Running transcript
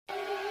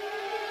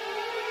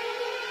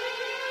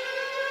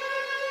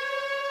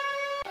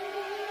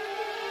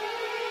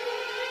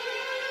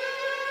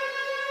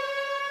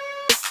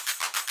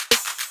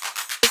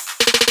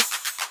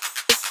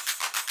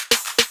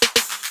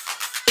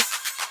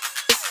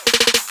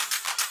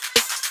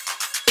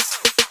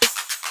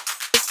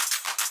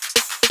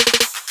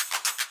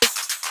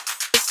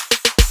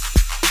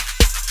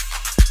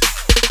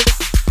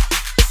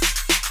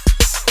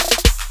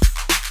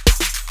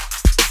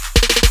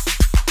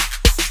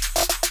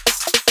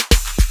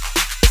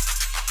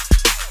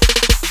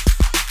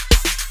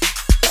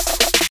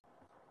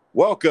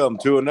Welcome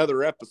to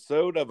another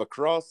episode of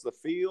Across the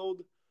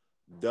Field.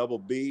 Double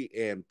B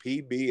and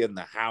PB in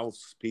the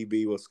house.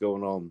 PB, what's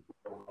going on?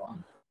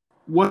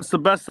 What's the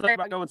best thing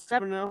about going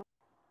 7-0?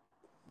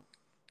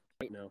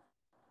 No.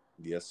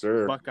 Yes,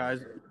 sir. Buckeyes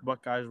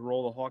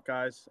roll the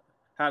Hawkeyes.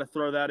 Had to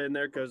throw that in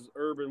there because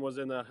Urban was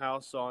in the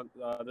house on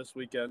this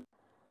weekend.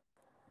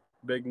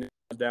 Big news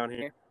down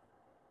here.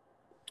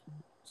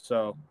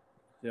 So,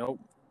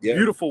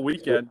 beautiful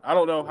weekend. I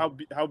don't know how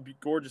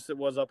gorgeous it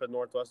was up in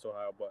Northwest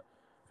Ohio, but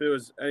if it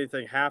was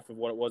anything half of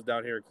what it was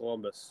down here in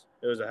Columbus,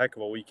 it was a heck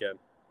of a weekend.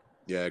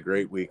 Yeah,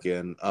 great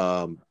weekend.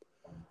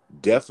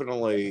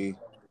 Definitely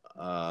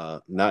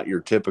not your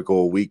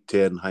typical Week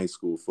 10 high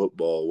school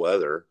football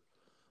weather.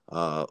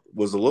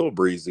 Was a little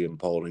breezy and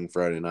Paulding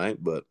Friday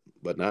night, but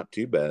not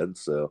too bad.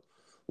 So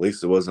at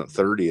least it wasn't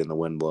 30 in the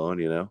wind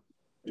blowing.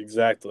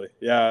 Exactly.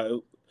 Yeah,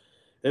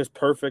 it was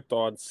perfect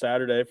on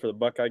Saturday for the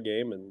Buckeye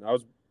game, and I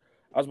was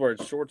wearing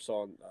shorts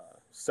on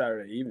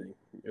Saturday evening.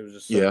 It was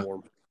just so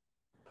warm.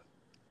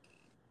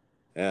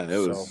 Yeah, it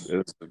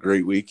was a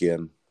great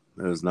weekend.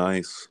 It was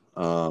nice.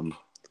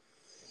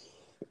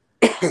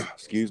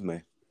 Excuse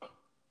me.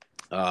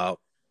 So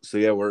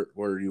yeah,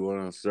 where do you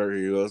want to start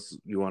here?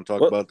 You want to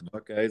talk about the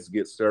Buckeyes?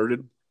 Get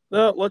started.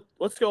 No,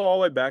 let's go all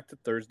the way back to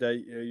Thursday.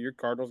 Your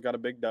Cardinals got a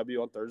big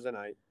W on Thursday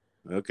night.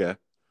 Okay.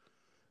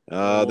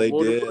 We'll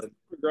did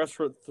progress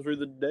through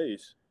the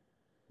days.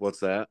 What's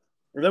that?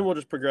 And then we'll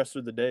just progress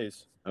through the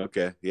days.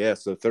 Okay. Yeah.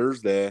 So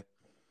Thursday,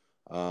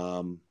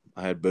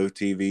 I had both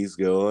TVs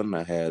going.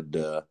 I had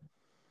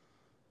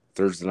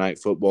Thursday night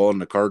football and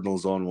the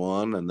Cardinals on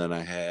one, and then I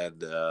had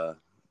the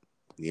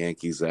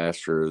Yankees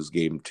Astros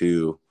game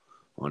 2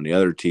 on the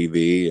other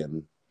TV.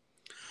 And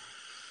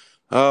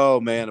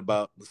oh man,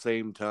 about the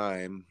same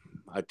time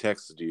I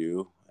texted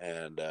you,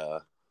 and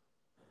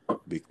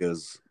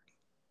because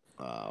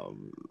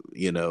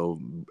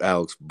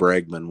Alex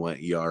Bregman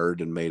went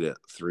yard and made it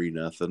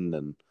 3-0,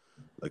 and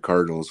the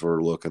Cardinals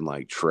were looking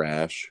like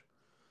trash.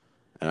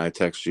 And I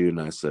texted you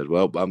and I said,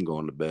 well, I'm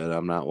going to bed.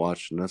 I'm not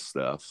watching this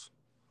stuff.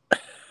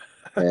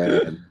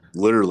 And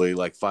literally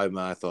like 5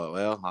 minutes, I thought,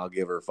 well, I'll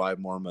give her 5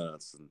 more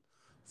minutes. And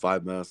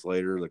 5 minutes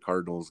later, the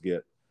Cardinals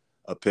get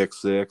a pick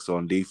 6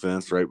 on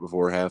defense right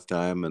before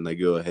halftime, and they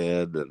go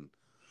ahead. And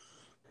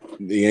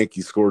the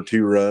Yankees scored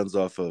 2 runs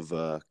off of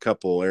a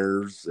couple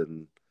errors.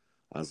 And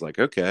I was like,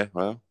 okay,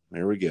 well,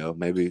 there we go.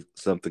 Maybe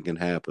something can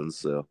happen.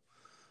 So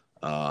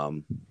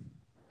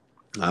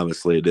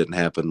obviously it didn't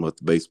happen with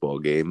the baseball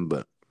game,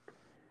 but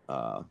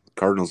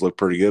Cardinals look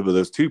pretty good. But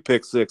those 2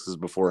 pick 6s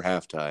before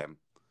halftime,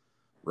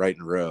 right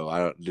in a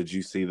row. Did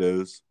you see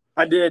those?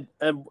 I did,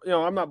 and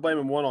I'm not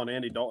blaming one on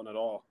Andy Dalton at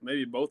all.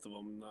 Maybe both of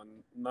them.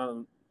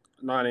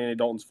 Not Andy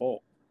Dalton's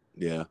fault.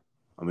 Yeah,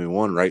 I mean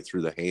one right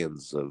through the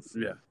hands of.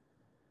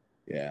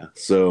 Yeah.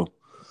 So,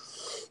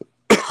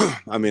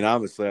 I mean,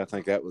 obviously, I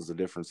think that was the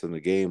difference in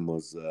the game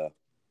was the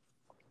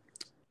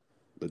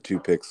 2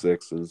 pick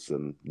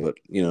 6s, but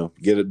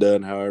get it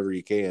done however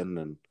you can.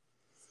 And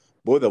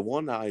boy, the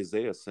one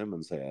Isaiah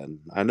Simmons had,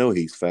 I know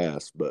he's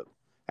fast, but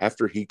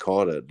after he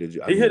caught it,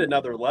 He hit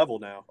another level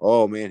now.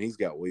 Oh man, he's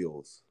got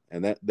wheels,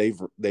 and that they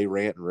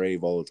rant and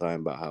rave all the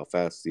time about how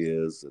fast he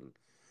is, and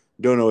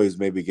don't always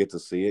maybe get to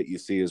see it. You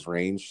see his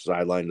range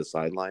sideline to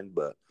sideline,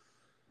 but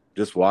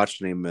just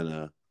watching him in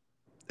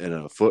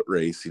a foot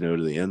race, to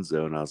the end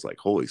zone, I was like,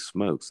 holy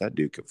smokes, that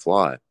dude can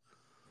fly.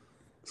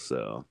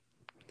 So,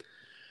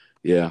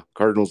 yeah,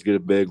 Cardinals get a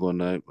big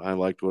one. I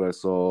liked what I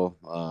saw.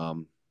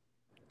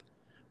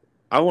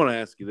 I want to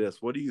ask you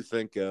this: what do you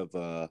think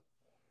of?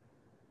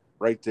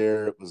 Right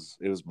there, it was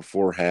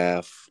before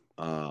half,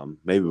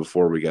 maybe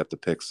before we got the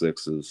pick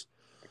 6s,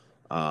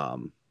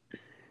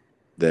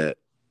 that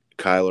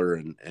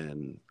Kyler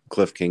and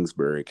Cliff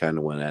Kingsbury kind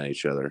of went at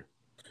each other.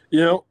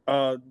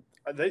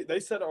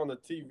 They said it on the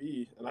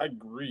TV, and I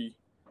agree.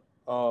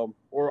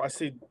 Or I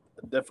see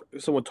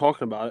someone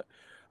talking about it.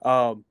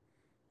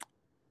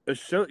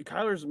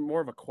 Kyler's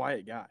more of a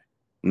quiet guy,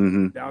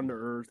 down to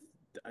earth.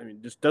 I mean,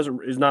 just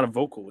is not a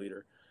vocal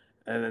leader,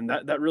 and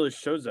then that really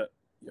shows that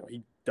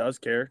he does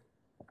care.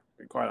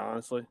 Quite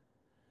honestly,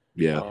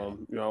 yeah.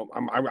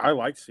 I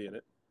like seeing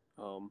it.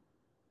 I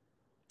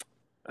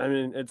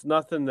mean, it's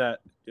nothing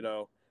that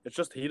it's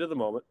just heat of the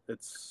moment.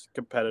 It's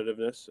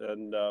competitiveness,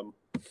 and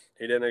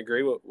he didn't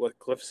agree with what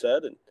Cliff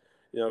said, and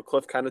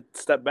Cliff kind of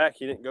stepped back.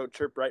 He didn't go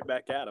chirp right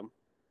back at him.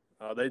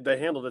 They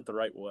handled it the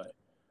right way,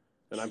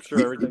 and I'm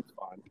sure everything's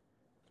fine.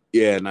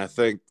 Yeah, and I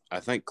think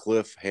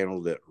Cliff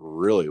handled it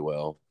really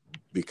well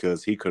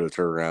because he could have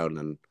turned around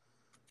and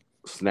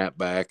snapped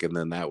back, and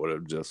then that would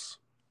have just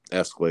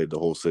escalated the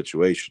whole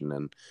situation.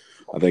 And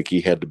I think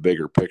he had the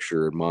bigger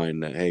picture in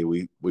mind that, hey,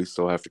 we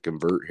still have to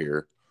convert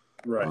here.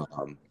 Right.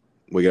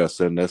 We got to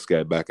send this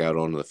guy back out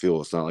onto the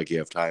field. It's not like you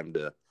have time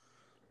to,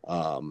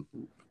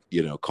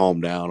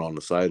 calm down on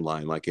the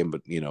sideline like him,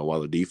 but,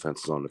 while the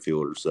defense is on the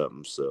field or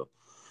something. So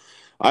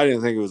I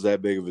didn't think it was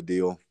that big of a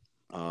deal.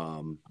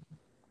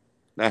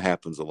 That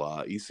happens a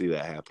lot. You see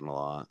that happen a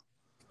lot.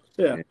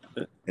 Yeah.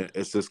 And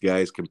it's just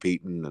guys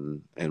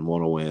competing and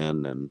want to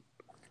win. And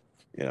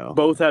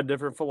Both had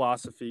different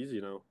philosophies,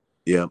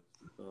 Yeah.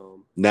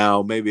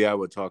 Now, maybe I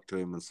would talk to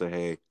him and say,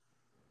 hey,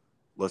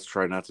 let's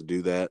try not to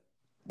do that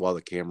while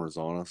the camera's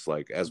on us.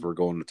 Like, as we're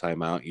going to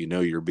timeout,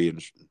 you're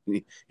being,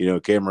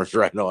 camera's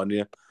right on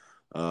you.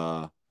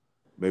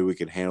 Maybe we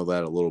can handle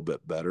that a little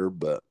bit better.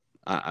 But,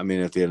 I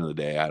mean, at the end of the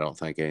day, I don't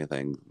think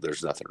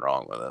there's nothing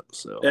wrong with it.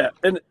 So, yeah.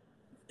 And,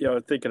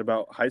 thinking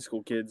about high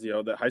school kids,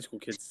 that high school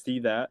kids see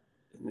that,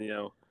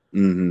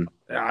 mm-hmm.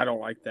 I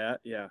don't like that.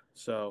 Yeah.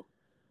 So,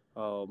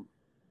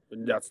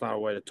 that's not a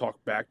way to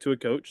talk back to a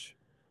coach,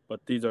 but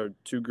these are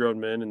two grown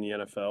men in the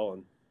NFL.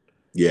 And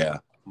yeah.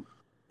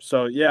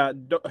 So, yeah,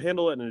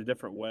 handle it in a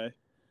different way.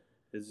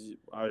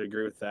 I would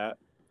agree with that.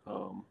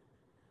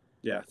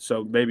 Yeah,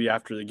 so maybe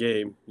after the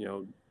game,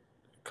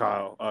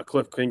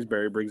 Cliff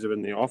Kingsbury brings him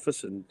in the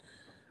office and,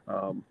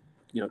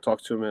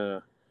 talks to him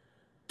and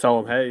tell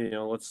him, hey,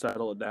 let's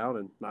settle it down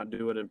and not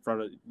do it in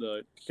front of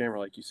the camera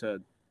like you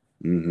said.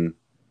 Mm-hmm.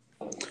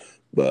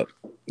 But,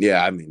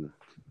 yeah, I mean,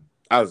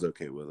 I was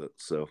okay with it.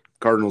 So,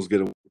 Cardinals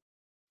get a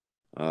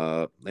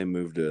they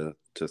moved to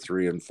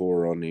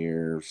 3-4 on the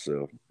year.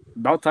 So,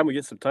 about time we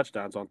get some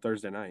touchdowns on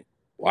Thursday night.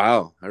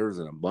 Wow, there was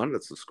an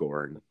abundance of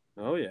scoring.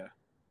 Oh, yeah.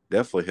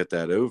 Definitely hit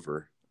that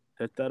over.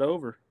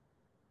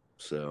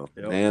 So,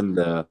 yep.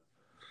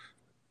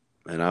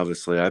 And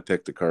obviously I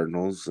picked the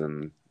Cardinals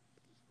and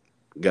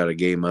got a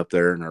game up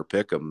there in our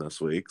pick 'em this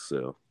week.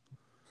 So,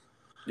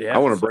 yeah, I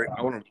want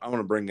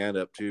to bring that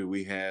up too.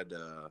 We had,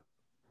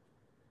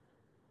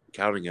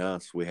 counting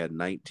us, we had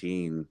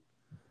 19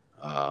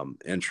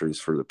 entries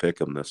for the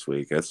pick 'em this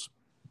week. That's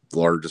the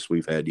largest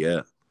we've had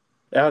yet.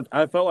 Yeah,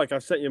 I felt like I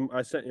sent you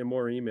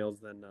more emails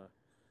than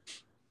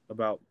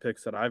about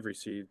picks that I've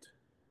received.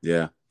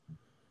 Yeah.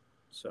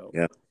 So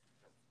yeah,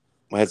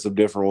 I had some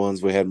different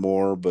ones. We had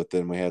more, but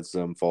then we had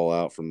some fall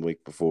out from the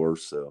week before.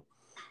 So,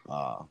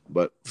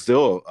 but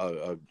still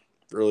a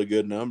really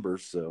good number.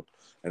 So,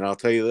 and I'll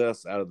tell you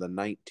this: out of the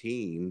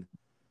 19,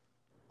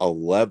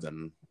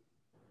 11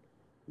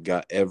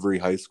 got every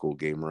high school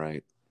game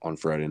right on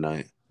Friday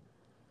night.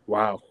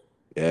 Wow.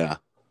 Yeah.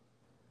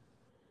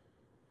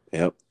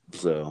 Yep.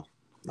 So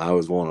I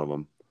was one of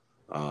them.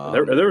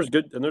 There was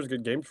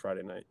good games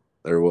Friday night.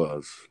 There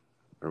was.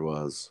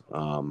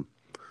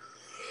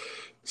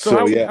 So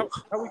how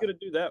are we going to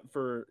do that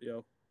for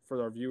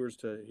our viewers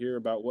to hear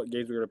about what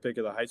games we're going to pick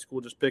at the high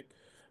school? Just pick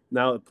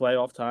now at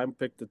playoff time.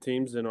 Pick the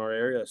teams in our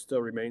area that's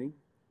still remaining.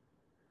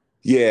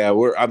 Yeah,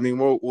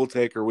 we'll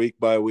take her week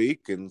by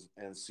week and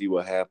see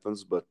what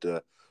happens, but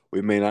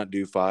we may not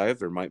do 5.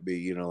 There might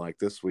be, like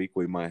this week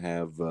we might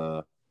have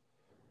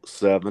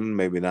 7,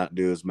 maybe not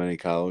do as many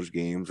college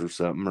games or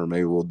something, or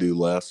maybe we'll do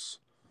less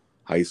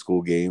high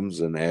school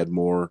games and add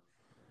more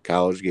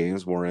college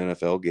games, more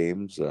NFL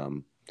games.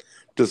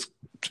 Just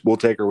we'll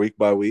take her week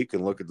by week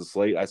and look at the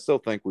slate. I still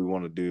think we're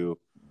going to do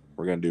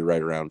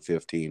right around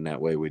 15.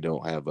 That way we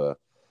don't have a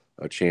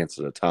chance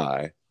at a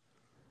tie.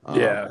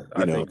 Yeah,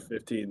 I think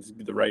 15 is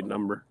the right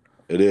number.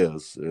 It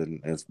is, and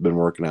it's been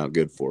working out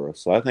good for us.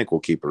 So I think we'll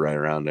keep it right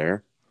around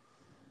there.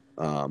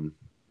 I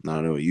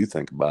don't know what you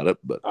think about it,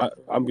 but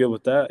I'm good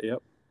with that.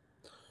 Yep.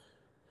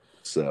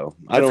 So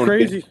it's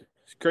crazy.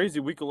 It's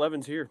crazy. Week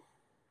 11's here.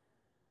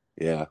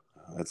 Yeah,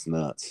 that's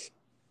nuts.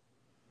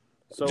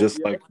 So just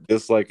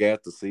like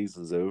at the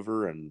season's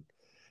over, and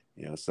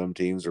some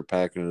teams are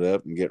packing it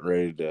up and getting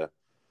ready to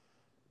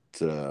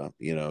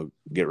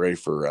get ready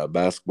for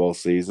basketball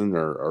season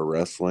or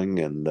wrestling,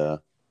 and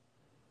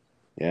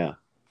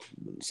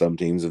some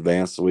teams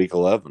advance to week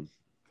 11.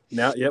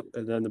 Now, yep,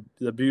 and then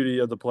the beauty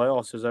of the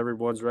playoffs is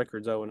everyone's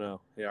record's 0-0.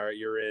 Yeah, all right,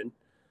 you're in.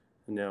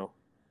 Now,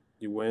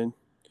 you win.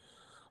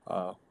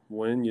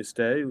 Win, you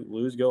stay.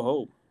 Lose, go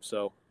home.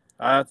 So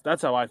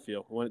that's how I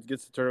feel. When it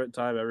gets to tournament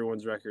time,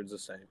 everyone's record's the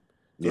same.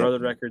 Throw the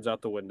records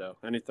out the window.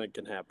 Anything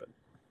can happen.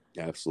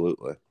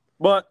 Absolutely.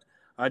 But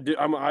I'm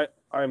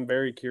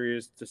very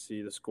curious to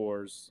see the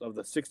scores of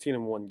the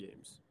 16-1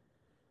 games.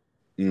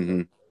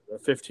 Mm-hmm. The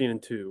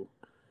 15-2.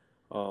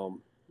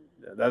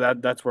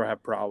 That's where I have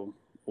a problem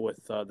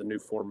with the new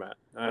format,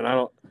 and I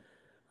don't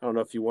know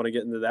if you want to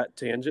get into that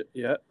tangent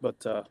yet,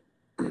 but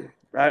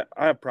I have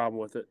a problem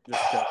with it.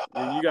 Just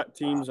you got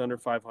teams under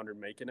 500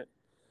 making it.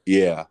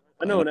 Yeah,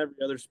 I know in every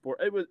other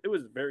sport it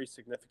was very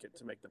significant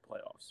to make the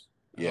playoffs.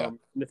 Yeah, and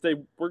if they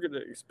were going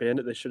to expand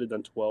it, they should have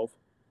done 12.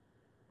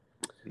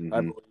 Mm-hmm.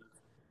 I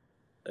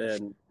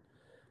believe,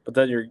 but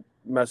then you're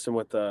messing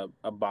with a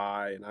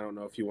bye, and I don't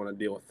know if you want to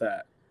deal with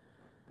that.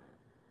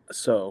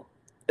 So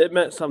it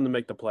meant something to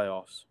make the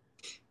playoffs.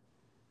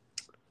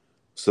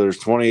 So there's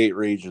 28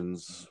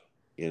 regions,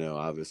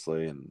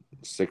 obviously, and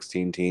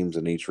 16 teams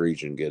in each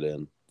region get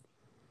in.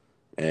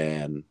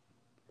 And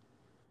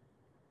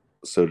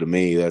so to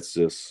me, that's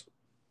just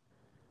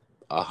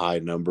a high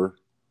number.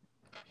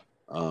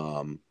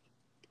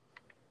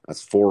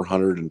 That's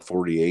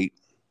 448,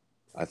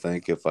 I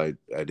think, if I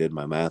did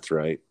my math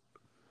right.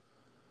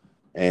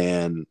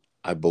 And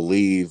I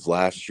believe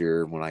last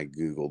year when I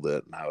Googled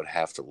it, and I would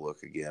have to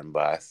look again,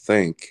 but I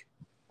think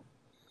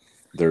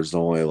there's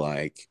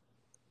only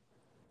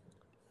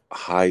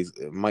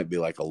it might be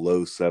like a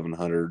low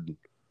 700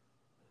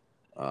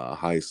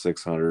 high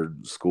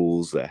 600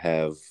 schools that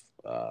have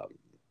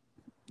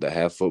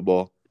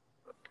football.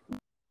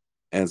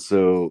 And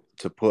so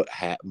to put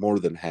more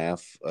than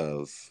half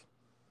of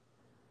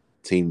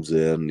teams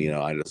in,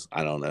 I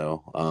don't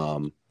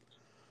know.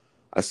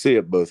 I see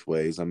it both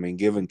ways. I mean,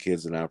 giving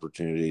kids an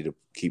opportunity to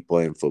keep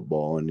playing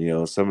football,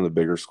 and some of the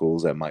bigger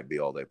schools, that might be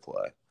all they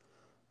play.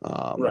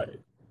 Right.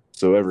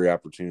 So every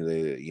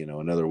opportunity,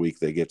 another week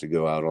they get to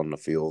go out on the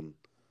field.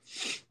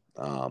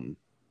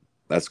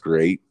 That's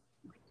great,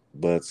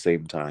 but at the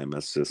same time,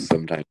 it's just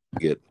sometimes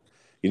you get,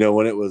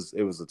 when it was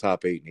the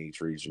top 8 in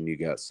each region, you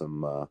got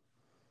some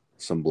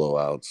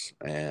blowouts,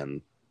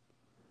 and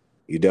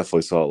you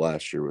definitely saw it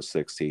last year with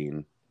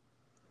 16.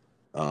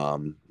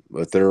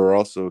 But there were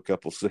also a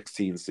couple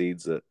 16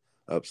 seeds that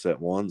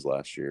upset ones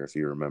last year, if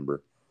you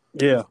remember.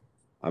 Yeah.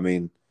 I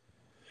mean,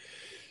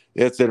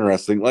 it's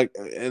interesting. Like,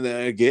 and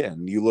then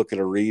again, you look at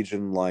a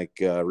region like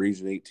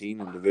Region 18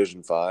 in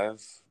Division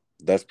 5.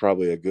 That's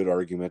probably a good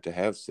argument to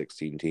have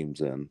 16 teams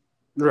in.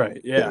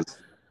 Right. Yeah.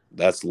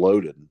 That's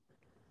loaded.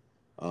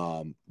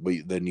 But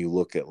then you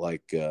look at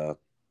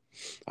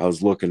I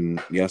was looking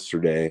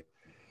yesterday.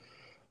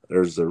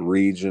 There's a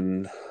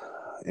region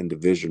in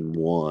Division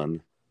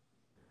 1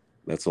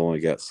 that's only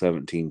got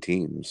 17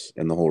 teams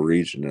in the whole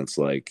region. It's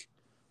like,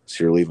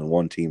 so you're leaving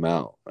one team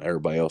out.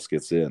 Everybody else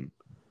gets in.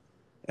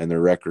 And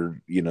their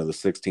record, the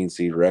 16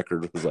 seed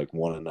record was like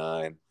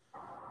 1-9.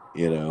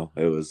 It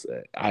was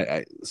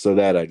so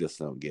that I just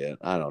don't get.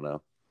 I don't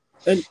know.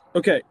 And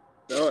okay,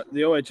 the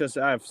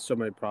OHSA. I have so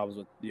many problems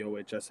with the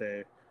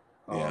OHSA.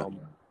 Yeah.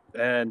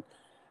 And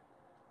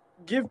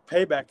give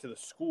payback to the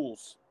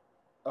schools.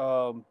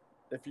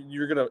 If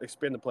you're going to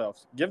expand the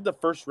playoffs, give the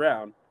first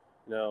round.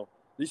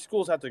 These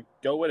schools have to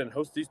go in and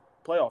host these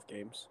playoff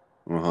games.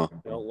 Uh-huh.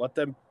 Let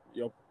them.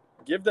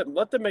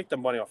 Let them make the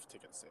money off of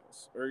ticket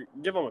sales, or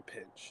give them a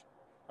pinch.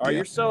 All right, Yeah.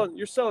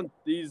 you're selling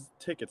these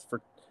tickets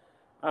for,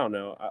 I don't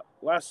know.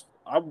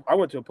 I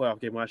went to a playoff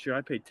game last year.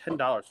 I paid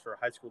 $10 for a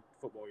high school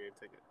football game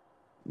ticket.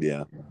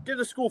 Yeah. Give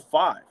the school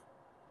 5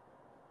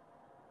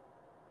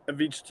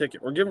 of each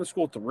ticket, or give the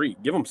school 3.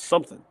 Give them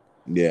something.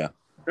 Yeah.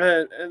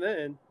 And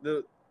then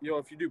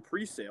if you do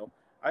pre-sale,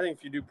 I think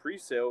if you do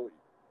pre-sale,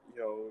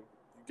 you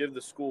give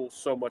the school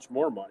so much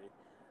more money.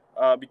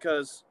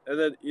 Because and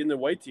then the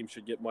away team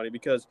should get money,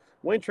 because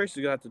Wayne Tracy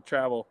is gonna have to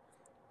travel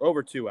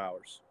over 2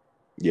 hours.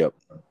 Yep.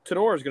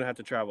 Tenora is gonna have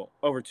to travel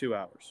over 2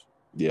 hours.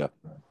 Yeah.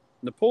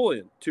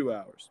 Napoleon 2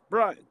 hours.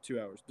 Bryan 2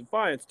 hours.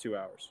 Defiance 2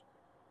 hours.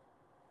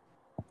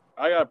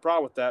 I got a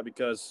problem with that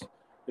because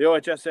the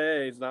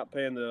OHSAA is not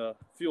paying the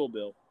fuel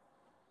bill.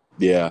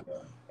 Yeah.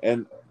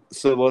 And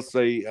so let's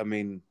say, I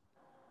mean,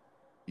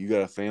 you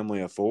got a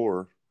family of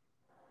 4.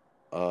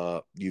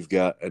 You've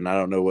got, and I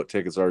don't know what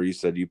tickets are. You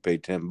said you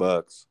paid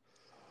 $10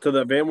 to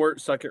the Van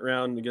Wert second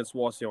round against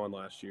Wasion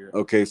last year.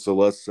 Okay, so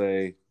let's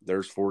say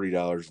there's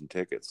 $40 in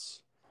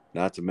tickets.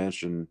 Not to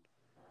mention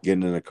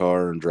getting in a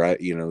car and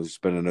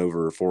spending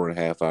over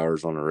 4.5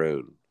 hours on the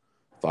road,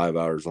 5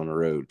 hours on the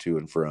road to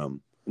and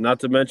from. Not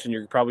to mention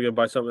you're probably gonna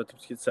buy something at the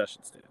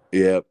concession stand.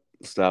 Yep,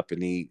 stop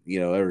and eat,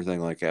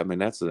 everything like that. I mean,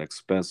 that's an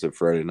expensive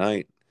Friday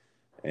night,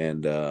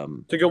 and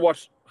to go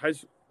watch high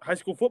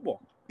school football.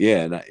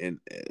 Yeah, and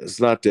it's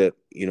not that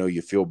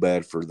you feel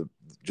bad for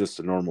just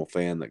a normal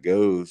fan that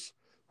goes,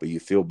 but you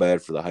feel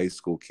bad for the high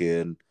school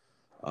kid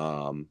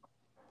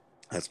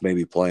that's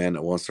maybe playing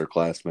that wants their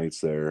classmates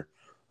there,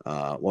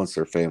 wants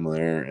their family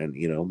there, and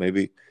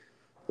maybe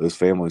those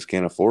families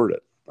can't afford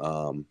it.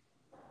 And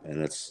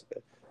that's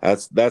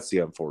the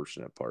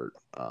unfortunate part.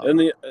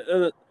 And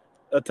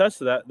attest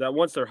to that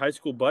once their high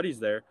school buddies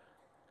there,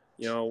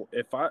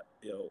 if I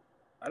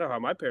don't know how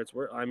my parents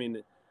were. I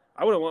mean,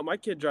 I wouldn't want my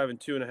kid driving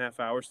 2.5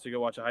 hours to go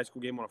watch a high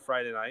school game on a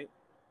Friday night.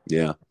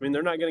 Yeah. I mean,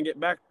 they're not going to get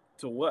back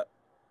to what?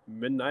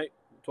 Midnight,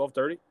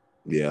 12:30?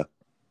 Yeah.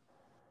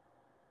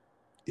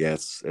 Yeah,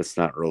 it's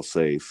not real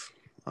safe.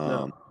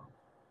 No.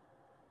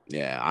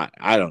 Yeah,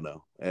 I don't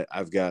know.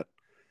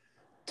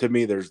 To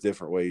me, there's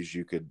different ways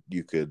you could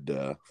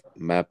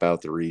map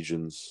out the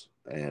regions,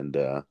 and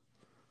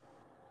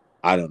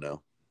I don't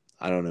know.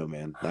 I don't know,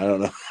 man. I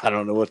don't know. I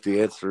don't know what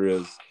the answer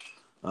is.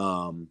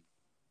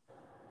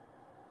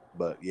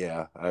 But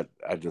yeah,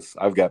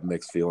 I've got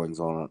mixed feelings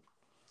on it.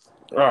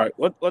 All right,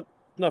 let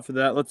enough of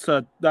that. Let's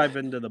dive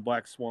into the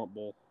Black Swamp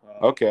Bowl.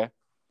 Okay.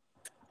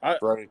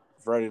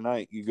 Friday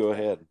night, you go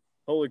ahead.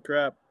 Holy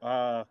crap!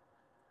 I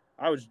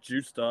was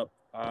juiced up.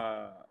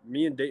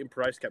 Me and Dayton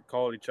Price kept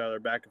calling each other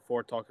back and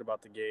forth talking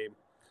about the game.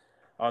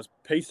 I was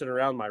pacing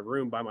around my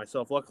room by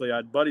myself. Luckily, I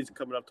had buddies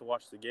coming up to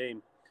watch the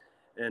game,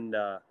 and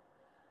I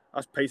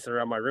was pacing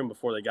around my room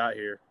before they got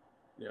here.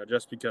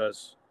 Just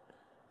because,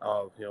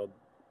 I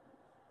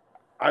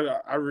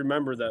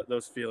remember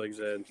those feelings,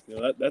 and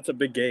that's a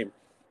big game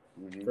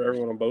for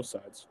everyone on both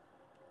sides.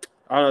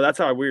 I don't know. That's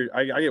how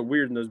I get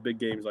weird in those big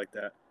games like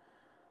that.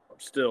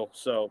 Still,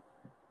 so,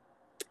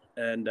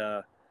 and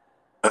man,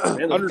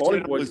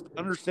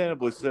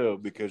 understandably so,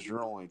 because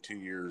you're only 2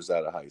 years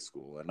out of high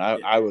school, and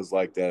I was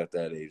like that at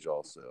that age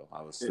also.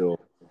 I was still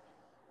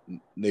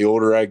the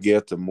older I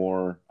get, the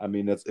more. I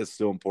mean, it's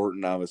still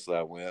important. Obviously,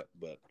 I went,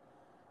 but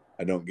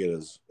I don't get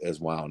as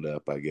wound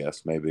up. I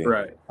guess maybe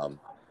Right.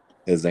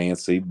 as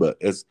antsy, but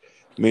it's.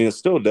 I mean, it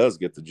still does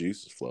get the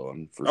juices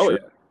flowing for Oh sure.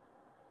 yeah.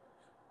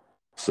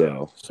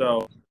 So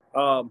So,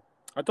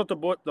 I thought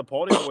the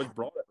Paulding boys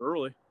brought it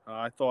early.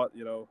 I thought,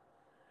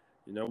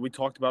 we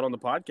talked about on the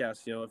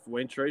podcast, if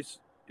Wayne Trace,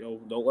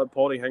 don't let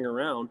Paulding hang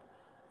around,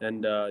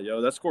 and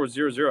that score was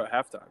 0-0 at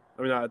halftime.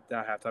 I mean, not at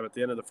halftime, at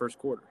the end of the first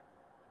quarter.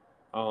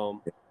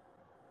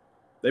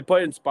 They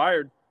played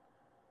inspired,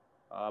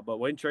 but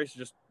Wayne Trace is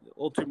just a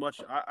little too much.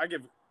 I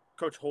give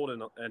Coach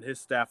Holden and his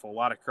staff a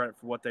lot of credit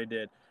for what they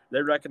did.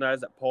 They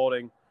recognize that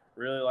Paulding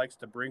really likes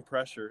to bring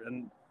pressure,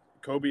 and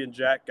Kobe and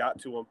Jack got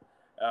to him,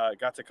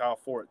 got to Kyle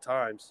Ford at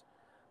times.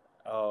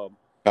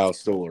 Kyle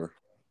Stiller.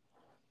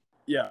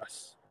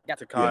 Yes,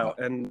 to Kyle.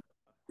 Yeah. And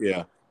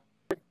Yeah.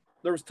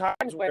 there was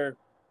times where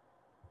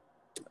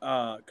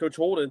Coach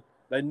Holden,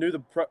 they knew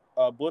the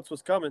blitz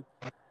was coming,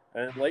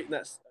 and late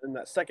in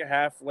that second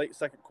half, late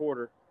second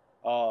quarter,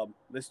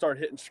 they started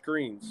hitting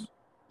screens,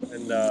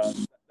 and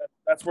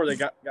that's where they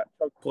got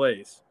choke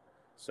plays.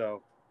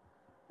 So,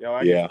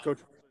 I give Coach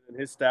Holden and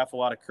his staff a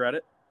lot of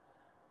credit.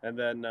 And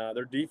then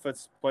their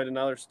defense played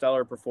another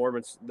stellar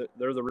performance.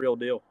 They're the real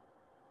deal.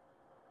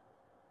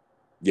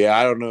 Yeah,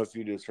 I don't know if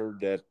you just heard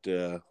that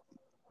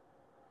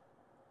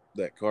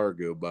car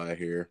go by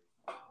here.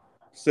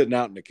 Sitting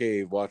out in the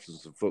cave watching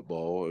some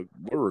football.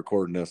 We're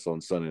recording this on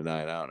Sunday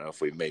night. I don't know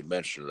if we made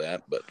mention of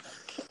that, but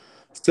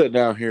sitting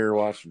out here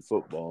watching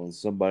football, and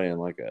somebody in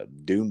like a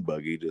dune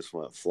buggy just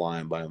went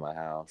flying by my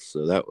house.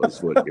 So that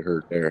was what you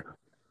heard there.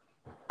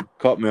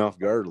 Caught me off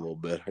guard a little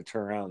bit. I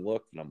turned around and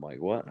looked, and I'm like,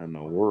 what in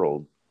the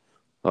world?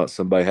 Thought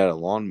somebody had a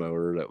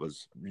lawnmower that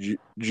was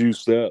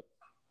juiced up.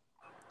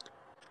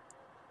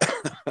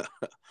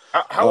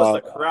 How was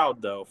the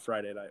crowd, though,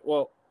 Friday night?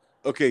 Well,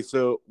 okay,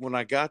 so when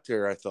I got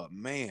there, I thought,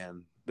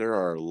 man, there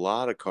are a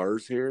lot of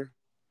cars here.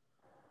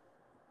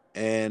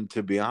 And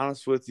to be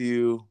honest with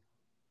you,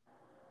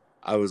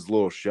 I was a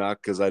little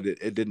shocked because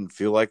it didn't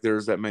feel like there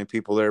was that many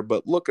people there.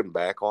 But looking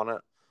back on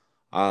it,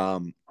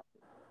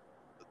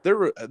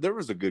 there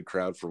was a good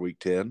crowd for Week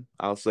 10.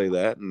 I'll say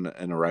that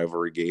in a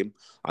rivalry game.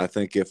 I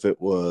think if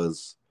it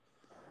was,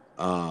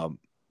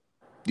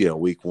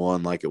 Week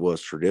 1 like it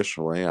was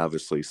traditionally,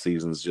 obviously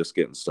season's just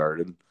getting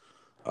started.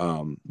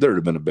 There'd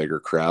have been a bigger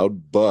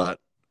crowd, but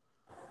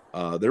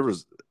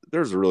there's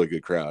a really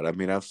good crowd. I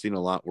mean, I've seen a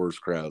lot worse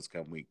crowds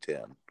come Week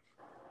 10.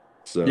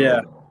 So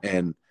yeah,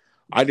 and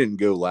I didn't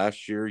go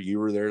last year. You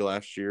were there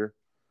last year.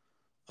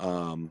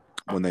 When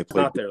they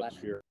played. Not there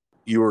last year.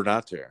 You were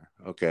not there.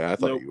 Okay, I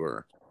thought Nope. you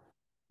were.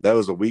 That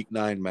was a Week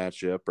 9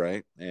 matchup,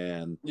 right?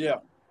 And yeah,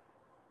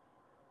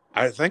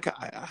 I think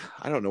I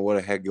don't know what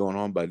I had going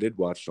on, but I did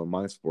watch it on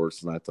my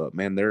sports, and I thought,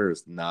 man, there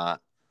is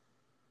not.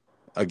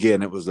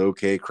 Again, it was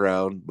okay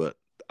crowd, but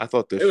I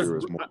thought this year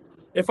was more.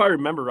 If I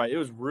remember right, it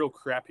was real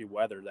crappy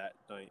weather that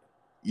night.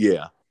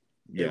 Yeah.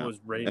 It was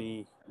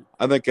rainy.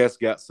 I think that's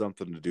got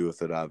something to do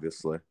with it,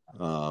 obviously.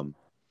 But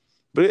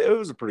it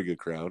was a pretty good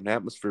crowd. The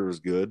atmosphere was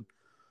good.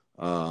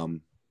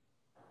 Did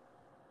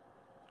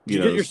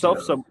you get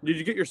yourself some? Did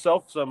you get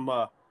yourself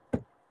some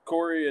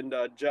Corey and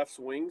Jeff's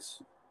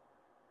wings?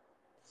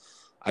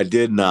 I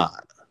did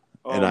not.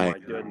 Oh my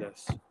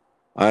goodness!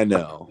 I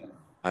know.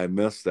 I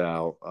missed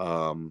out.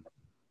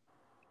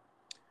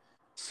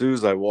 As soon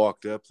as I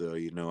walked up, though,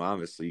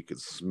 obviously you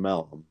could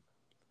smell them.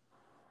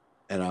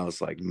 And I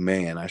was like,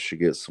 man, I should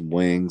get some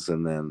wings.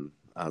 And then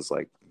I was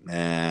like,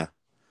 nah,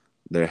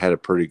 they had a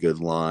pretty good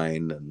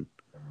line. And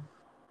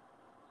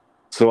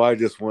so I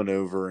just went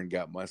over and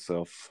got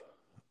myself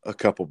a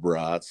couple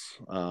brats.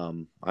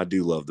 I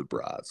do love the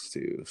brats,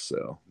 too.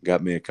 So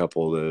got me a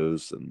couple of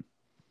those and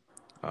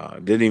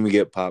didn't even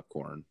get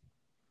popcorn.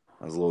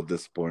 I was a little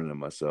disappointed in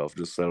myself.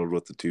 Just settled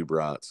with the 2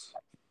 brats.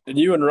 And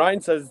you and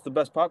Ryan says it's the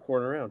best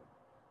popcorn around.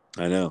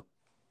 I know.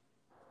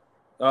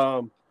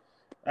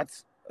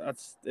 That's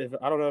if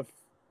I don't know if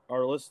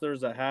our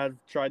listeners that have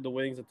tried the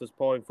wings at this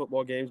Paulding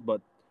football games,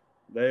 but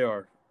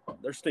they're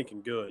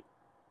stinking good.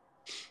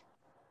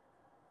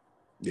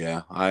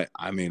 Yeah, I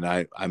mean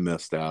I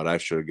missed out. I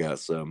should have got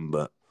some,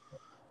 but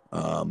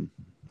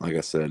like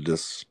I said,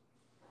 just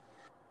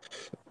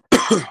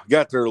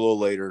got there a little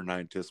later than I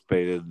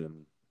anticipated,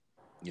 and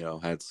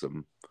had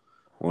some.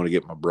 I want to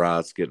get my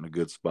brats, get in a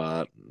good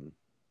spot, and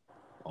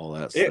all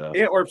that stuff.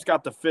 Antwerp's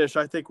got the fish.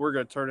 I think we're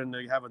going to turn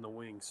into having the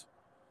wings.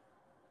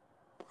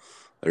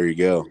 There you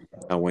go.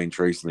 Now Wayne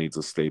Trace needs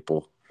a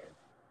staple.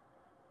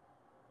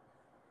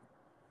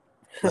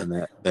 And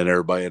then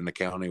everybody in the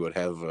county would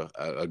have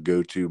a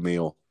go-to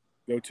meal.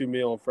 Go-to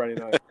meal on Friday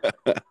night.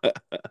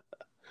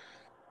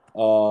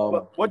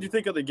 What do you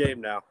think of the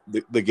game now?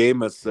 The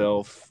game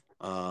itself,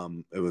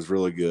 it was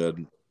really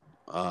good.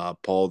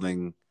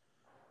 Paulding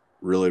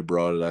really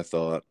brought it, I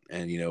thought.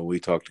 And, we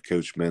talked to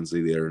Coach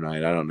Menzie the other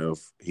night. I don't know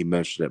if he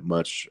mentioned it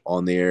much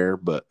on the air,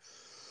 but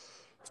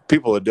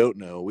people that don't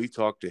know, we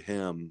talked to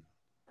him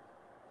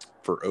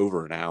for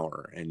over an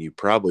hour, and you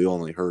probably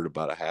only heard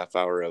about a half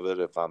hour of it,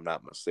 if I'm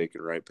not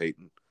mistaken, right,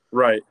 Peyton?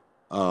 Right.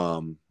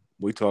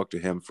 We talked to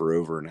him for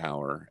over an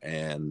hour,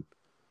 and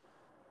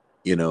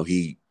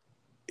he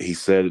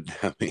said,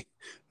 I mean,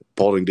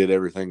 Paulding did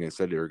everything they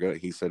said they were going.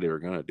 He said they were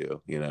going to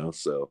do.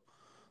 So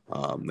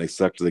they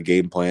stuck to the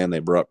game plan. They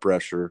brought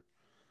pressure.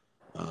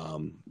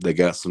 They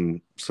got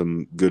some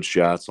good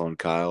shots on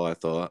Kyle, I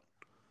thought.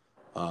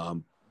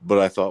 But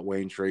I thought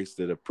Wayne Trace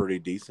did a pretty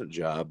decent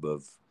job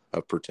of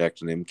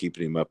protecting him,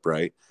 keeping him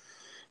upright.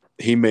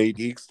 He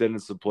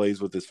extended some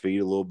plays with his feet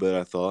a little bit,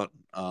 I thought.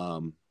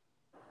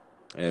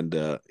 And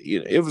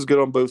it was good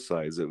on both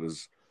sides.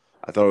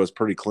 I thought it was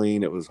pretty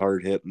clean. It was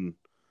hard hitting.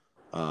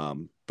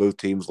 Both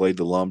teams laid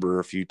the lumber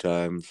a few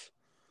times.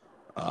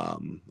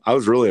 I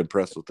was really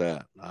impressed with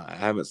that. I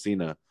haven't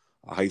seen a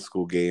high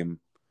school game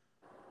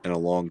in a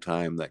long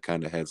time that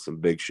kind of had some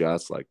big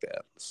shots like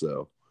that.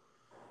 So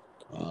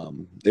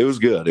it was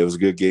good. It was a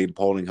good game.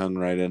 Paulding hung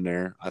right in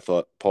there. I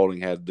thought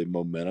Paulding had the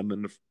momentum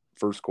in the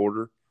first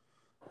quarter,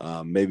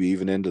 maybe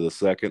even into the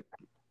second.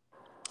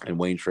 And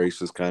Wayne Trace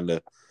just kind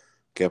of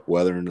kept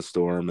weathering the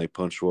storm. They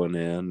punched one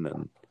in,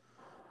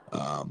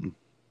 and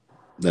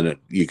then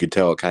you could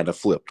tell it kind of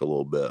flipped a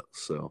little bit.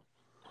 So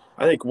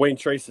I think Wayne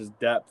Trace's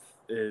depth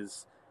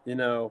is,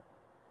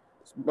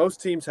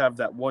 most teams have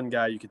that one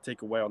guy you could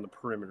take away on the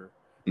perimeter.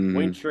 mm-hmm.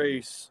 Wayne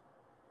Trace,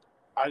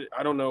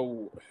 I don't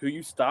know who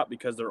you stop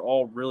because they're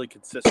all really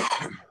consistent.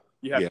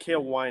 You have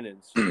Cale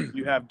Winans,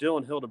 you have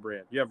Dylan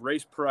Hildebrand, you have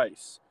Race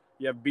Price,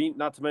 you have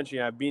not to mention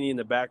you have Beanie in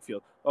the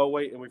backfield. Oh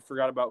wait, and we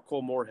forgot about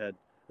Cole Moorhead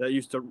that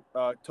used to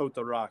tote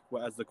the rock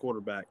as the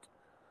quarterback.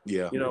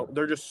 Yeah,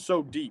 they're just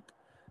so deep,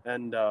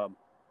 and I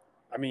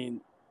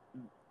mean,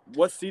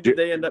 what seed did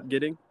they end up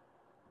getting?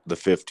 The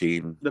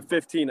 15. The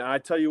 15. And I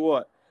tell you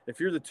what,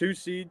 if you're the 2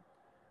 seed,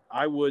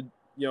 I would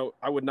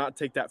not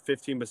take that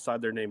 15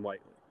 beside their name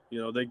lightly.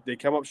 They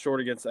come up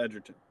short against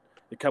Edgerton.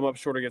 They come up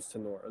short against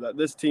Tenora.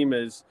 This team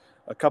is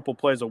a couple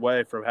plays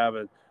away from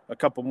having a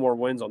couple more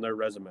wins on their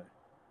resume.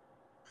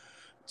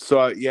 So,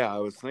 I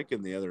was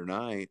thinking the other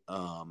night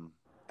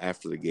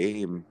after the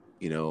game,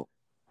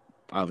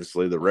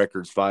 obviously the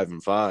record's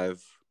 5-5,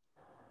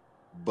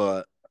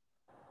 but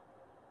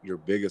your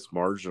biggest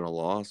marginal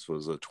loss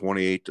was a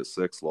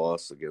 28-6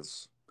 loss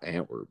against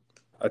Antwerp.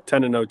 A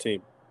 10-0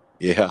 team.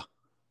 Yeah.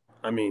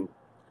 I mean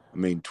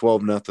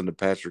 12-0 to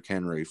Patrick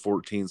Henry,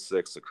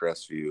 14-6 to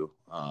Crestview.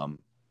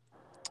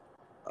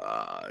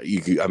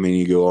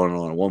 You go on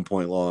a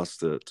 1-point loss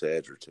to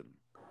Edgerton.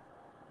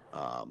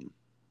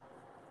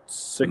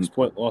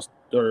 6-point loss,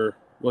 or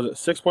was it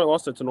 6-point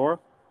loss to Tenora?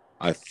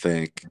 I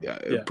think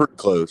pretty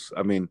close.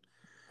 I mean,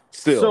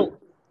 still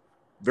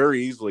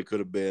very easily could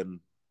have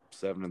been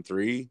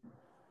 7-3,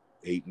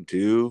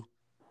 8-2.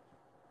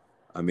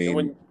 I mean,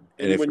 when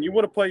you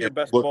want to play your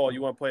best ball,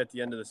 you want to play at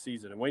the end of the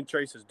season, and Wayne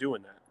Trace is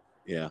doing that.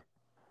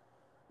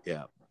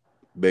 Yeah.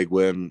 Big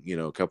win,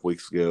 a couple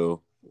weeks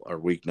ago, or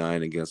week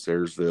 9 against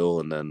Ayersville,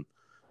 and then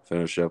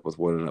finish up with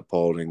winning at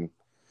Paulding.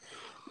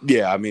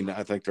 Yeah, I mean,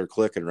 I think they're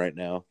clicking right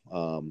now.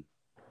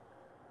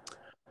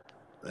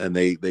 And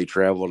they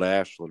travel to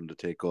Ashland to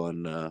take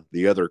on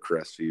the other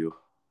Crestview.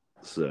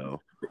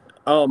 So,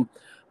 I want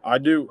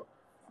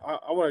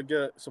to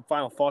get some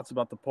final thoughts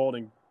about the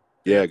Paulding.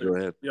 Yeah, go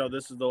ahead.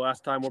 This is the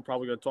last time we're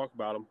probably going to talk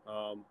about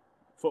them,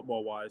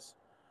 football wise.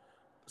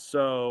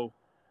 So,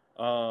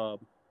 talking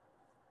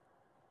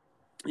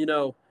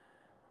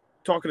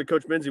to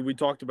Coach Minzy, we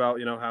talked about,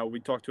 how we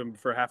talked to him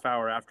for a half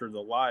hour after the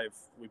live.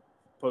 We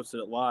posted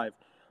it live.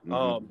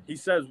 Mm-hmm. He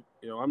says,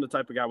 I'm the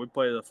type of guy, we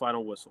play the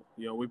final whistle.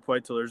 We play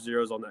till there's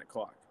zeros on that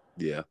clock.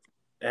 Yeah.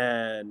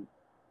 And,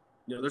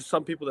 there's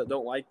some people that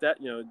don't like that.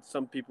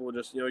 Some people will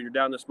just, you're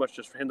down this much,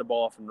 just hand the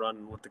ball off and run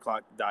and let the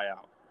clock die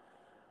out.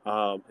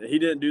 And he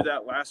didn't do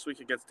that last week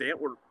against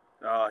Antwerp.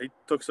 He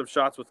took some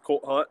shots with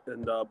Colt Hunt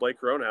and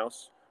Blake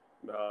Roanhouse.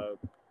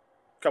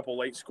 Couple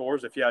late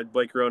scores. If you had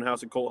Blake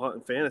Roanhouse and Colt Hunt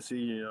in fantasy,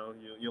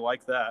 you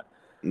like that.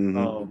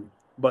 Mm-hmm.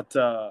 But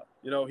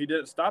he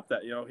didn't stop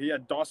that. He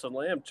had Dawson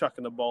Lamb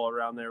chucking the ball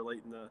around there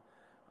late in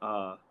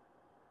the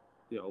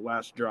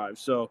last drive.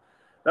 So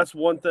that's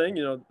one thing.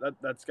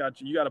 That's got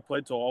you got to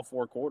play till all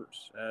 4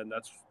 quarters, and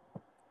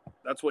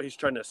that's what he's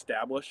trying to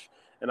establish.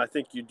 And I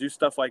think you do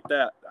stuff like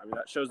that. I mean,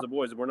 that shows the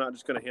boys that we're not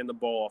just going to hand the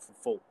ball off for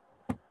full.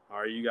 All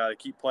right, you got to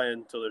keep playing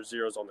until there's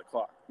zeros on the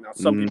clock. Now,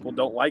 some people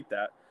don't like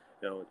that.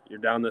 You're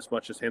down this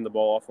much, just hand the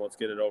ball off and let's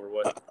get it over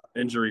with,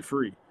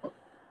 injury-free.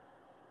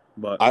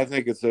 But I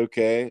think it's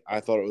okay. I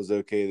thought it was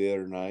okay the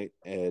other night.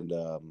 And,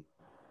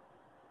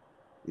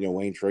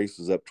 Wayne Trace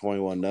was up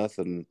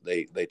 21-0.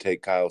 They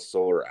take Kyle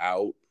Stoller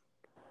out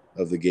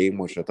of the game,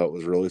 which I thought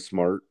was really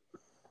smart.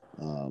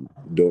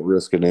 Don't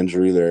risk an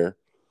injury there.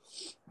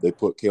 They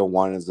put Cale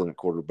Winans in at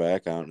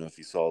quarterback. I don't know if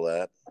you saw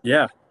that.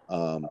 Yeah.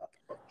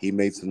 He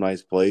made some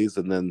nice plays.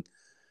 And then,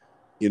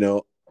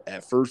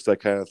 at first I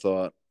kind of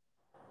thought,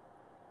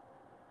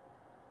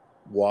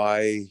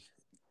 why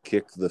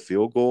kick the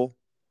field goal?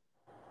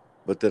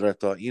 But then I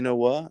thought, you know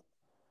what?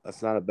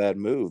 That's not a bad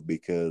move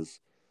because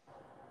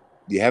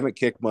you haven't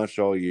kicked much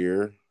all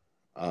year.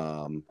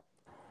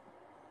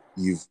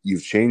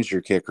 You've changed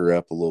your kicker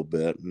up a little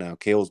bit. Now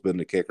Cale's been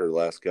the kicker the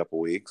last couple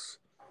weeks.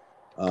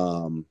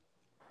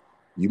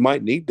 You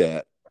might need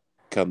that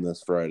come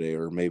this Friday,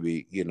 or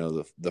maybe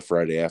the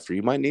Friday after.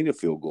 You might need a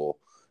field goal,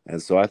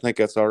 and so I think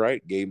that's all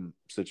right. Game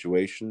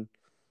situation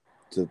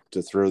to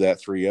throw that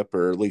three up,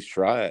 or at least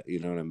try it. You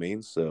know what I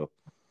mean? So,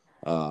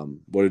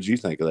 what did you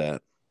think of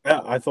that?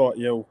 Yeah, I thought,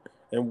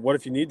 and what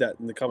if you need that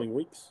in the coming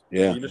weeks?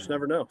 Yeah, You just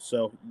never know.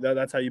 So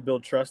that's how you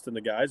build trust in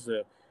the guys.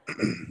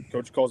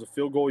 Coach calls a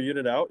field goal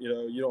unit out.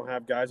 You don't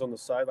have guys on the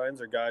sidelines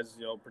or guys,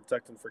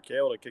 protecting for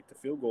Kale to kick the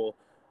field goal,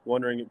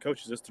 wondering,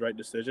 Coach, is this the right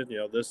decision?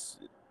 This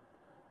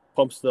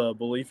pumps the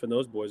belief in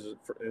those boys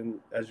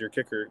as your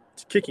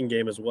kicking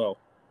game as well.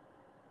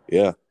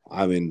 yeah.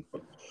 I mean,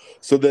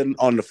 so then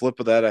on the flip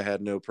of that, I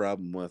had no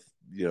problem with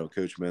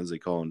Coach Menzie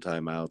calling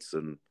timeouts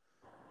and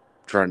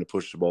trying to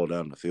push the ball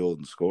down the field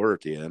and score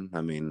at the end.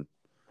 I mean,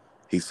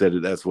 he said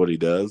that's what he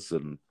does,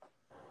 and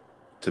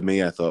to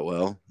me, I thought,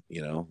 well,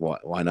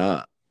 why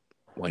not?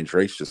 Wayne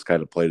Trace just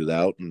kind of played it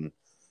out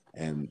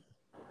and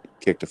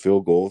kicked a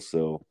field goal,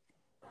 so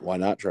why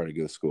not try to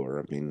go score?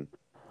 I mean,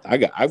 I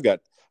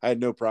had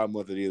no problem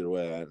with it either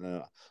way.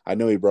 I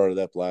know he brought it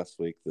up last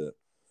week that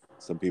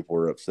some people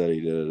were upset he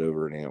did it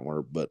over in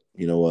Antwerp, but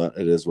you know what?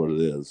 It is what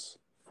it is.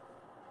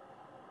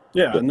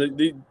 Yeah,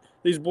 and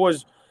these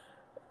boys.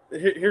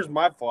 Here's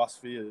my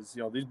philosophy: is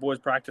these boys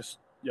practice.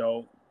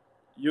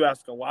 You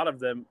ask a lot of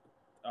them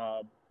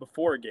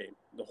before a game,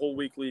 the whole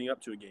week leading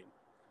up to a game.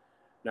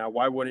 Now,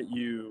 why wouldn't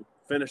you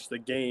finish the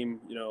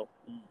game?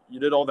 You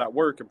did all that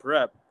work and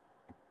prep.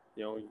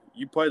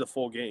 You play the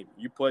full game.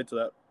 You play to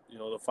that.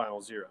 The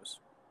final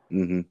zeros.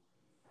 Mm-hmm.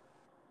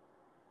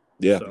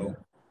 Yeah. So.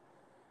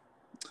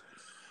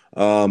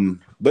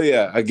 But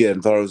yeah,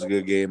 again, thought it was a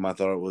good game. I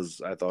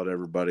thought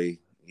everybody,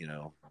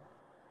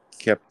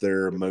 kept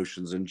their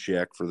emotions in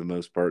check for the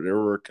most part. There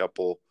were a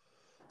couple,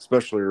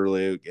 especially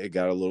early, it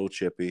got a little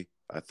chippy,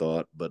 I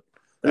thought, but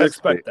I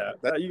expect that.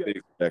 That's to be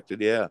expected,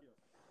 yeah.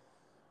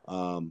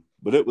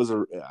 But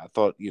I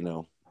thought,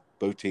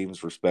 both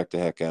teams respect the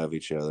heck out of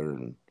each other,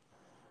 and at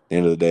the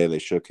end of the day, they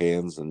shook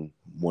hands and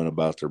went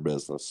about their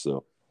business.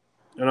 So,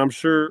 and I'm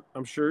sure,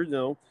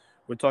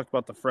 we talked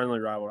about the friendly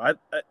rivalry.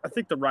 I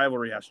think the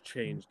rivalry has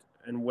changed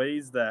in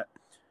ways that,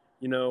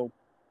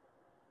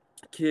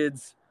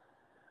 kids,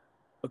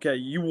 okay,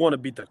 you want to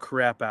beat the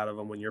crap out of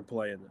them when you're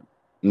playing them.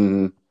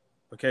 mm-hmm.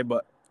 Okay,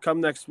 but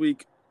come next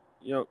week,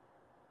 you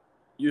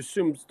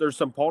assume there's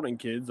some Paulding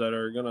kids that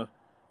are gonna,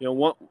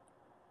 want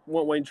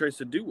Wayne Trace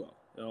to do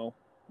well.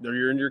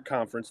 They're in your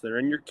conference, they're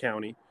in your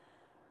county,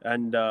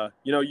 and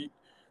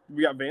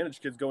we got Vantage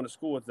kids going to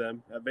school with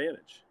them at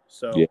Vantage,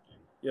 so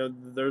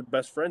they're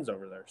best friends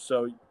over there.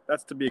 So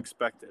that's to be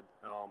expected.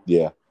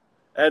 Yeah,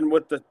 and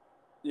with the,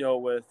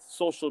 with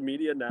social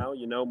media now,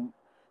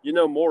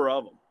 more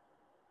of them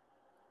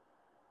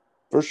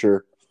for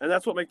sure. And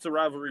that's what makes the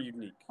rivalry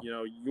unique.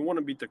 You want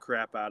to beat the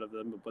crap out of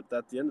them, but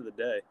at the end of the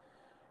day,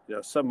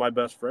 some of my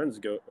best friends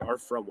are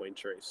from Wayne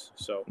Trace.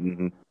 So,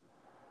 mm-hmm.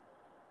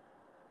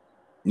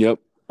 Yep,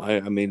 I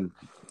mean,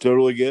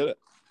 totally get it.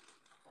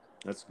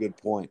 That's a good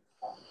point.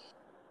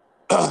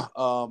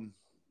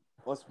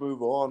 Let's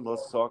move on.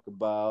 Let's talk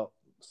about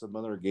some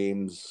other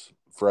games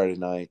Friday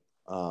night.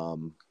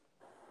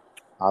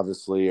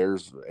 Obviously,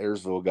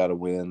 Ayersville got a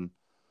win.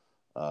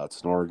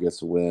 Sonora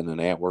gets a win, and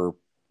Antwerp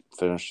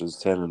finishes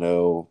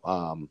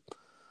 10-0.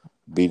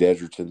 Beat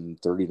Edgerton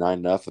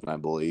 39-0, I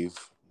believe.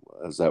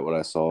 Is that what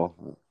I saw?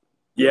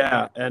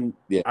 Yeah, and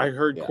I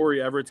heard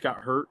Corey Everett's got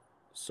hurt.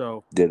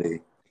 So did he?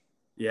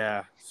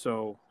 Yeah,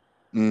 so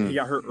he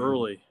got hurt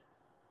early,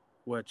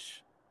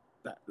 which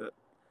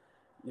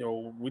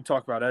we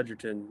talk about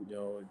Edgerton.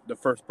 The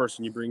first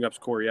person you bring up is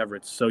Corey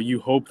Everett. So you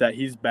hope that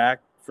he's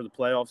back for the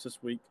playoffs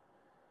this week.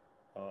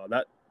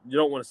 That you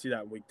don't want to see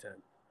that in Week 10.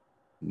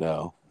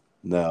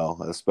 No,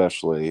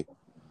 especially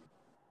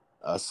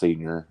a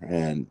senior,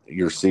 and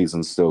your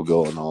season's still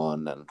going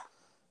on, and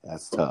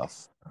that's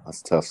tough.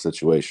 That's a tough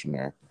situation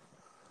there.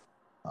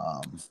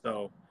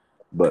 But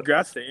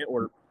congrats to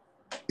Antwerp.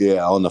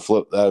 Yeah, on the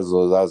flip, that was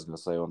what I was going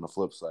to say. On the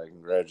flip side,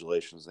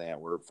 congratulations to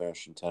Antwerp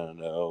finishing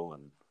 10-0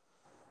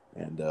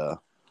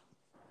 and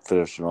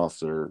finishing off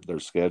their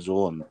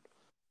schedule, and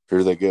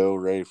here they go,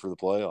 ready for the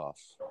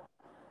playoffs.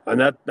 And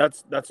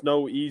that's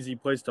no easy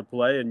place to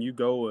play, and you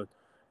go,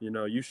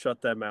 you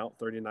shut them out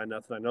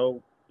 39-0. I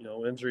know,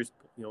 injuries,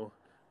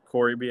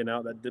 Corey being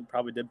out, that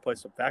probably did play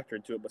some factor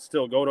into it, but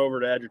still going over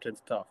to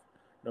Edgerton's tough,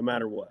 no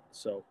matter what.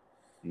 So.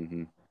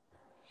 Mm-hmm.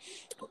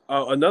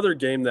 Another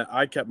game that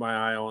I kept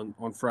my eye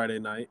on Friday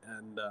night,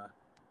 and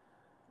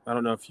I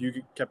don't know if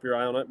you kept your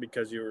eye on it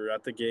because you were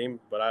at the game,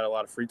 but I had a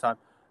lot of free time.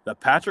 The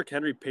Patrick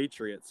Henry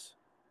Patriots.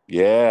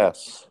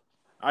 Yes.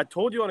 I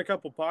told you on a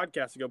couple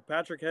podcasts ago,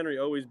 Patrick Henry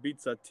always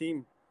beats a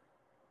team.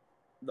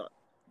 You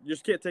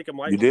just can't take him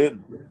lightly.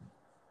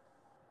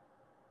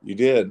 You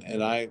did.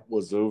 And I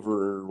was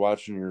over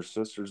watching your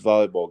sister's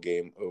volleyball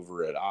game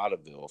over at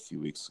Ottoville a few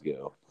weeks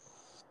ago.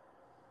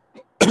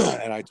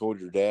 And I told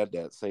your dad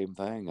that same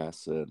thing. I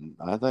said,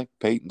 I think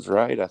Peyton's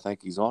right. I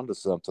think he's onto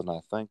something. I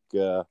think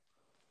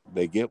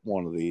they get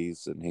one of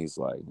these. And he's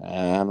like,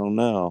 I don't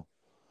know.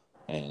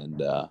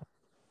 And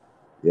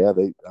Yeah,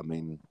 they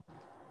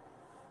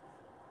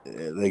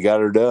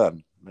got her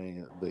done.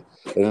 And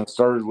it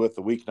started with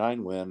the Week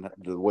 9 win,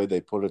 the way they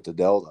put it to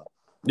Delta.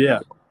 Yeah.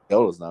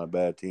 Delta's not a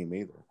bad team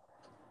either.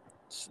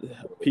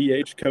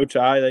 PH, Coach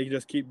I, they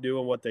just keep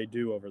doing what they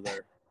do over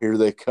there. Here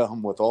they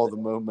come with all the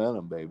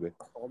momentum, baby.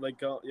 All they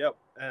go, yep.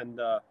 And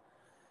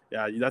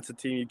yeah, that's a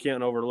team you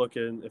can't overlook.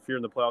 And if you're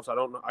in the playoffs,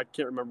 I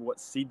can't remember what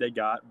seed they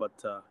got, but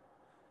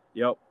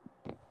yep.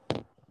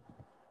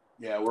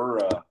 Yeah,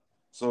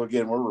 so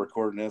again, we're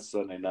recording this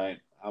Sunday night.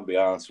 I'll be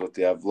honest with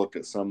you, I've looked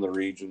at some of the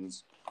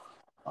regions.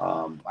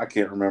 I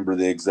can't remember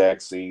the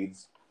exact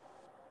seeds.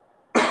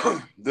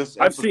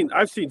 I've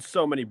seen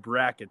so many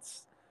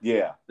brackets.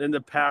 Yeah. In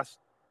the past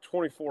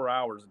 24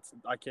 hours,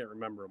 I can't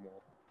remember them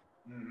all.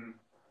 Mm-hmm.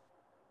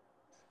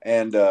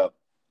 And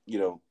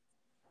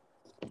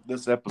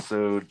this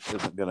episode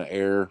isn't going to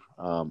air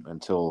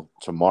until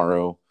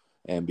tomorrow,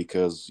 and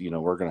because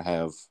we're going to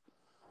have,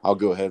 I'll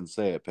go ahead and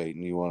say it,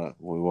 Peyton. We want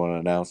to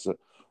announce it.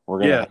 Go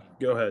ahead.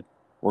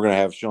 We're going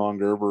to have Shawn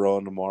Gerber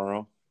on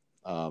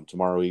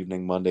tomorrow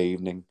evening, Monday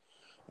evening,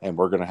 and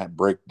we're going to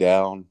break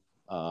down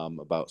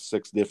about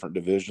 6 different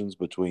regions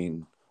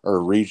between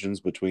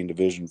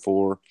Division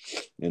 4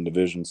 and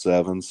Division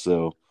 7.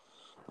 So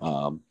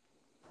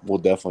we'll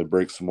definitely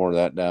break some more of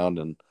that down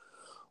and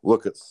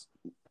look at,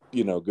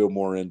 go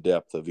more in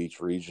depth of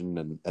each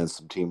region and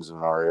some teams in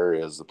our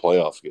area as the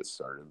playoffs get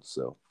started.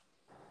 So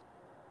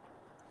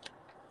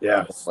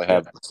yeah,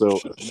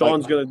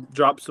 Shawn's going to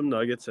drop some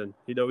nuggets, and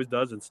he always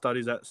does and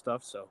studies that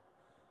stuff. So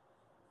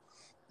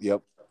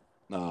yep.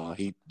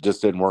 He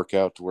just didn't work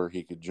out to where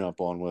he could jump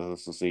on with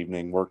us this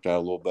evening. Worked out a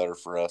little better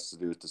for us to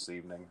do it this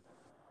evening.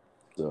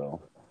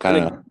 So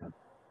kind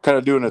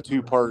of doing a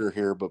 2-parter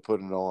here, but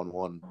putting it all in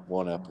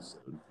one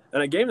episode.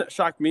 And a game that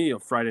shocked me on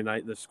Friday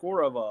night, the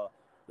score of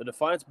the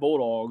Defiance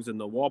Bulldogs and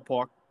the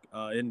Walpock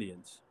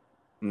Indians.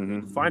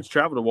 Mm-hmm. Defiance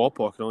traveled to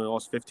Walpock and only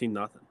lost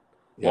 15-0.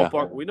 Yeah.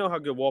 Walpock, we know how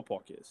good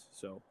Walpock is.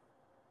 So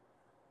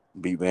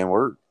beat Van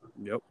Wert.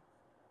 Yep.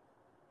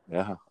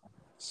 Yeah.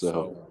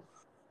 So.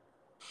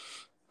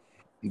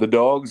 The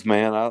Dogs,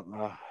 man,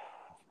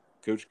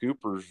 Coach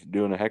Cooper's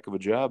doing a heck of a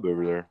job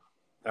over there.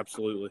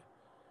 Absolutely.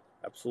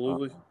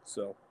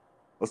 So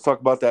let's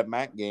talk about that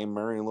MAC game,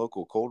 Marion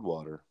Local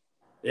Coldwater.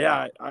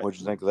 Yeah. What'd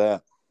you think of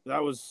that?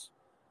 That's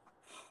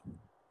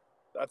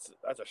a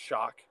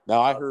shock.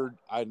 Now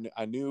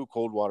I knew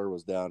Coldwater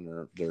was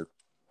down their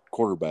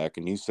quarterback,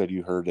 and you said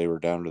you heard they were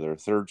down to their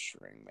 3rd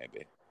string,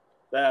 maybe.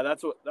 Yeah,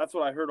 that's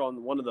what I heard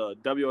on one of the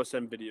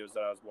WSM videos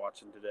that I was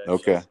watching today.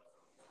 Okay.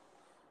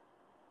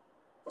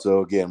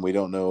 So again, we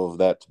don't know if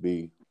that to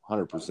be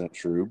 100%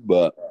 true,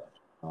 but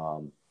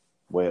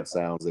way it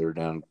sounds, they were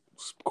down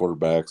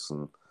quarterbacks,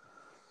 and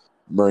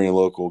Marion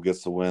Local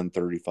gets the win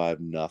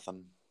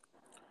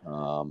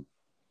 35-0.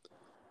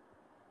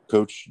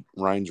 Coach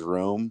Ryan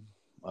Jerome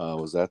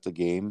was at the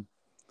game,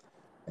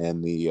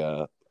 and he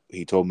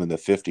told me the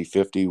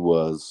 50-50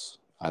 was,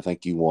 I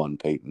think you won,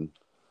 Peyton.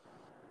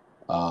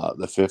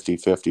 The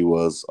 50-50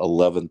 was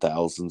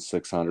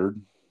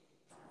 11,600.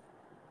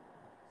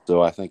 So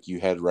I think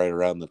you had right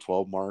around the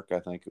 12 mark. I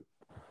think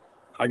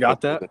I got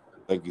that. I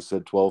think you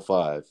said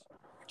 12-5.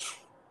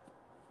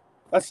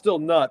 That's still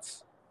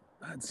nuts.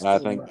 I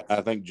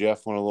think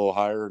Jeff went a little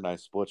higher, and I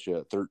split you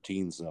at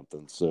 13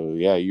 something. So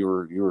yeah, you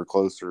were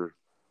closer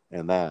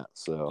in that.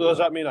 So does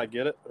that mean I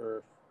get it?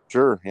 Or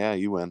sure, yeah,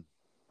 you win.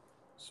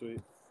 Sweet.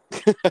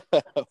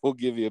 We'll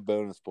give you a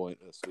bonus point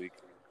this week.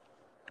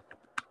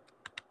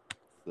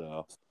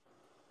 So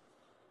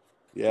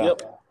yeah.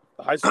 Yep.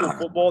 High school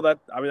football,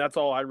 that's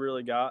all I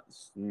really got,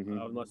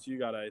 unless you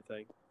got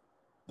anything.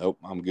 Nope,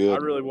 I'm good.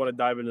 I really want to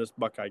dive into this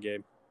Buckeye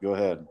game. Go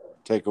ahead.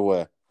 Take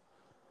away.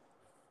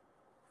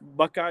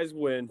 Buckeyes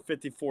win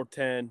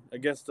 54-10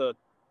 against a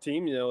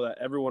team, that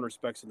everyone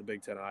respects in the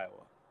Big Ten,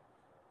 Iowa.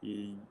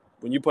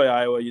 When you play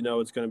Iowa,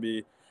 it's going to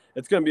be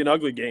an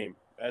ugly game.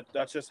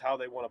 That's just how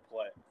they want to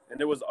play.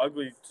 And it was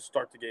ugly to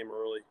start the game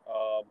early.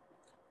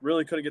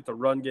 Really couldn't get the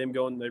run game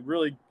going. They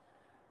really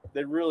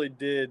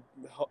did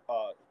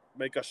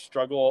make us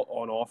struggle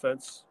on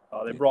offense.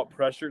 They brought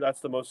pressure.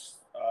 That's the most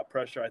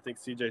pressure I think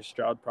C.J.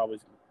 Stroud probably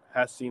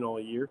has seen all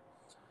year.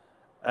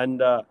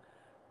 And, I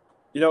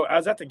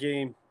was at the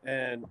game,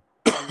 and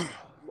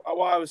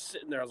while I was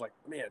sitting there, I was like,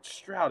 man,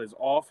 Stroud is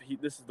off.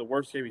 This is the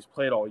worst game he's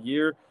played all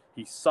year.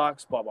 He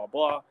sucks, blah, blah,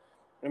 blah.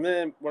 And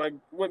then when I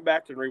went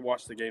back and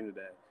rewatched the game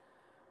today,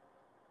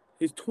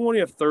 he's 20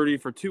 of 30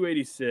 for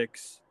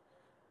 286,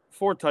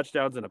 4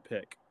 touchdowns and a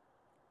pick.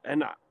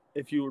 And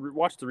if you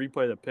watch the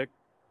replay of the pick,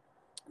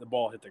 the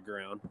ball hit the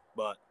ground,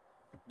 but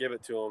give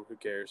it to him. Who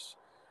cares?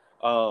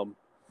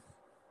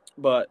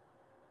 But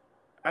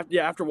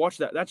after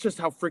watching that, that's just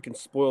how freaking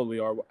spoiled we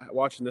are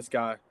watching this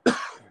guy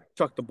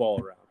chuck the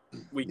ball around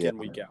week in,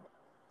 week out.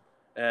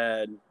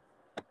 And,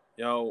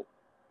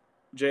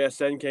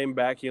 JSN came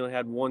back. He only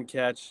had 1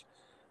 catch.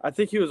 I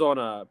think he was on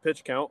a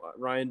pitch count,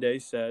 Ryan Day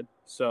said.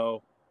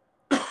 So,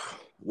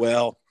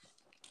 well,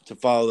 to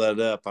follow that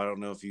up, I don't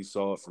know if you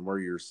saw it from where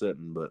you were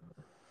sitting, but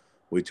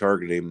we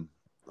targeted him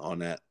on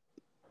that.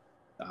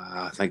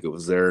 I think it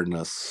was there in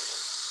the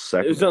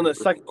It was on the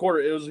second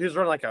quarter. He was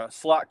running like a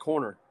slot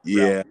corner.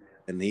 Yeah, route.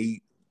 and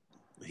he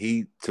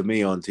to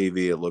me on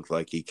TV it looked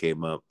like he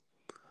came up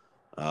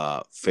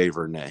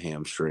favoring that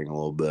hamstring a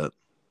little bit.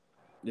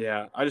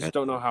 Yeah, I just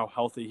don't know how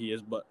healthy he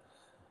is, but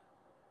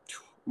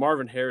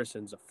Marvin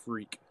Harrison's a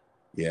freak.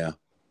 Yeah.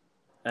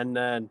 And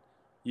then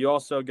you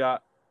also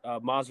got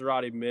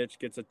Maserati Mitch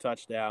gets a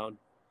touchdown.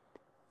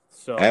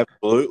 So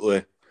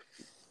absolutely.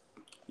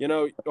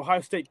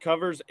 Ohio State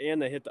covers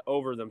and they hit the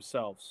over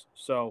themselves.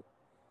 So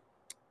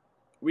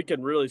we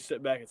can really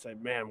sit back and say,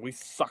 man, we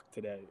suck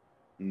today.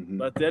 Mm-hmm.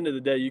 But at the end of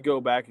the day, you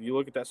go back and you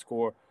look at that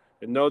score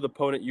and know the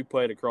opponent you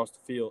played across the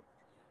field,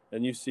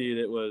 and you see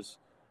that it was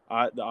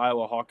the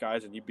Iowa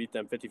Hawkeyes, and you beat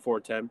them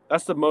 54-10.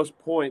 That's the most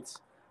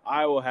points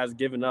Iowa has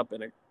given up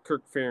in a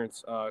Kirk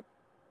Ferentz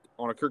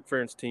on a Kirk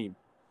Ferentz team.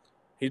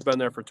 He's been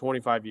there for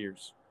 25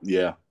 years.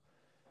 Yeah.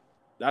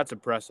 That's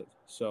impressive.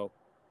 So,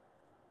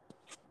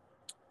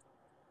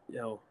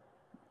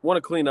 want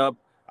to clean up.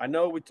 I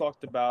know we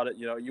talked about it.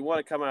 You want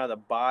to come out of the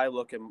bye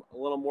looking a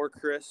little more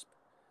crisp,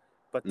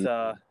 but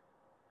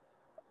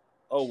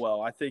oh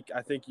well. I think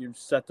you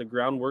set the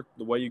groundwork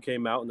the way you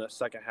came out in that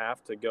second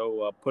half to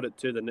go put it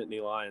to the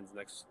Nittany Lions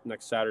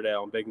next Saturday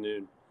on Big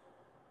Noon.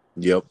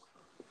 Yep.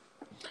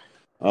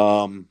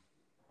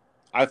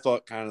 I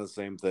thought kind of the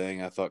same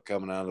thing. I thought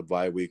coming out of the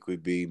bye week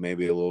we'd be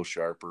maybe a little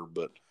sharper,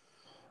 but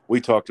we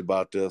talked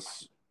about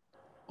this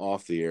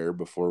off the air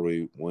before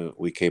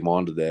we came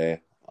on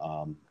today,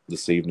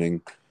 this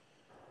evening.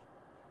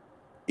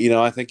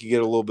 I think you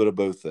get a little bit of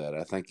both that.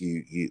 I think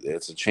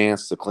it's a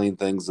chance to clean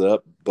things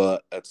up,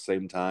 but at the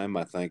same time,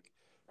 I think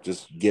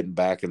just getting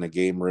back in the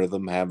game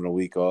rhythm, having a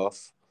week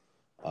off,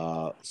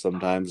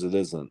 sometimes it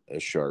isn't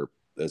as sharp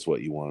as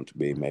what you want it to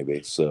be,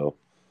 maybe. So,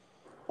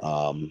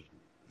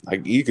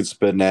 you could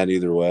spin that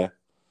either way.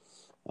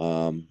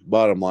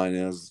 Bottom line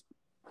is,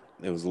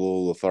 it was a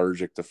little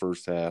lethargic the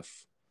first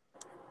half.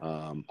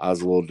 I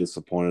was a little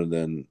disappointed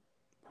in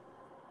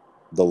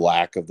the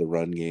lack of the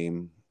run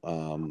game.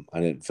 I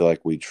didn't feel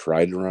like we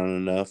tried to run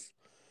enough.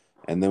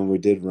 And then we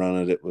did run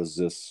it. It was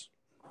just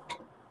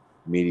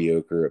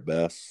mediocre at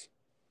best.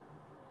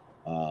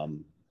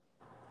 In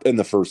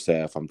the first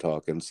half, I'm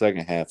talking.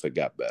 Second half, it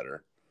got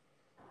better.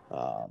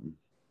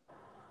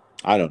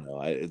 I don't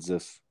know. It's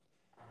just,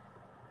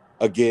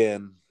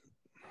 again,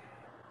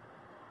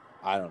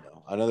 I don't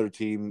know. Another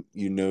team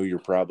you're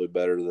probably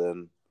better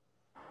than,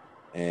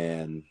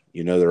 and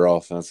their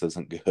offense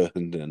isn't good,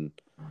 and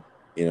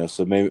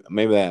so maybe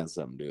that has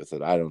something to do with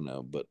it. I don't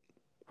know, but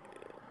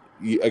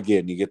you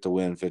get to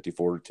win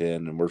 54-10,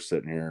 and we're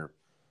sitting here,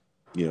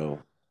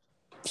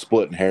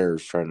 splitting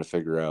hairs trying to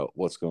figure out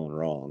what's going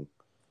wrong.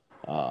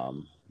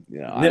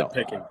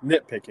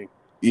 Nitpicking.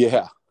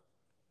 Yeah,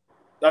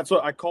 that's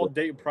what I called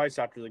Dayton Price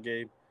after the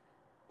game,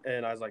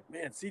 and I was like,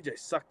 "Man, CJ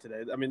sucked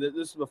today." I mean, this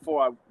is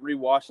before I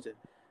rewatched it.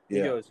 He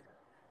goes,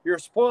 "You're a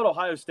spoiled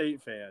Ohio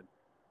State fan.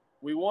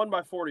 We won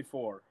by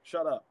 44.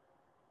 Shut up."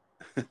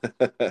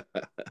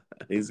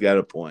 He's got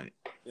a point.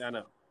 Yeah, I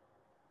know.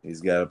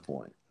 He's got a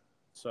point.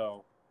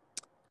 So,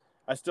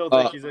 I still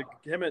think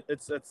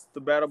it's the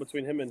battle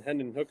between him and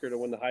Hendon Hooker to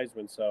win the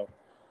Heisman. So,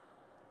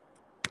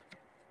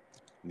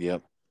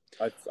 yep.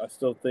 I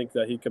still think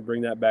that he could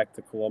bring that back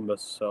to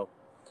Columbus. So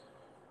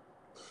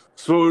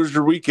what was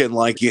your weekend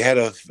like? You had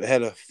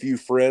a few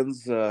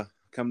friends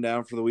come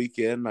down for the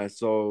weekend. I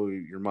saw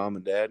your mom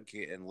and dad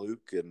and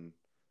Luke and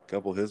a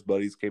couple of his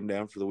buddies came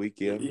down for the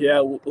weekend.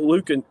 Yeah,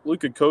 Luke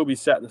and Kobe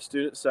sat in the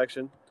student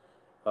section.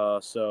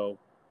 So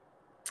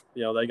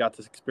they got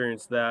to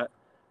experience that.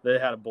 They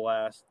had a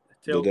blast.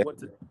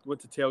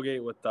 Went to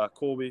tailgate with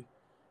Colby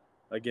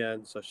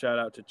again. So shout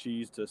out to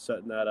Cheese to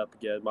setting that up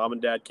again. Mom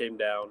and Dad came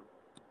down.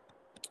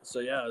 So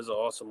yeah, it was an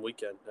awesome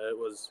weekend. It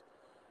was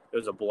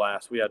a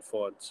blast. We had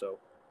fun. So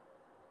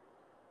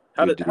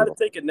how to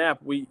take a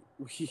nap?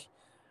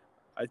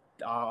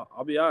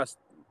 I'll be honest.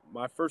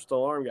 My first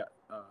alarm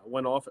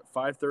went off at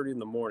 5:30 in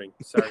the morning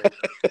Saturday.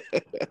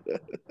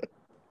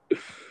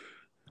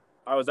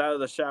 I was out of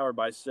the shower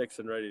by 6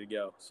 and ready to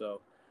go.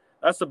 So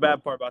that's the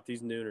bad part about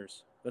these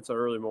nooners. That's an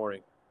early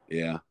morning.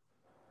 Yeah.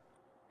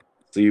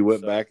 So you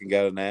went back and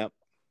got a nap?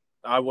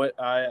 I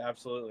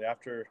absolutely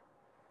after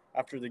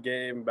the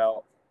game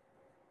about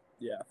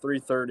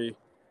 3:30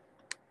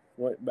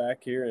 went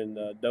back here and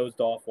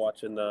dozed off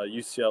watching the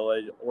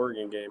UCLA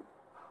Oregon game.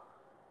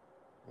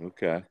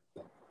 Okay.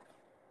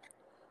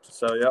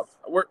 So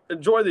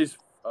enjoy these.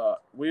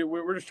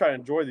 We're just trying to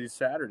enjoy these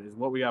Saturdays.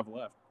 What we have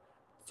left.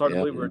 It's hard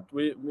to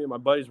believe me and my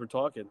buddies were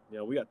talking.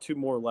 We got 2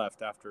 more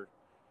left after,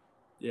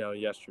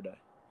 yesterday.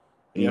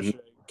 Mm-hmm.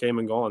 Yesterday came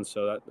and gone.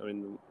 So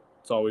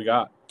that's all we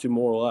got. 2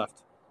 more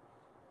left.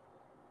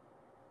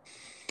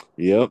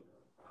 Yep.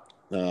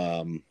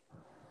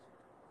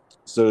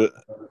 So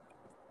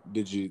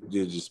did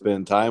you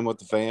spend time with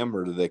the fam,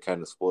 or did they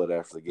kind of split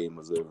after the game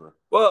was over?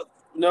 Well,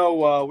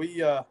 no,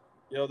 we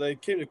they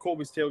came to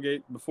Colby's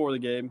tailgate before the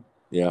game.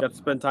 Yeah. Got to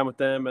spend time with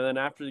them, and then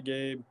after the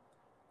game,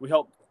 we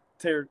helped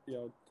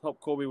help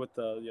Colby with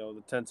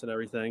the tents and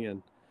everything,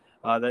 and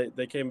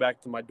they came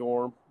back to my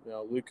dorm.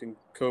 Luke and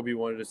Kobe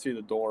wanted to see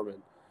the dorm,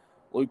 and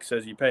Luke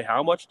says, "You pay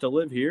how much to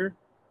live here?"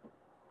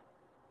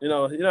 You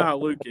know how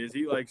Luke is.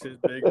 He likes his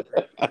big.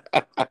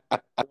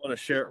 Want to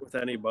share it with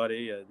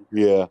anybody, and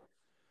Yeah.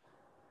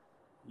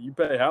 you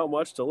pay how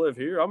much to live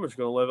here? I'm just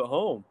going to live at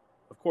home.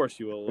 Of course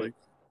you will, Luke.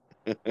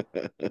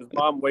 His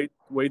mom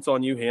waits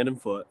on you hand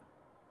and foot.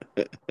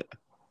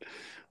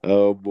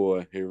 Oh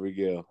boy, here we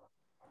go.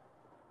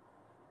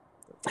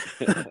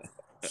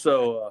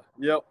 So,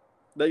 yep,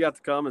 they got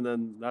to come, and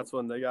then that's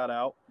when they got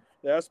out.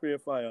 They asked me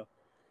if I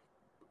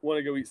want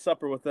to go eat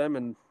supper with them,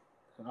 and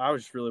I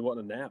was just really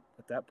wanting a nap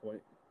at that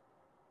point.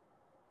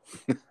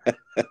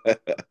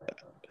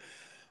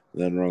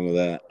 Nothing wrong with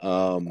that.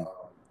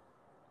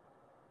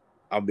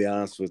 I'll be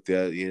honest with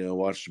you.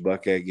 Watched the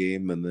Buckeye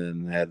game and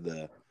then had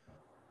the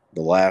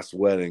last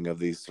wedding of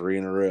these 3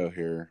 in a row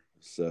here.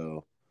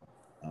 So,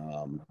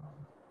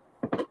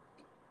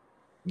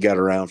 got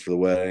around for the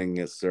wedding.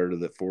 It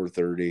started at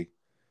 4:30.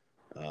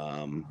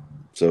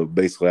 So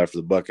basically after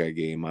the Buckeye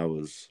game, I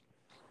was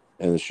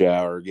in the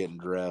shower getting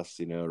dressed,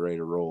 ready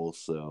to roll.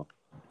 So,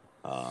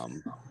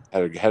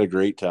 had a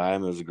great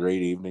time. It was a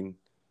great evening.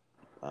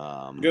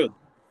 Good.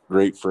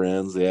 Great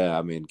friends. Yeah,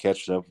 I mean,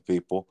 catching up with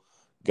people.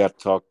 Got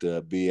to talk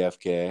to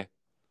BFK.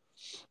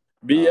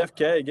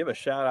 BFK, give a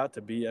shout out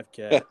to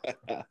BFK.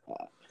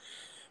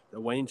 The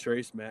Wayne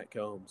Trace, Matt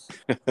Combs.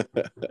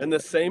 In the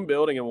same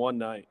building in one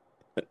night.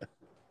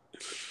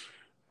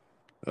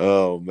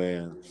 Oh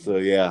man. So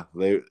yeah,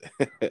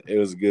 it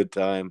was a good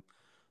time.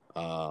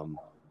 And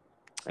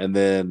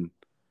then,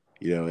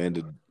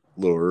 ended a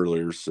little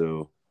earlier,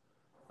 so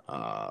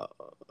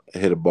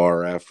hit a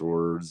bar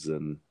afterwards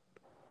and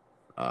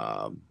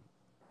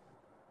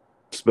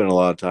spent a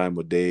lot of time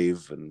with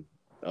Dave. And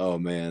oh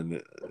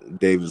man,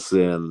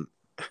 Davidson.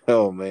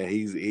 Oh man,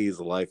 he's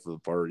the life of the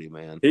party,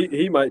 man.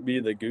 He might be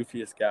the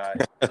goofiest guy.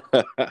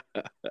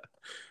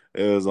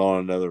 It was on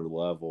another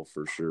level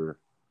for sure.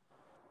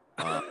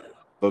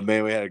 But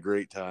man, we had a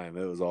great time.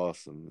 It was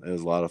awesome. It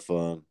was a lot of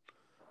fun.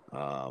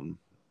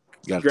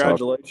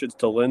 Congratulations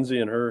to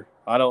Lindsay and her.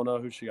 I don't know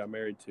who she got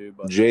married to,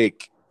 but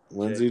Jake,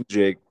 Lindsay and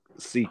Jake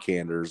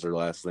Seacander is their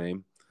last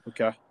name.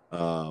 Okay.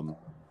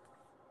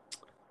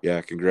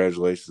 Yeah,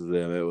 congratulations to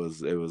them. It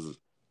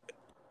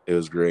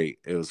was great.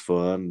 It was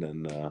fun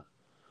and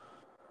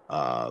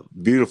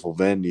beautiful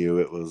venue.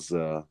 It was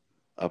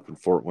up in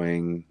Fort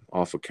Wayne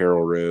off of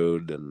Carroll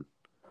Road and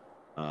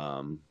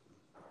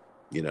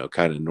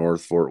kind of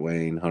North Fort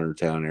Wayne,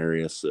 Huntertown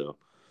area. So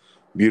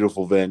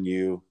beautiful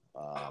venue.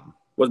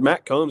 Was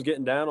Matt Combs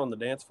getting down on the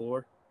dance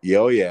floor?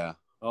 Oh yeah.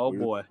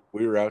 Boy.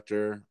 We were out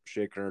there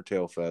shaking our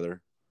tail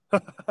feather.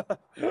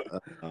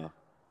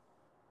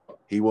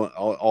 He went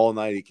all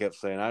night. He kept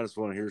saying, "I just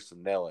want to hear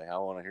some Nelly. I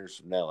want to hear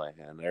some Nelly."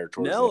 And there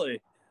towards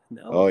Nelly.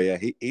 Oh yeah,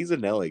 he's a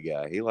Nelly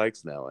guy. He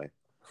likes Nelly.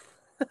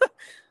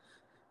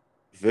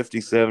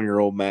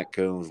 57-year-old Matt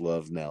Combs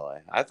loves Nelly.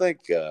 I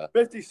think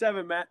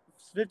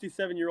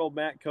 57-year-old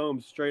Matt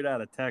Combs straight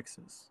out of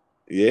Texas.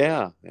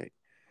 Yeah,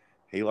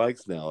 he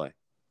likes Nelly.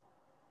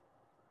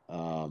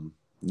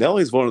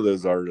 Nelly's one of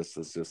those artists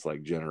that's just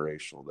like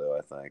generational, though.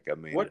 I think. I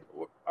mean, what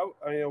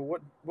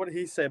did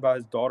he say about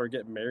his daughter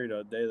getting married on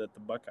the day that the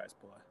Buckeyes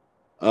play?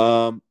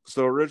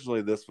 So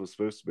originally this was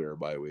supposed to be our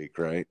bye week,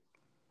 right?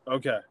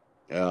 Okay.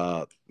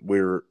 We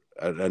were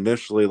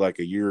initially like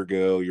a year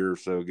or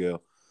so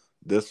ago.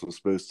 This was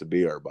supposed to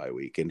be our bye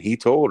week, and he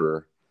told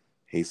her,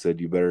 he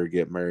said, "You better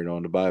get married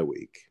on the bye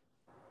week."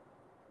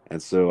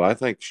 And so I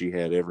think she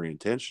had every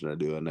intention of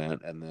doing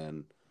that, and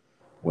then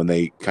when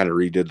they kind of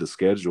redid the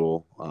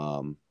schedule,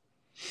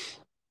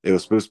 it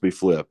was supposed to be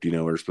flipped. We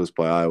were supposed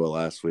to play Iowa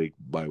last week,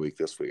 bye week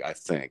this week, I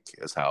think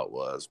is how it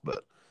was.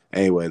 But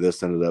anyway,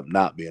 this ended up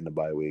not being the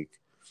bye week.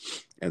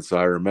 And so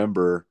I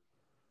remember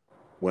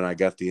when I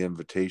got the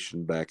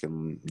invitation back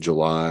in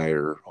July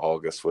or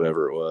August,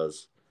 whatever it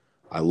was,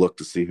 I looked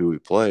to see who we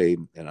played,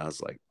 and I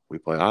was like, we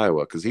play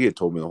Iowa, because he had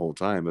told me the whole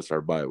time it's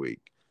our bye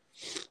week.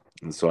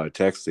 And so I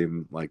texted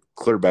him, like,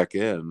 clear back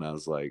in, and I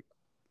was like,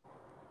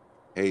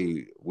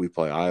 hey, we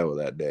play Iowa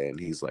that day. And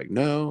he's like,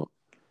 no.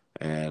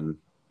 And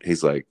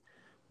he's like,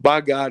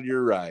 by God,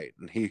 you're right.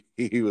 And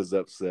he was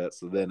upset.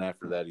 So then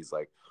after that, he's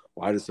like,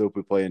 well, I just hope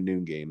we play a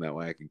noon game. That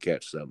way I can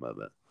catch some of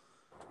it.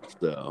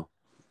 So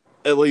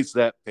at least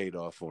that paid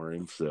off for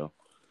him. So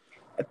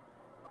it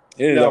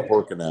ended up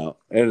working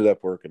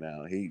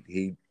out.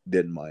 He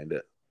didn't mind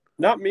it.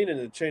 Not meaning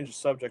to change the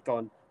subject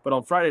but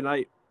on Friday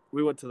night,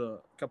 we went to a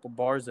couple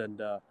bars,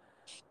 and I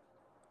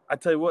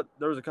tell you what,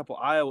 there's a couple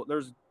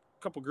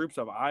groups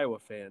of Iowa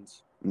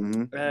fans,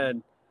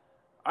 and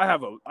I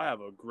have a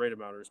great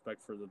amount of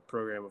respect for the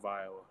program of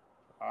Iowa.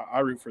 I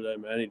root for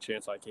them any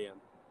chance I can,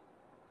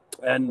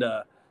 and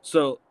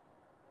so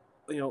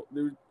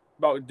they're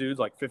about dudes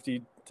like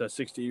 50 to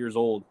 60 years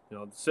old,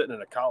 sitting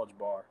in a college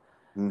bar,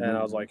 and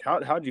I was like,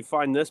 how'd you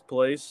find this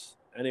place?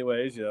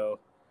 Anyways, you're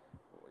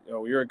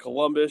in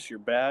Columbus, you're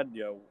bad,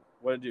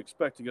 what did you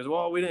expect? He goes,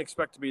 well, we didn't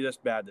expect to be this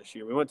bad this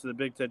year. We went to the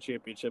Big Ten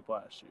Championship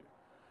last year.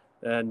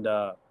 And,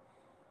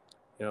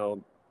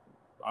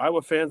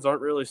 Iowa fans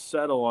aren't really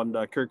settled on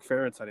Kirk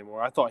Ferentz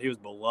anymore. I thought he was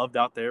beloved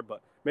out there,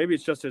 but maybe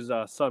it's just his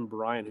son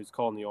Brian who's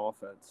calling the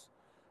offense.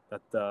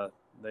 That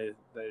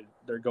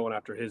they're going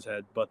after his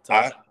head. But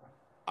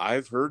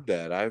I've heard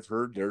that. I've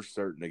heard they're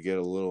starting to get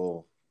a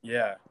little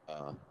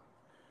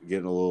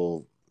getting a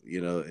little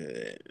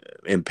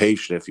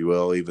impatient, if you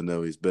will, even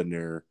though he's been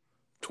there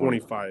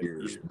 25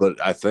 years. But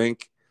I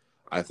think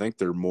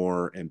they're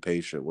more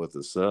impatient with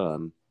the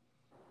son.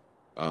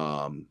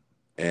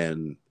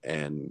 And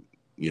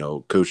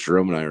Coach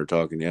Jerome and I were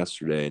talking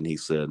yesterday, and he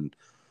said,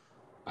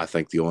 I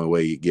think the only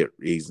way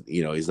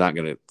he's not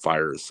going to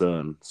fire his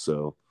son.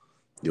 So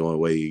the only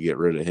way you get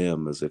rid of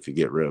him is if you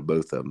get rid of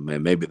both of them.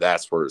 And maybe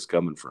that's where it's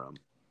coming from.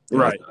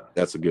 Right.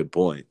 That's a good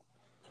point.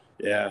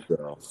 Yeah.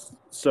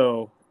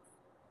 So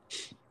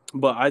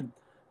but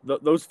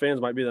those fans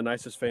might be the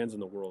nicest fans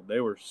in the world. They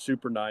were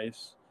super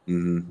nice.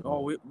 Mm-hmm.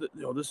 Oh,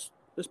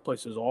 this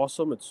place is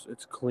awesome.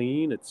 It's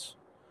clean.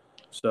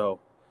 So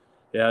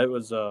yeah, it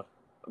was. I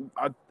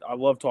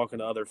love talking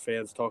to other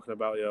fans, talking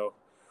about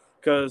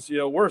because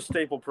we're a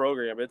staple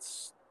program.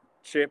 It's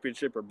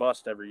championship or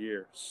bust every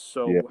year.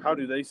 So how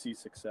do they see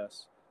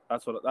success?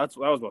 That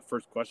was my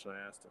first question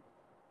I asked him.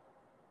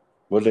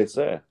 What did they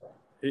say?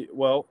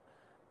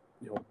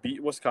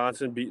 Beat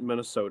Wisconsin, beat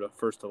Minnesota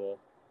first of all,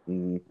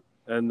 and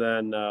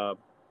then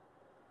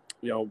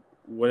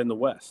win in the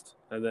West,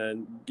 and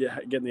then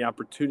getting the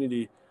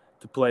opportunity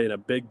to play in a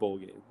big bowl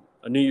game,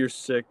 a New Year's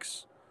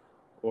Six,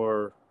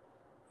 or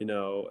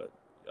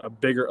a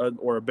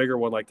bigger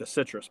one like the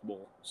Citrus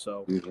Bowl.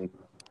 So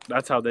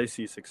that's how they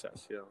see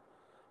success.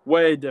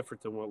 Way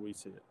different than what we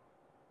see it.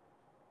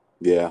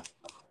 Yeah,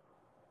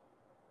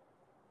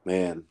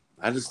 man,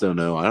 I just don't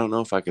know. I don't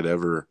know if I could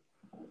ever.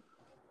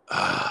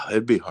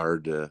 It'd be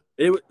hard to.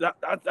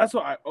 That's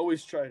what I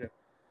always try to,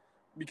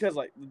 because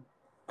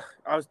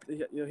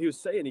he was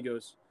saying, he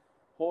goes,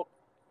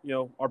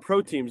 our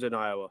pro team's in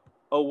Iowa.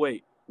 Oh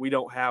wait, we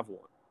don't have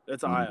one.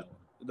 It's Iowa.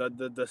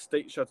 The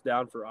state shuts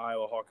down for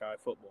Iowa Hawkeye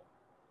football.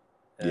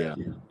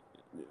 And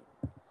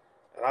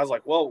I was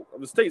like, well,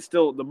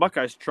 the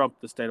Buckeyes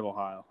trumped the state of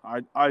Ohio.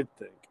 I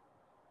think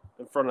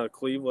in front of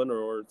Cleveland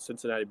or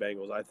Cincinnati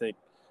Bengals. I think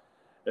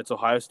it's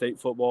Ohio State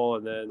football,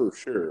 and then for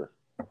sure.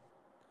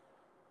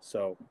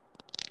 So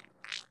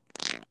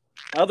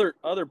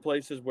other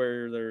places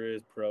where there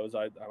is pros,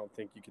 I don't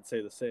think you could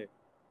say the same.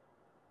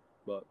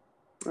 But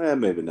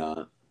maybe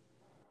not.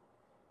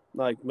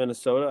 Like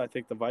Minnesota, I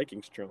think the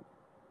Vikings trump.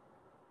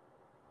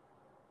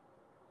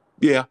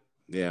 Yeah,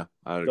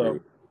 I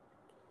agree.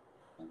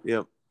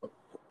 Yep.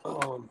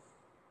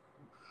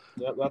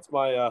 That's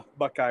my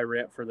Buckeye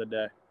rant for the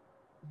day.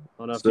 I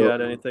don't know if you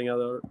had anything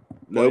other.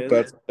 Nope,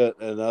 that's it.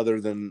 And other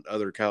than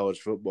other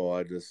college football,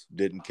 I just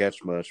didn't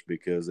catch much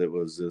because it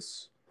was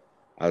this.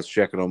 I was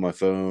checking on my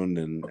phone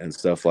and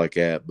stuff like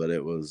that, but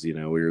it was we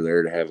were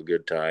there to have a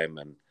good time,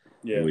 and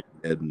we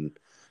did, and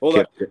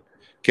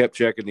kept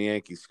checking the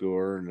Yankee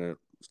score, and it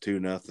was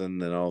 2-0,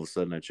 and all of a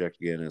sudden I checked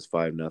again, and it's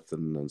 5-0,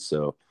 and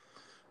so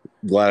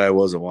glad I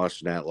wasn't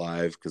watching that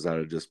live because I'd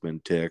have just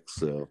been ticked.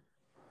 So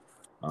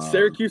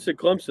Syracuse and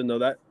Clemson, though,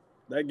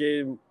 that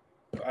game,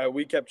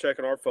 we kept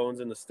checking our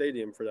phones in the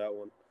stadium for that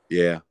one.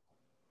 Yeah.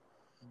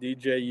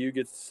 DJU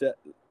gets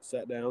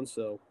sat down,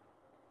 so.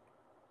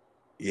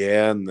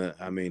 Yeah,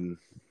 and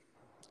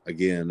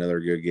again, another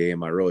good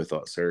game. I really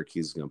thought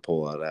Syracuse was going to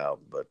pull that out,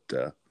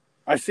 but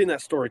I've seen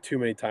that story too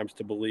many times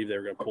to believe they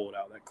were going to pull it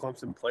out. That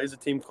Clemson plays a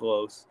team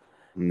close,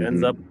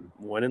 ends up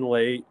winning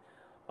late.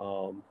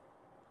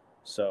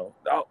 So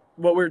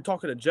what we were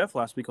talking to Jeff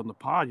last week on the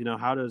pod,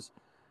 how does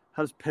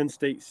Penn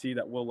State see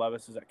that Will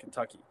Levis is at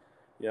Kentucky?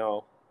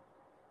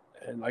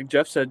 And like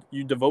Jeff said,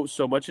 you devote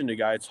so much into a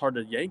guy, it's hard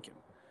to yank him.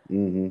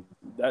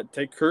 That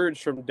take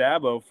courage from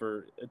Dabo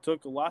it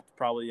took a lot to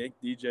probably yank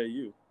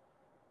DJU.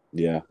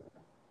 Yeah.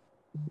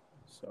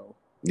 So.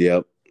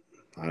 Yep.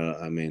 I don't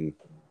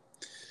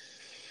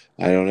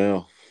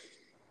know.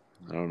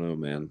 I don't know,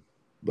 man.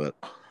 But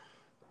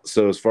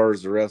so as far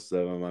as the rest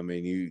of them,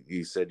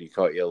 you said you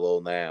caught you a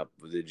little nap.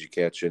 Did you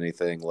catch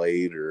anything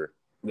late or?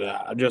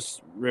 Yeah,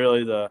 just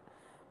really the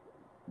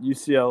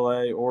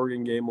UCLA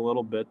Oregon game a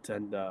little bit,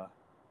 and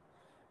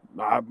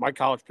my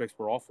college picks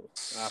were awful.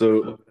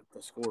 So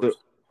the scores.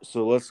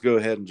 So let's go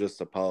ahead and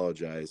just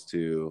apologize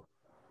to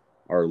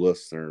our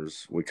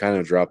listeners. We kind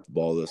of dropped the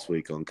ball this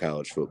week on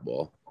college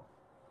football.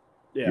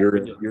 Yeah,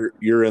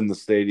 you're in the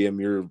stadium.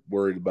 You're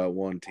worried about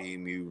one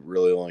team. You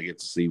really only get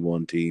to see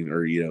one team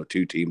or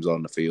two teams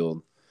on the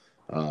field.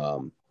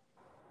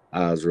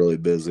 I was really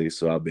busy,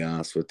 so I'll be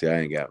honest with you, I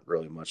ain't got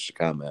really much to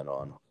comment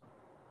on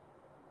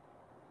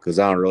because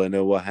I don't really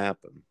know what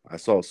happened. I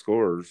saw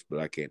scores, but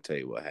I can't tell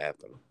you what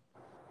happened.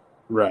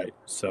 Right.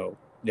 So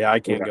yeah, I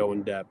can't go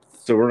in depth.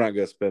 So we're not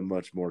going to spend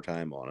much more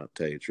time on it.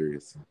 To tell you the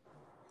truth.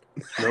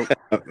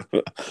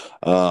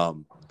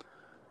 Nope.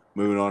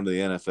 Moving on to the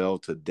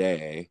NFL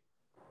today.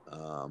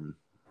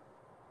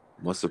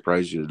 What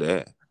surprised you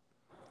today?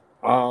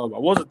 I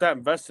wasn't that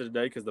invested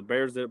today because the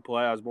Bears didn't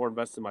play. I was more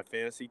invested in my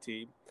fantasy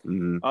team.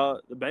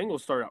 The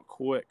Bengals started out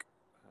quick.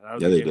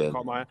 They did.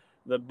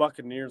 The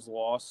Buccaneers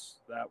loss.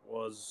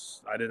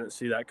 I didn't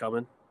see that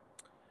coming.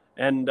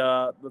 And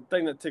the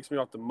thing that ticks me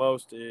off the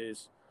most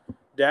is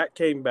Dak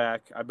came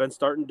back. I've been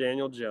starting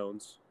Daniel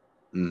Jones.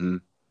 Mm-hmm.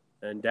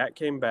 And Dak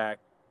came back,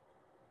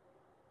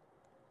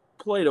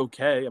 played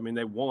okay. I mean,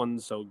 they won,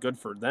 so good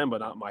for them, but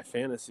not my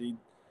fantasy.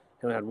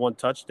 He only had one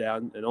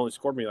touchdown and only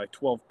scored me like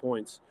 12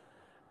 points.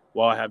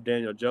 While I have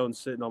Daniel Jones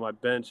sitting on my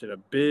bench in a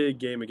big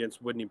game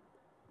against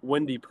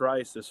Wendy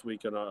Price this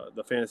week in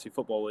the Fantasy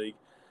Football League.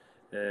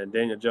 And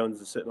Daniel Jones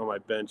is sitting on my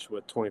bench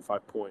with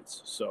 25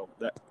 points. So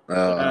that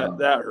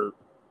hurt.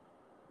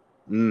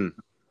 Mm.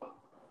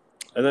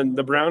 And then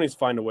the Brownies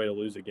find a way to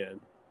lose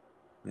again.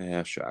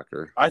 Yeah,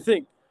 shocker. I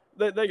think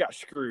they got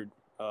screwed.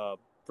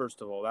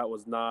 First of all,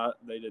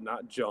 they did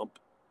not jump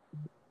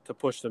to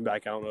push them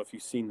back. I don't know if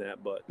you've seen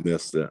that, but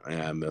missed it.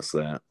 Yeah, I missed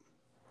that.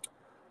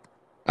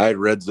 I had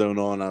red zone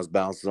on. I was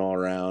bouncing all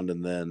around,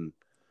 and then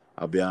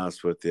I'll be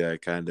honest with you, I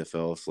kind of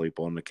fell asleep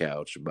on the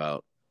couch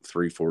about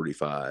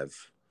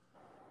 3:45,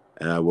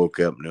 and I woke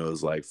up and it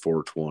was like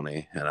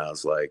 4:20, and I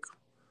was like,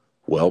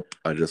 "Welp,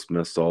 I just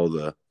missed all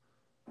the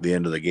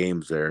end of the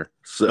games there."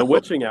 So the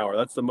witching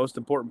hour—that's the most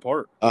important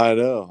part. I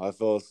know I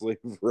fell asleep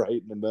right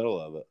in the middle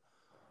of it.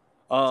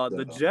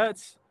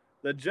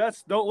 The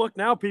Jets don't look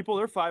now, people.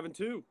 They're 5-2.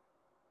 They're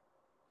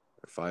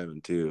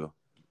 5-2.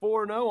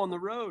 4-0 on the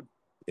road.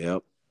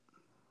 Yep.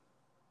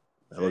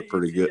 That looked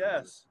pretty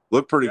Jets. good.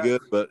 Looked pretty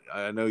good, but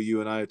I know you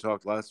and I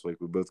talked last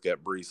week. We both got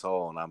Breece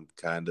Hall, and I'm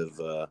kind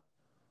of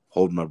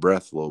holding my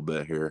breath a little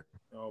bit here.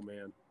 Oh,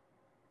 man.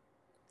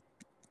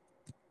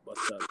 But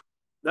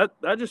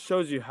that just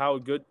shows you how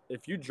good,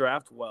 if you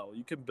draft well,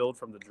 you can build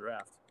from the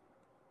draft.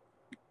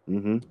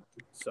 Mm-hmm.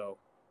 So,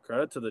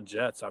 credit to the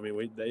Jets. I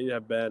mean, they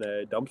have been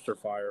a dumpster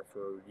fire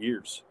for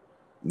years.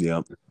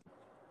 Yep.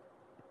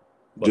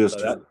 But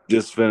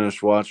just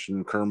finished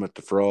watching Kermit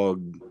the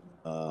Frog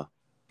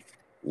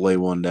lay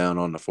one down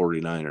on the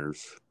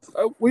 49ers.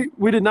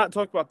 We did not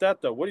talk about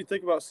that, though. What do you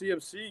think about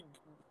CMC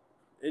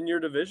in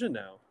your division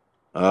now?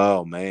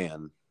 Oh,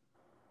 man.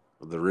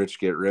 The rich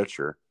get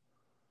richer.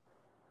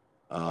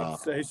 I'd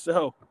say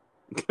so.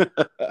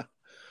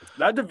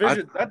 That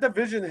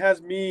division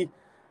has me.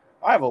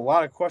 I have a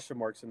lot of question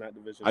marks in that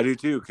division. I do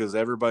too, because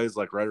everybody's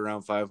like right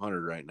around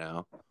 500 right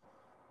now.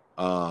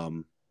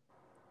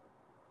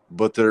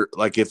 But they're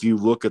like, if you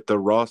look at the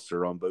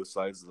roster on both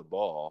sides of the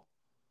ball,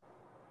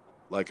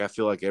 like I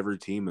feel like every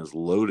team is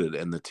loaded,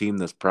 and the team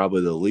that's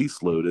probably the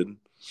least loaded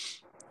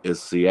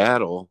is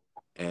Seattle,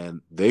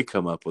 and they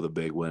come up with a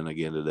big win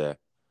again today.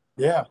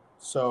 Yeah.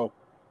 So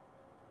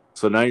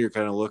now you're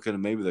kind of looking at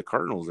maybe the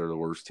Cardinals are the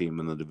worst team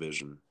in the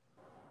division.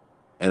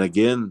 And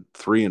again,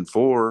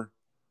 3-4.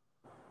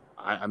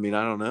 I mean,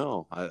 I don't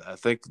know. I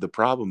think the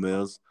problem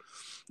is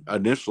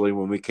initially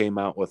when we came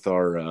out with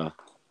our,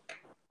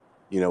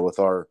 with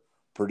our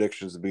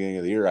predictions at the beginning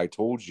of the year, I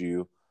told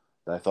you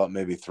that I thought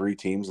maybe 3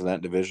 teams in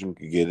that division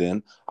could get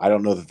in. I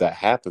don't know that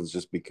happens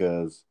just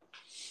because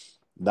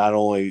not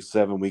only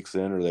 7 weeks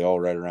in are they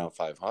all right around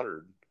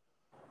 500,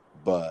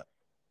 but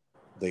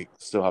they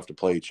still have to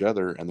play each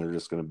other, and they're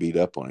just going to beat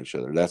up on each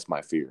other. That's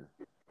my fear.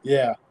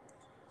 Yeah.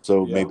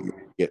 So maybe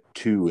get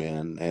 2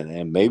 in,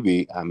 and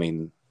maybe, I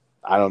mean,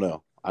 I don't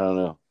know. I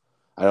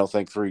don't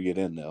think 3 get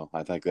in, though.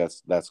 I think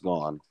that's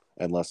gone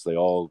unless they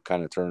all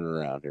kind of turn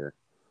around here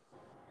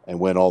and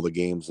win all the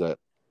games that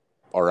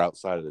are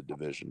outside of the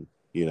division,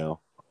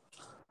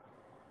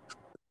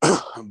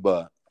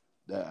 But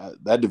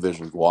that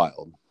division's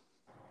wild.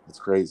 It's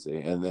crazy.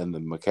 And then the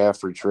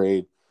McCaffrey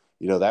trade,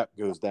 that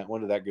goes down.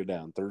 When did that go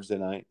down? Thursday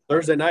night?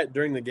 Thursday night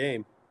during the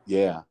game.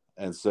 Yeah.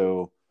 And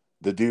so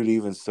the dude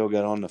even still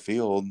got on the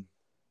field.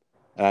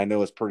 And I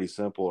know it's pretty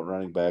simple at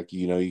running back.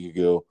 You could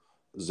go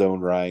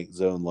zone right,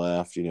 zone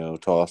left,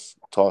 toss,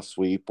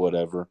 sweep,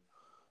 whatever.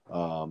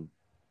 But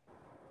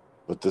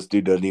this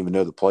dude doesn't even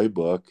know the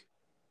playbook.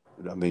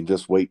 I mean,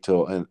 just wait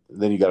till – and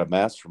then you got a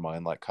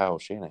mastermind like Kyle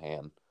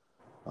Shanahan,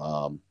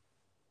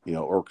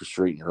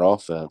 orchestrating your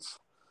offense.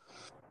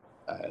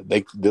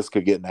 This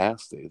could get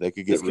nasty. They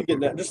could get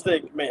 – Just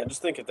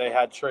think if they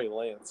had Trey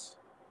Lance.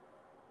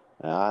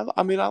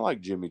 I mean, I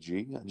like Jimmy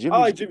G. I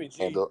like Jimmy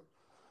G.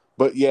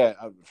 But, yeah,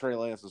 Trey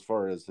Lance as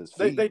far as his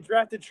feet. They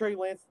drafted Trey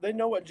Lance. They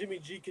know what Jimmy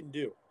G can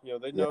do.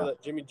 They know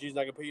that Jimmy G's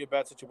not going to put you in a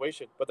bad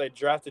situation. But they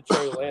drafted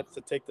Trey Lance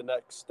to take the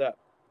next step.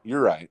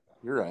 You're right.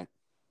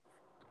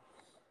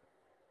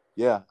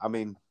 Yeah, I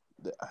mean,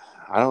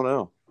 I don't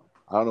know.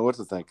 I don't know what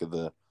to think of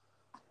the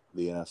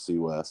NFC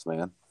West,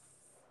 man.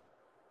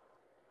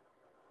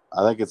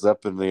 I think it's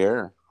up in the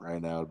air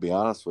right now, to be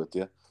honest with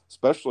you.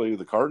 Especially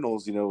the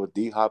Cardinals, with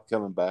D-Hop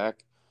coming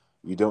back.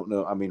 You don't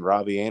know. I mean,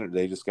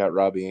 they just got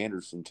Robbie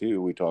Anderson,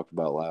 too, we talked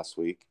about last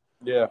week.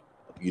 Yeah.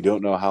 You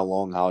don't know how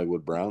long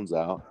Hollywood Brown's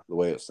out, the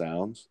way it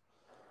sounds.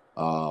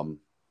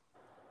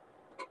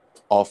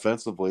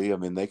 Offensively, I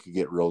mean, they could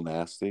get real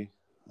nasty.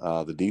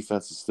 The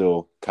defense is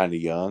still kind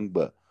of young,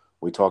 but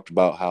we talked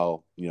about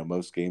how,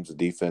 most games the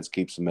defense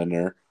keeps them in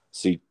there.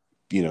 See,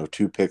 2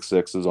 pick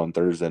sixes on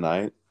Thursday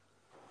night.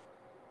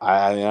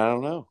 I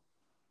don't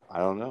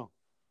know.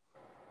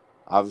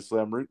 Obviously,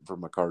 I'm rooting for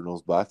my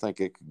Cardinals, but I think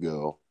it could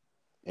go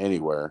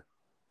anywhere.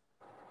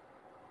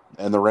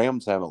 And the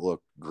Rams haven't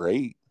looked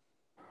great.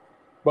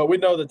 But we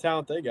know the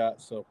talent they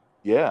got, so.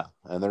 Yeah,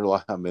 and they're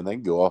like, I mean, they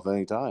can go off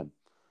anytime.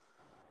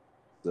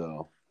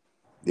 So,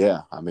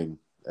 yeah, I mean,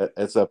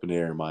 it's up in the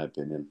air in my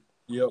opinion.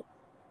 Yep.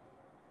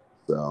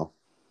 So,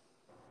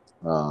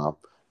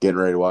 getting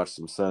ready to watch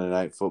some Sunday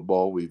night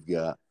football. We've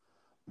got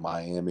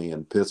Miami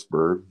and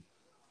Pittsburgh.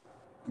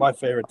 My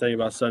favorite thing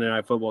about Sunday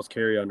Night Football is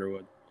Carrie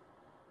Underwood.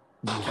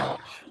 Gosh.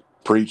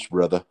 Preach,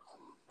 brother.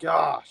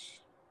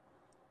 Gosh.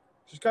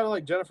 She's kind of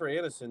like Jennifer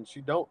Aniston.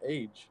 She don't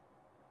age.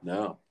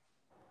 No.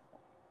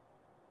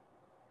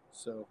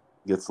 So.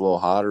 Gets a little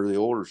hotter the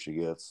older she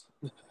gets.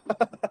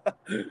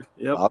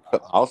 Yep.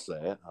 I'll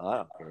say it. I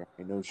don't care.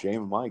 Ain't no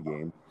shame in my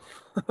game.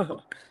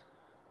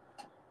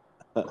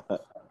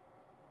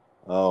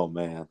 Oh,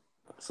 man.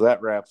 So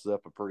that wraps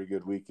up a pretty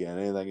good weekend.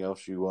 Anything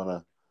else you want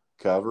to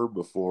cover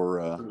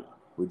before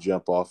we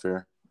jump off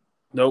here?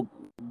 Nope.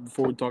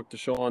 Before we talk to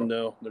Shawn,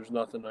 no, there's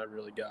nothing I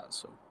really got.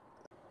 So,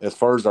 as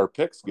far as our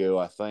picks go,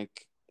 I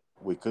think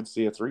we could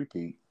see a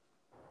three-peat.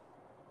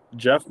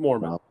 Jeff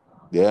Mormon.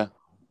 Yeah.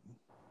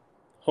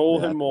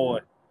 Holy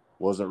moly.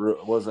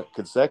 Wasn't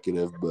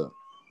consecutive, but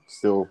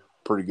still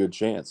pretty good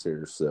chance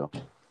here. So,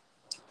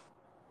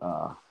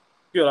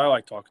 good. I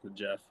like talking to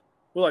Jeff.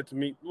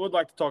 Would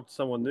like to talk to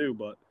someone new,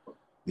 but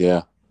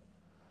yeah,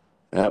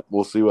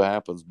 we'll see what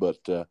happens. But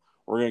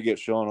we're gonna get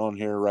Shawn on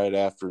here right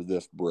after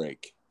this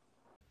break.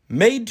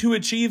 Made to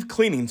Achieve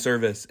Cleaning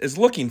Service is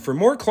looking for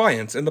more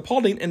clients in the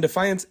Paulding and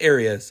Defiance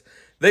areas.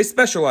 They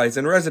specialize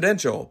in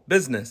residential,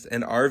 business,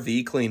 and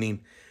RV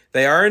cleaning.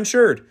 They are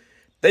insured.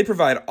 They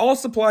provide all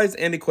supplies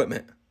and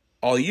equipment.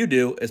 All you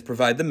do is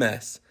provide the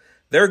mess.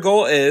 Their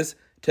goal is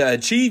to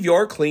achieve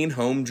your clean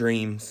home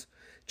dreams.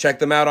 Check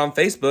them out on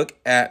Facebook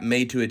at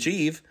Made to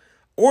Achieve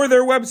or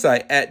their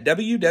website at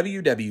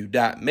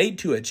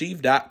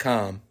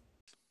www.madetoachieve.com.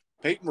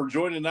 Peyton, we're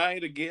joined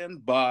tonight again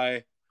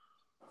by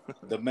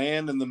the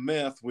man and the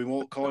myth. We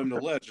won't call him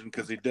the legend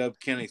because he dubbed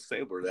Kenny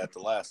Stabler that the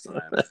last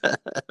time.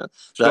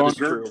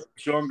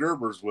 Shawn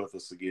Gerber's with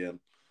us again.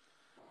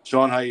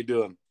 Shawn, how you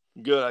doing?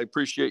 Good. I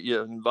appreciate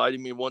you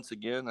inviting me once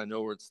again. I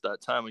know it's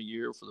that time of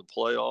year for the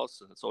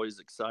playoffs, and it's always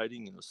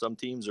exciting. Some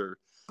teams are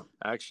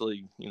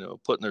actually,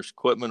 putting their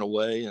equipment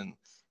away and,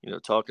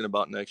 talking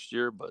about next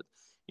year. But,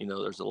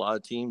 there's a lot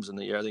of teams in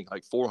the year. I think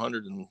like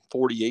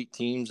 448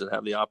 teams that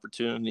have the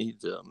opportunity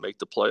to make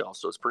the playoffs.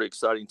 So it's a pretty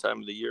exciting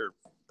time of the year.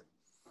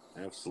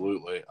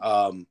 Absolutely.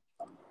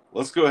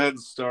 Let's go ahead and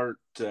start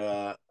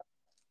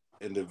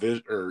in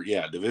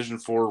Division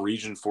 4,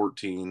 Region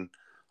 14.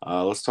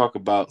 Let's talk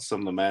about some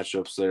of the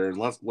matchups there, and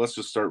let's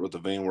just start with the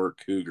Van Wert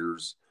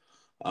Cougars.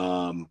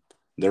 Their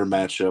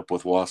matchup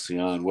with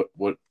Wauseon.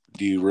 What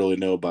do you really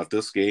know about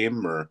this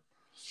game? Or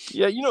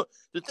yeah,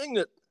 the thing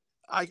that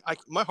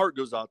my heart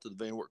goes out to the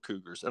Van Wert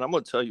Cougars, and I'm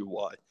going to tell you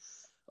why.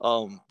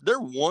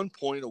 They're 1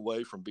 point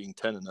away from being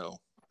 10-0.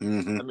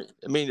 Mm-hmm.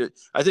 I mean,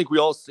 I think we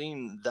all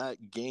seen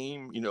that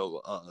game.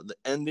 The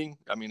ending.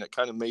 I mean, it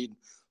kind of made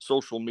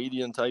social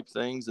media and type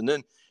things, and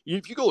then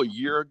if you go a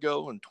year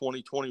ago in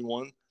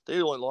 2021. They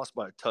only lost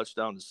by a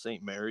touchdown to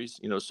St. Mary's,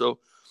 so,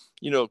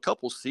 a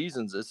couple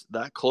seasons, it's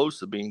that close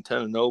to being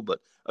 10-0,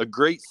 but a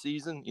great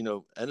season,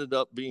 ended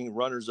up being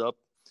runners up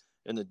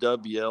in the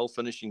WL,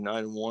 finishing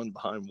 9-1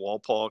 behind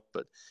Walpock.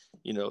 But,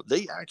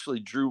 they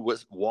actually drew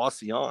with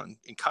Wauseon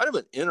in kind of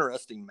an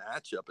interesting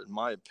matchup, in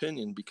my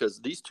opinion,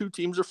 because these two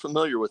teams are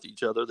familiar with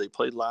each other. They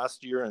played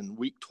last year in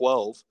week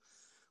 12,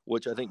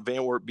 which I think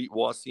Van Wert beat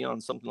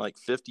Wauseon something like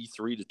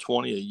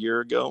 53-20 a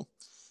year ago.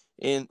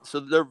 And so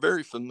they're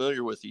very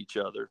familiar with each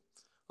other.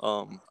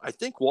 I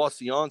think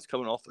Wauseon's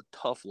coming off a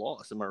tough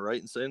loss. Am I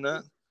right in saying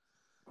that?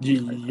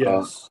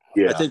 Yes.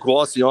 I think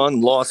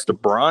Wauseon lost to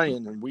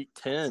Bryan in week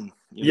 10.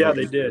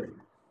 They did.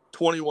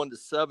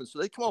 21-7. So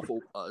they come off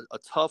a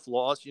tough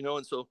loss,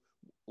 and so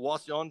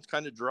Wauseon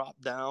kind of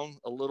dropped down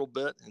a little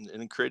bit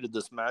and created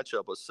this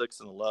matchup of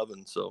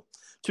 6-11. So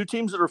two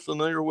teams that are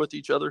familiar with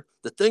each other.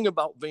 The thing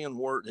about Van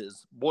Wert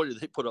is, boy, do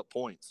they put up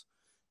points.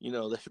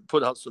 They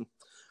put out some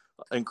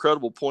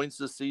incredible points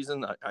this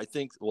season. I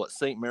think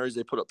St. Mary's,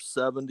 they put up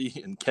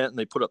 70, and Kenton,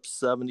 they put up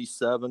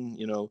 77.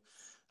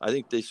 I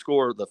think they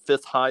score the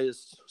 5th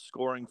highest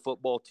scoring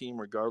football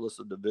team, regardless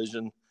of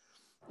division,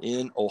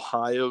 in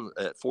Ohio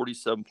at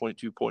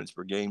 47.2 points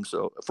per game.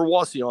 So for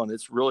Wauseon,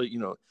 it's really,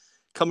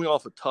 coming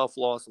off a tough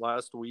loss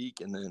last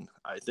week. And then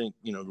I think,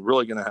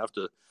 really going to have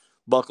to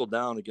buckle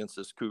down against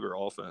this Cougar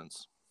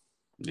offense.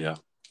 Yeah.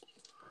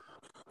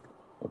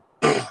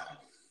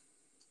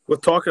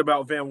 With talking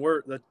about Van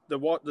Wert, the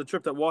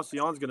trip that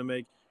Wauseon's going to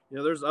make,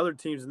 there's other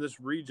teams in this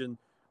region.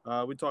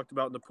 We talked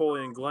about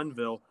Napoleon,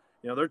 Glenville.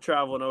 They're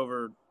traveling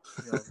over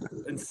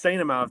insane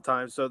amount of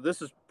time. So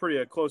this is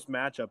a close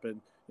matchup,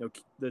 and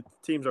the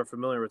teams are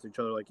familiar with each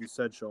other, like you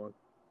said, Shawn.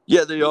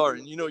 Yeah, they are.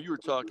 And, you were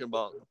talking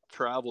about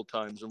travel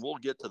times, and we'll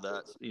get to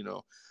that.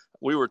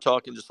 We were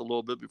talking just a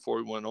little bit before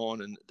we went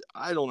on, and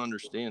I don't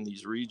understand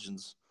these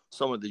regions,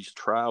 some of these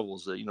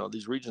travels that,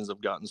 these regions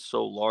have gotten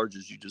so large,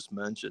 as you just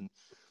mentioned.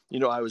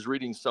 I was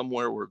reading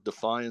somewhere where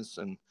Defiance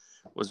and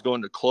was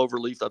going to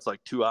Cloverleaf. That's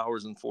like 2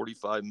 hours and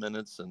 45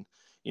 minutes. And,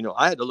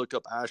 I had to look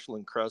up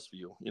Ashland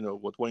Crestview,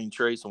 with Wayne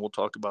Trace, and we'll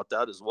talk about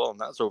that as well. And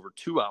that's over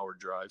 2-hour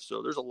drive.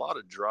 So there's a lot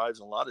of drives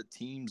and a lot of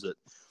teams that,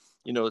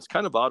 it's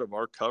kind of out of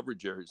our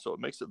coverage area. So it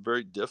makes it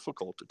very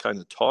difficult to kind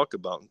of talk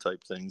about and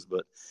type things.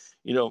 But,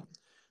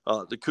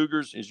 the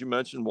Cougars, as you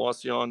mentioned,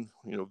 Wauseon,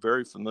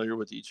 very familiar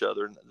with each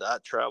other. And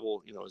that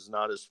travel, is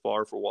not as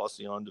far for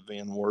Wauseon to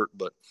Van Wert.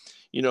 But,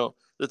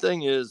 the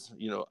thing is,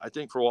 I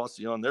think for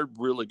Wauseon, they're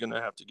really going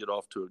to have to get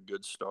off to a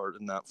good start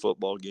in that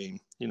football game,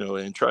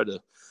 and try to,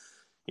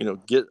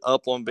 get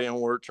up on Van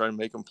Wert, try to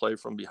make them play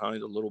from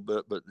behind a little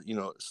bit. But,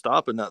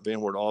 stopping that Van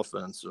Wert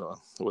offense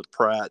with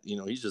Pratt,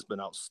 he's just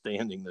been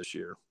outstanding this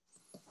year.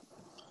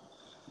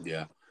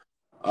 Yeah.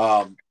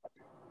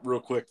 Real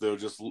quick, though,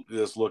 just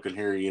looking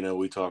here,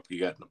 we talked,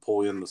 you got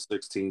Napoleon, the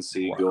 16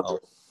 seed, Wow.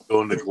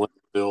 going to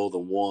Glenville, the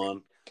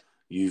 1.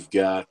 You've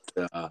got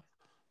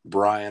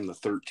Bryan, the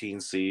 13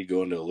 seed,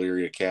 going to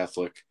Elyria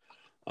Catholic.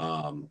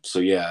 So,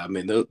 yeah, I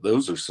mean,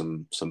 those are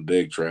some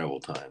big travel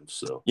times.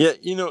 So yeah,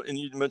 and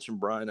you mentioned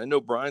Bryan. I know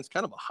Bryan's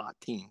kind of a hot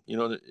team.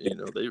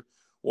 They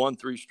won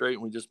 3 straight,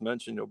 and we just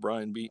mentioned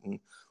Bryan beating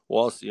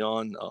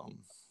Wauseon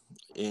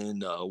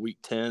in week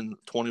 10,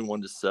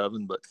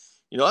 21-7. But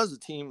as a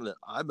team that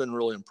I've been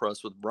really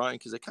impressed with Bryan,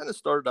 because they kind of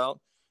started out,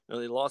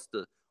 they lost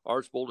to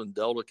Archbold and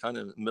Delta kind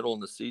of middle in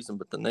the season,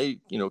 but then they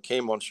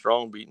came on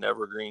strong, beating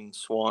Evergreen,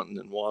 Swanton,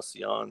 and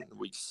Wauseon in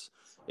weeks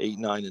 8,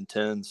 9, and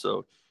 10.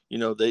 So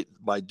they,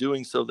 by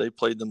doing so, they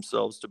played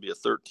themselves to be a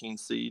 13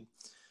 seed.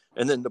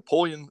 And then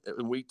Napoleon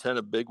in week 10,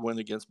 a big win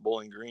against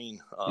Bowling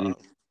Green,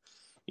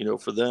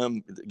 for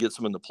them, it gets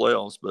them in the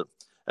playoffs. But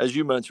as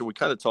you mentioned, we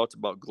kind of talked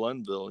about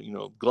Glenville.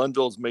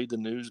 Glenville's made the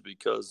news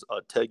because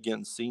Ted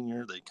Ginn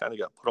Sr., they kind of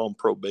got put on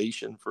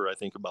probation for, I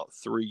think, about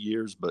 3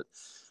 years. But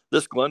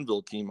this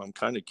Glenville team, I'm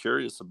kind of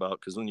curious about,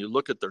 because when you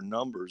look at their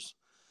numbers,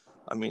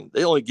 I mean,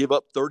 they only give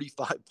up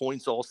 35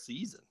 points all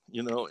season,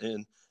 in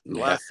the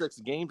last 6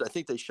 games. I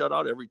think they shut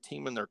out every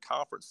team in their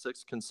conference,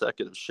 6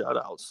 consecutive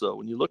shutouts. So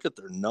when you look at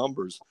their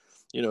numbers,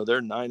 they're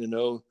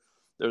 9-0.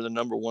 They're the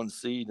number 1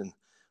 seed. And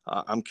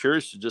I'm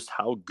curious to just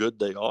how good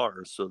they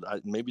are. So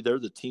maybe they're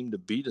the team to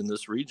beat in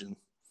this region.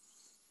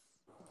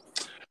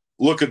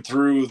 Looking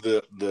through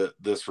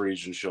this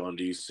region, Shawn,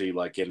 do you see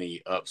like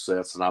any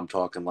upsets? And I'm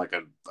talking like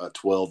a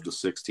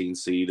 12-16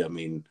 seed. I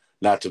mean,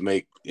 not to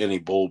make any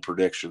bold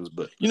predictions,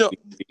 but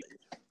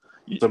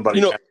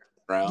somebody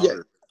around. Yeah.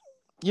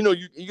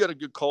 You got a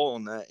good call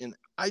on that, and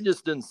I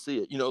just didn't see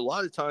it. A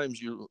lot of times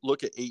you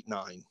look at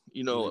 8-9.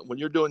 When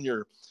you're doing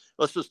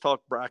let's just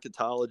talk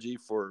bracketology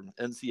for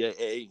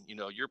NCAA.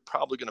 You're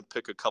probably going to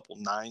pick a couple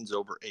 9s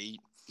over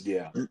 8.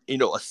 Yeah.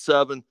 A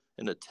 7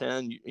 and a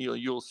 10.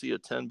 You'll see a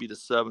 10 beat a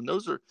 7.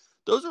 Those are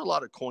a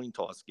lot of coin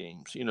toss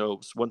games.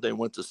 When they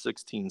went to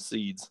 16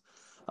 seeds.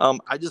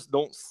 I just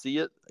don't see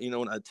it.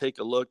 When I take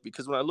a look,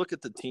 because when I look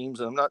at the teams,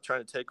 and I'm not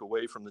trying to take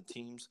away from the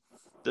teams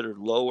that are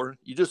lower,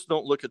 you just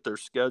don't look at their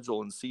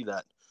schedule and see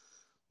that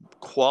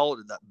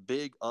quality, that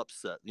big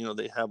upset,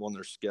 they have on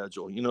their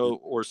schedule,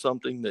 or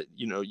something that,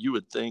 you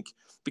would think,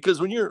 because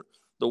when you're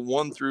the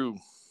 1 through,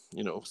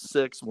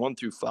 6, 1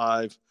 through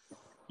 5,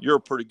 you're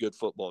a pretty good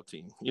football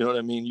team. You know what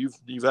I mean?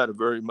 You've had a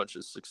very much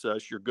a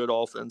success. You're good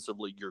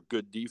offensively. You're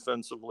good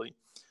defensively.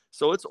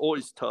 So it's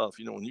always tough,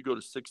 when you go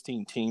to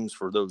 16 teams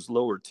for those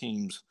lower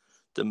teams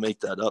to make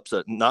that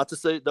upset. Not to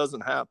say it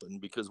doesn't happen,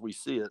 because we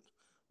see it,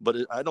 but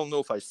I don't know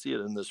if I see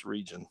it in this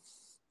region.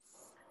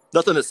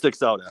 Nothing that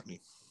sticks out at me.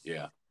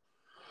 Yeah.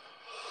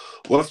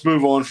 Well, let's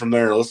move on from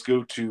there. Let's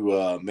go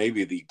to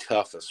maybe the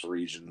toughest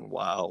region.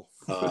 Wow.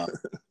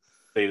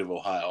 State of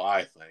Ohio,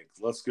 I think.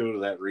 Let's go to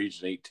that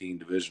Region 18,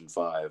 Division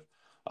 5.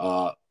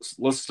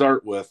 Let's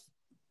start with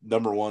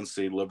number 1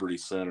 seed Liberty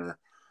Center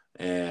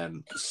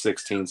and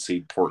 16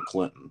 seed Port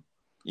Clinton.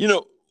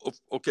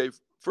 Okay,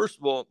 first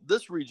of all,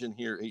 this region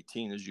here,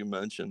 18, as you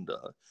mentioned,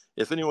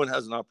 if anyone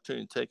has an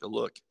opportunity to take a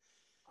look,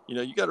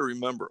 you got to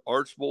remember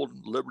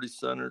Archbold, Liberty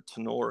Center,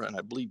 Tenor, and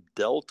I believe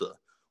Delta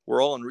were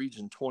all in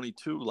Region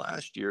 22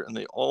 last year, and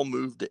they all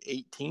moved to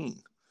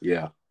 18.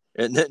 Yeah.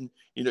 And then,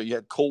 you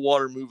had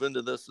Coldwater move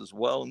into this as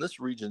well. And this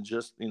region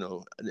just,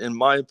 in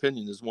my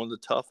opinion, is one of the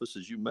toughest,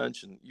 as you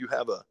mentioned. You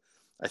have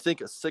I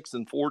think a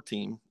 6-4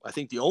 team. I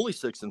think the only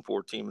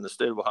 6-4 team in the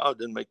state of Ohio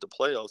didn't make the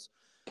playoffs,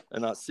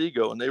 and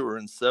Otsego, and they were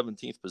in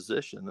 17th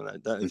position.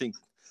 And I think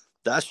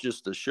that's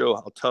just to show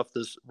how tough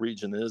this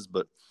region is.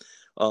 But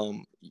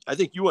I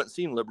think you hadn't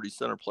seen Liberty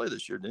Center play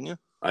this year, didn't you?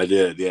 I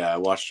did, yeah. I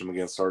watched them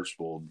against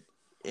Archbold.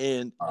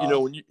 And,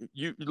 when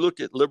you look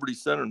at Liberty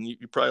Center, and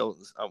you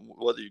probably,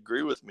 whether you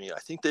agree with me, I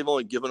think they've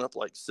only given up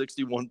like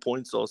 61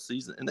 points all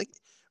season. And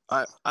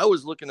I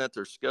was looking at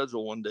their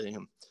schedule one day,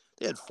 and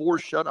they had 4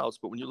 shutouts.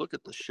 But when you look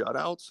at the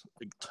shutouts,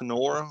 like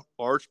Tenora,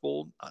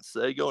 Archbold,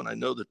 Otsego, and I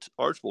know the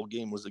Archbold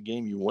game was the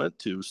game you went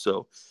to.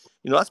 So,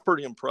 that's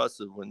pretty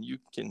impressive when you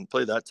can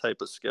play that type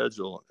of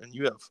schedule and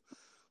you have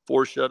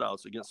 4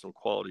 shutouts against some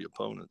quality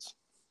opponents.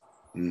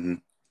 Mm-hmm.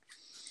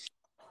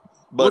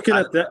 But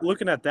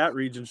looking at that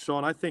region,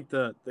 Shawn, I think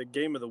the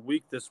game of the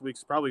week this week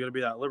is probably going to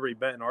be that Liberty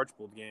Benton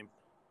Archbold game.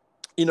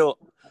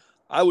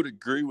 I would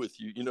agree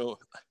with you.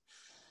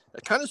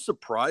 it kind of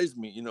surprised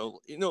me.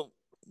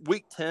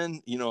 Week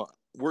 10,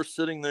 we're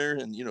sitting there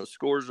and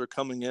scores are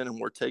coming in and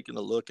we're taking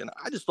a look, and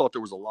I just thought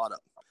there was a lot of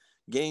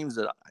games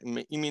that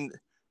a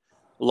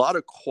lot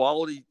of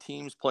quality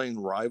teams playing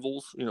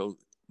rivals.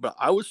 But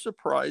I was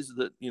surprised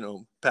that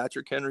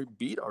Patrick Henry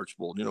beat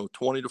Archbold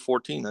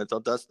 20-14. I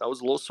thought that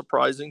was a little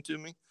surprising to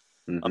me.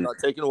 I'm not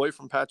taking away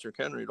from Patrick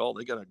Henry at all.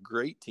 They got a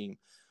great team.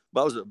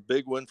 But that was a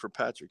big win for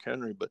Patrick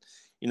Henry. But,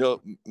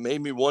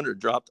 made me wonder,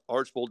 dropped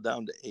Archbold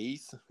down to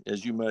 8th,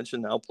 as you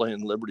mentioned, now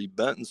playing Liberty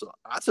Benton. So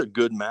that's a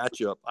good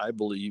matchup, I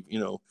believe.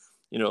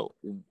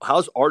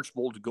 How's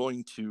Archbold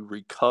going to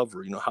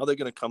recover? How are they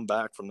going to come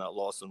back from that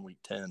loss in week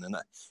 10? And,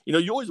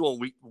 you always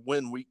want to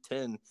win week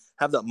 10,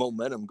 have that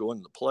momentum going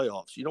into the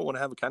playoffs. You don't want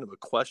to have a kind of a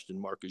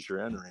question mark as you're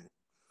entering.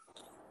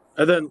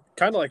 And then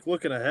kind of like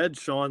looking ahead,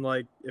 Shawn,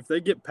 like if they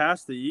get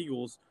past the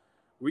Eagles,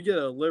 we get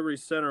a Liberty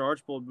Center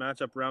Archbold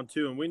matchup round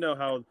 2, and we know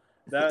how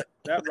that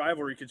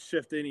rivalry could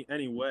shift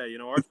any way.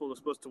 Archbold was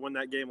supposed to win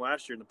that game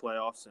last year in the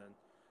playoffs, and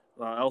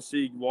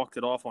LC walked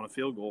it off on a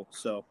field goal.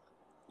 So,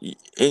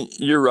 and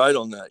you're right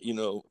on that.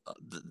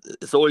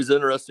 It's always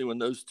interesting when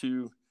those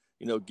two,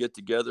 get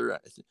together.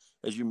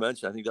 As you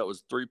mentioned, I think that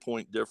was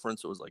 3-point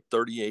difference. It was like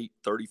 38-35.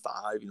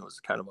 It was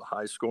kind of a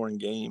high scoring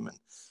game, and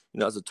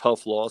it was a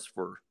tough loss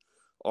for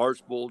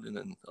Archbold. And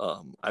then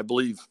I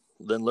believe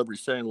then Liberty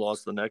Center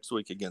lost the next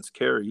week against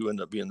Cary, who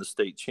ended up being the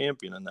state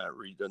champion in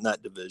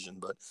that division.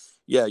 But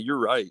yeah, you're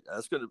right.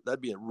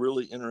 That'd be a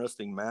really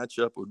interesting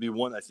matchup. It would be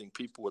one I think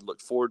people would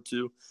look forward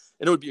to,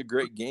 and it would be a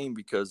great game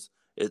because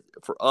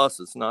for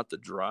us it's not the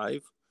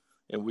drive,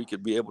 and we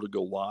could be able to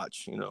go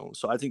watch.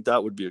 So I think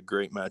that would be a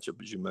great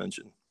matchup, as you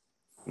mentioned.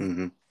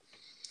 Mm-hmm.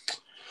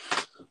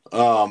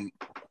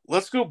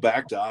 Let's go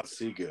back to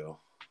Otsego.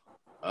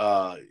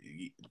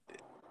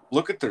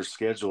 Look at their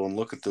schedule and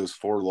look at those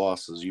 4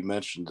 losses. You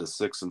mentioned the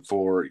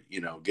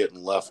 6-4, getting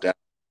left out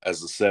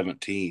as a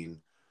 17.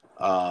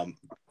 I'm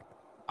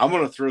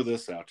going to throw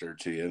this out there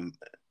to you.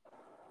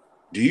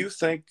 Do you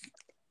think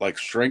like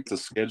strength of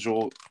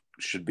schedule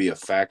should be a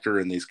factor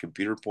in these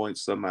computer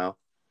points somehow?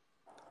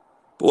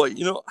 Boy,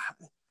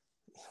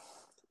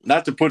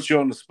 not to put you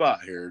on the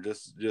spot here.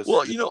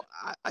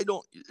 I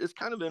don't. It's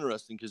kind of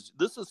interesting because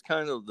this is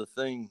kind of the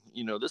thing.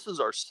 This is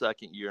our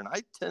second year, and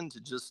I tend to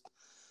just,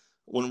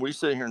 when we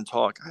sit here and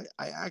talk,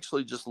 I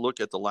actually just look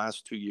at the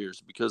last 2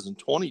 years, because in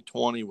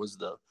 2020 was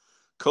the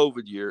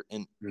COVID year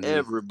and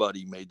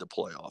everybody made the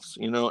playoffs,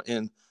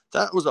 and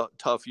that was a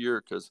tough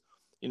year because,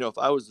 if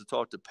I was to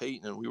talk to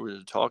Peyton and we were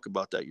to talk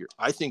about that year,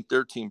 I think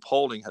their team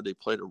Paulding, had they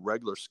played a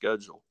regular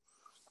schedule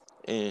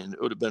and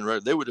it would have been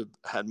they would have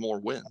had more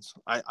wins,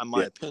 in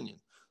my opinion.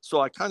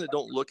 So I kind of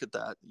don't look at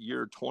that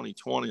year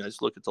 2020. I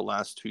just look at the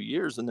last 2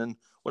 years. And then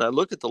when I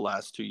look at the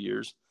last 2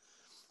 years,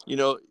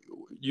 you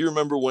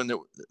remember when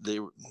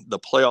the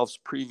playoffs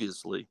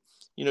previously,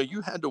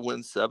 you had to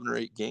win 7 or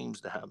 8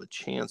 games to have a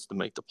chance to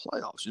make the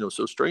playoffs.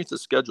 So strength of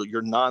schedule,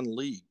 your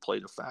non-league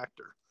played a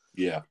factor.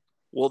 Yeah.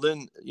 Well,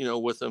 then,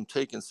 with them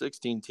taking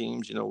 16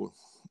 teams,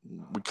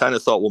 we kind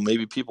of thought, well,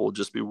 maybe people would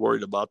just be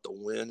worried about the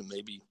win and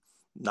maybe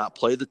not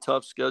play the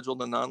tough schedule,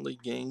 the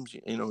non-league games,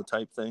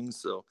 type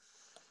things. So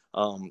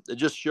it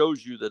just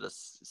shows you that a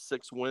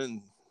 6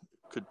 win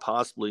could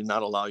possibly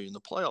not allow you in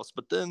the playoffs.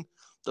 But then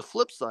the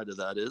flip side of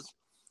that is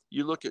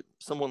you look at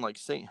someone like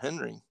St.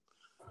 Henry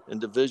in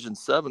Division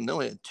 7, they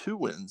only had 2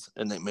 wins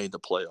and they made the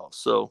playoffs.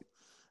 So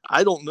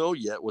I don't know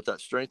yet with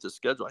that strength of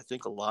schedule. I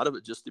think a lot of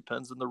it just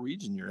depends on the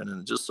region you're in.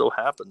 And it just so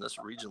happened this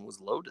region was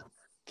loaded.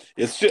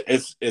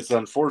 It's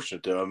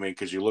unfortunate, though. I mean,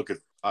 because you look at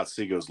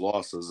Otsego's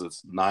losses,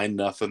 it's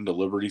 9-0 to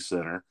Liberty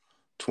Center,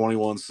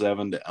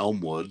 21-7 to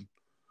Elmwood,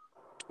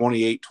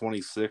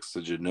 28-26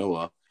 to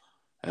Genoa,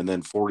 and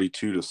then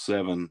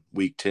 42-7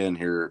 week 10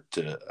 here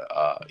to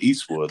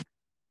Eastwood.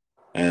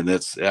 And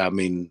that's,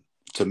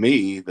 to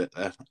me,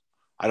 that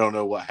I don't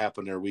know what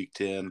happened there week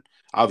 10.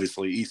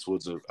 Obviously,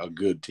 Eastwood's a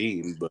good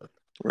team, but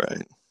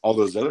right, all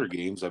those other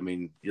games,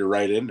 you're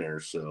right in there.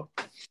 So,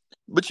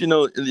 but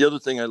the other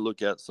thing I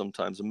look at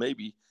sometimes, and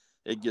maybe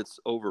it gets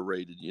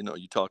overrated.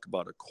 You talk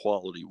about a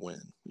quality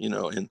win.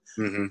 And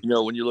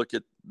when you look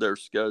at their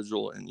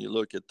schedule and you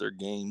look at their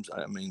games,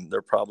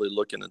 they're probably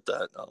looking at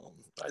that.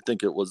 I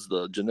think it was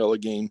the Genoa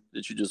game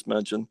that you just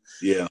mentioned.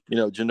 Yeah,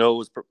 Genoa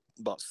was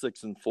about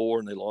 6-4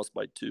 and they lost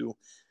by 2.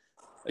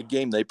 A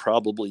game they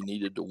probably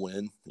needed to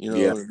win.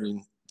 Yeah.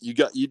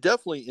 You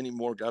definitely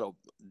anymore got to,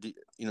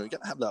 you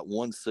got to have that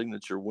one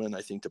signature win,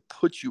 I think, to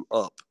put you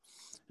up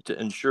to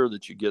ensure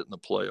that you get in the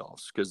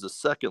playoffs, because the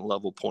second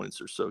level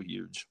points are so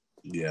huge.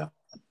 Yeah.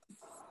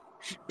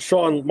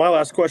 Shawn, my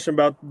last question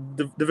about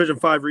Division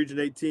 5, Region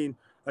 18,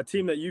 a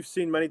team that you've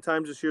seen many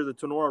times this year, the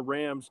Tenora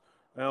Rams.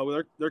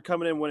 They're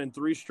coming in winning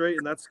 3 straight,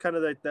 and that's kind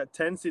of that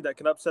 10 seed that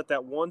can upset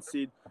that 1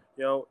 seed.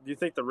 Do you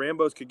think the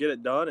Rambos could get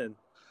it done? And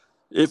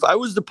if I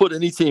was to put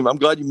any team, I'm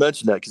glad you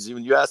mentioned that, because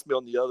when you asked me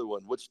on the other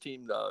one, which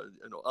team,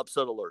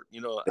 upset alert, I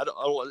don't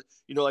want,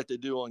 like they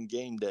do on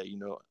game day,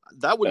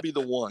 that would be the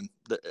one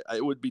that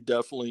it would be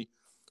definitely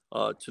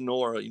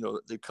Tenora.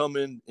 They come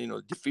in,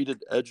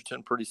 defeated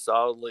Edgerton pretty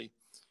solidly.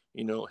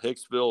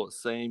 Hicksville, the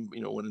same,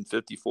 winning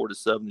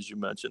 54-7, as you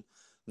mentioned.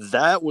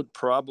 That would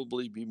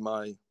probably be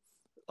my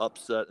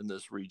upset in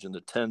this region,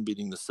 the 10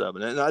 beating the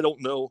 7. And I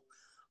don't know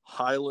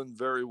Highland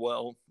very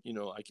well.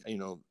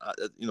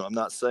 I'm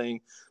not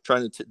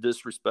trying to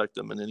disrespect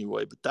them in any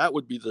way, but that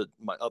would be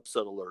my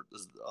upset alert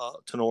is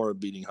Tenora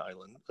beating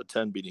Highland, a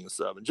 10 beating a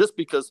 7. Just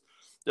because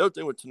the other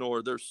thing with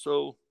Tenora, they're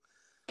so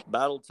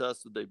battle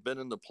tested. They've been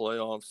in the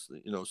playoffs,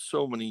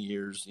 so many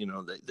years.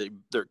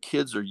 Their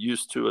kids are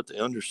used to it. They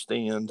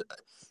understand.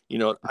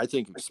 I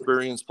think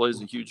experience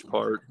plays a huge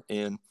part.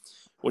 And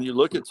when you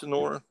look at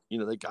Sonora,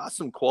 they got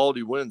some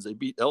quality wins. They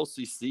beat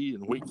LCC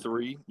in week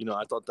 3.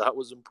 I thought that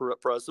was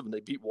impressive, and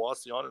they beat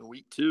Wasion in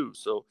week 2.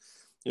 So,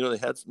 they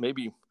had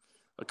maybe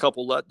a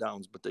couple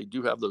letdowns, but they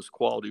do have those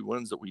quality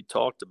wins that we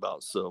talked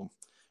about. So,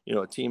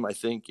 a team I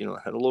think,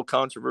 had a little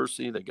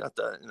controversy. They got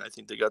that, and I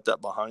think they got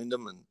that behind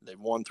them, and they've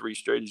won 3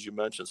 straight, as you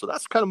mentioned. So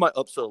that's kind of my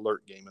upset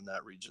alert game in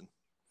that region.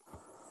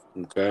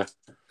 Okay.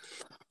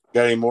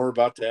 Got any more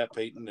about that,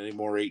 Peyton? Any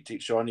more 18?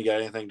 Shawn, you got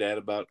anything to add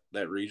about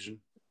that region?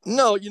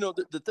 No,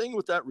 the thing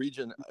with that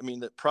region, I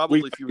mean, that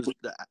probably if you was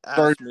to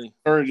ask me.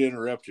 Sorry to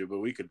interrupt you, but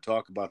we could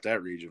talk about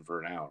that region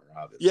for an hour,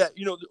 obviously. Yeah,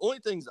 the only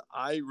things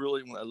I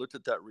really, when I looked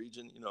at that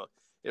region,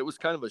 it was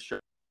kind of a shock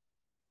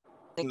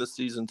the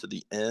season to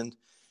the end.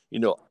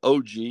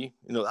 OG,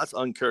 that's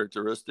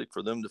uncharacteristic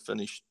for them to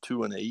finish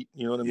 2-8.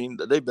 You know what I mean?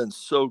 They've been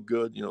so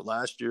good.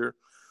 Last year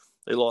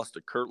they lost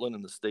to Kirtland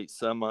in the state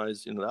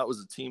semis. That was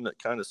a team that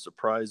kind of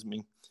surprised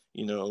me.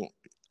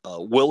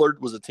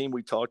 Willard was a team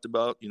we talked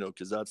about,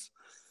 because that's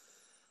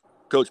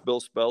Coach Bill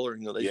Speller.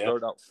 They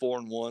started out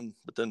 4-1,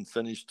 but then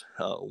finished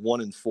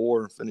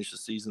 1-4, finished the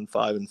season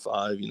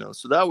 5-5.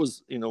 So that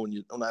was,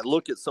 when I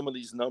look at some of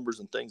these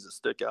numbers and things that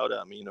stick out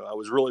at me, I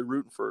was really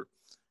rooting for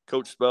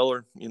Coach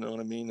Speller, you know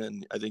what I mean?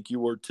 And I think you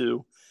were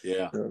too.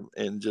 Yeah.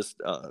 And just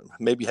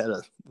maybe had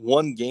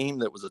one game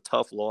that was a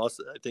tough loss.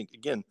 I think,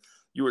 again,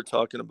 you were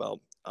talking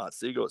about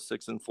Otsego at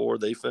 6-4.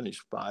 They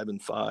finished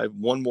 5-5.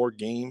 One more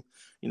game,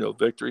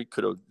 victory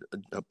could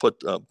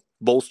have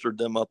bolstered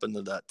them up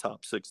into that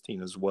top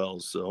 16 as well.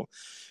 So,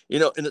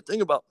 and the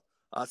thing about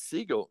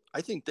Otsego,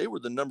 I think they were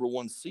the number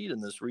 1 seed in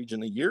this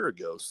region a year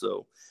ago.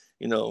 So,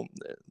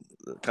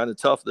 kind of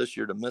tough this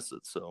year to miss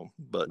it. So,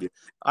 but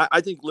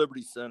I think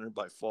Liberty Center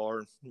by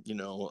far,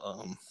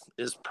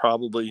 is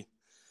probably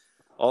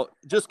all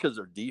just because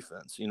their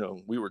defense,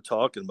 we were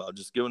talking about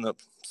just giving up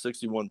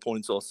 61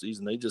 points all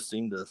season. They just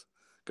seem to have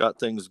got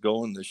things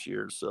going this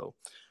year. So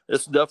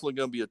it's definitely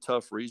going to be a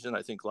tough region.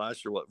 I think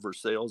last year,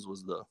 Versailles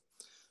was the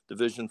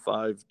Division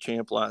 5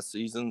 champ last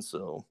season.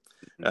 So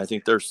I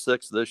think they're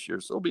 6th this year.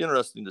 So it'll be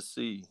interesting to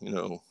see,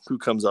 who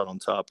comes out on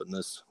top in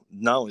this,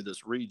 not only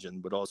this region,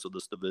 but also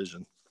this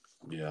division.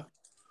 Yeah.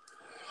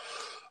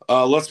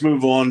 Let's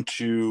move on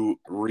to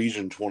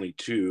Region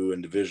 22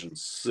 and Division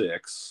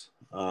 6.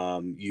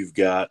 You've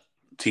got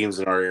teams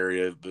in our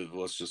area, but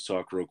let's just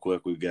talk real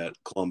quick. We've got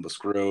Columbus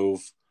Grove,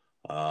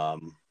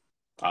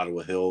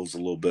 Ottawa Hills, a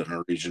little bit in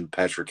our region,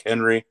 Patrick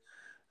Henry,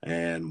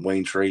 and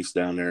Wayne Trace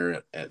down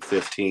there at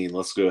 15.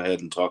 Let's go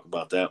ahead and talk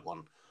about that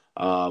one.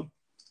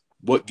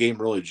 What game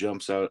really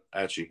jumps out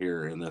at you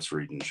here in this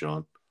region,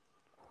 Shawn?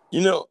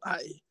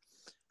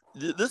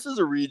 This is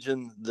a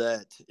region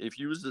that if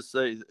you was to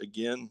say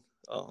again,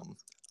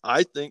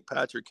 I think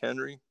Patrick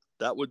Henry,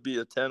 that would be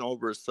a 10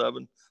 over a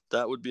 7.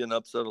 That would be an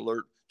upset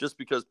alert just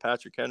because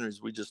Patrick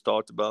Henry's, we just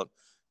talked about,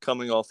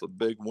 coming off a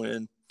big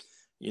win,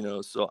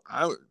 so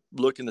I'm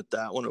looking at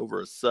that one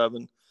over a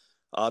 7.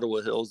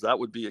 Ottawa Hills, that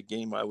would be a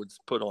game I would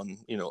put on,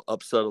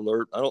 upset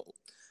alert. I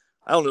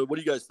don't know. What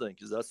do you guys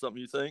think? Is that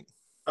something you think?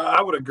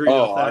 I would agree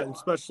with that,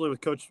 especially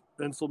with Coach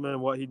Inselman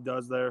and what he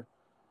does there.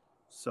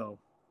 So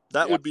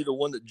that would be the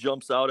one that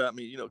jumps out at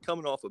me,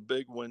 coming off a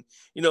big win.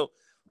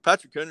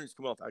 Patrick Henry's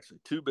come off actually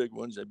 2 big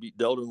wins. They beat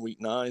Delta in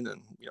week 9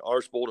 and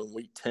Archbold in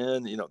week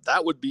 10.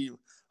 That would be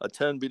a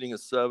 10 beating a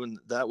 7.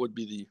 That would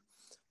be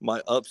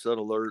my upset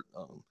alert.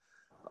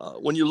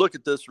 When you look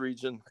at this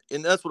region,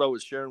 and that's what I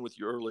was sharing with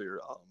you earlier,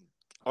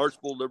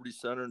 Archbold, Liberty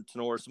Center, and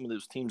Tenora, some of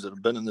those teams that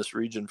have been in this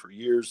region for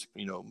years,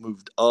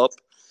 moved up.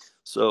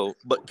 So,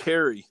 but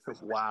Cary,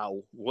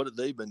 wow, what have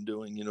they been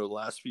doing? The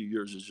last few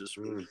years is just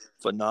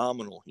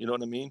phenomenal. You know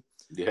what I mean?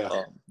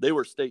 Yeah. They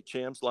were state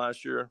champs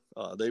last year.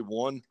 They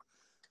won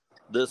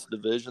this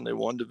division. They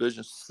won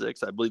Division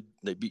 6. I believe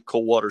they beat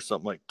Coldwater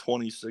something like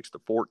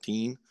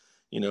 26-14.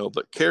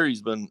 But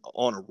Cary's been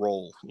on a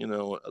roll.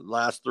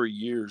 Last 3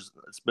 years,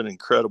 it's been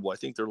incredible. I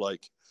think they're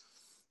like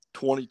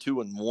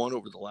 22-1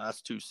 over the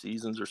last 2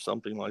 seasons or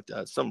something like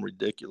that. Some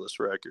ridiculous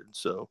record.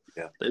 So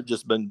they've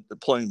just been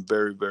playing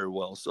very, very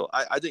well. So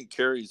I think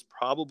Cary's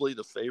probably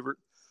the favorite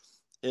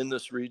in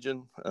this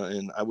region.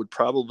 And I would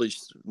probably,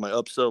 my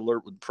upset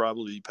alert would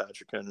probably be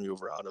Patrick Henry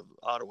over out of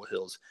Ottawa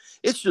Hills.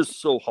 It's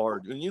just so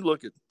hard. When you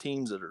look at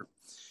teams that are,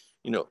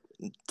 10-0,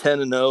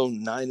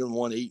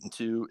 9-1,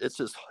 8-2, it's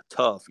just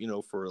tough,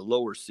 for a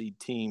lower seed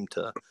team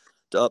to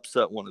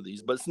upset one of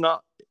these. But it's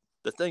not.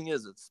 The thing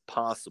is, it's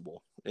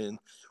possible. And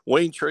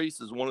Wayne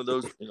Trace is one of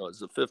those,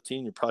 as a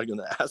 15, you're probably going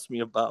to ask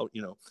me about,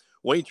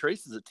 Wayne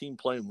Trace is a team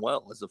playing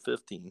well as a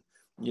 15.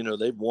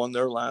 They've won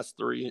their last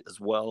 3 as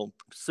well.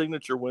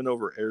 Signature win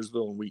over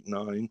Ayersville in week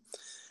 9.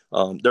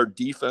 Their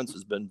defense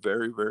has been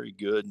very, very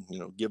good,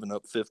 giving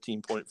up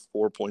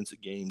 15.4 points a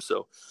game.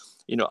 So,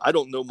 I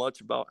don't know much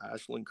about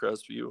Ashland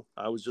Crestview.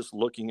 I was just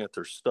looking at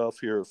their stuff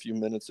here a few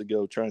minutes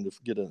ago, trying to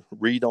get a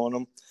read on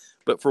them.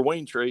 But for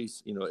Wayne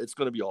Trace, it's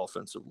going to be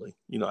offensively.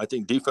 I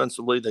think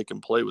defensively they can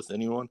play with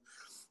anyone.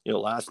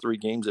 Last 3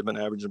 games, they've been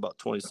averaging about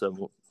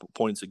 27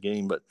 points a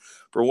game. But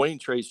for Wayne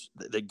Trace,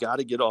 they got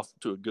to get off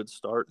to a good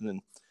start. And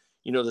then,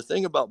 the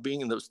thing about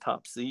being in those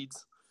top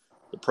seeds,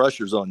 the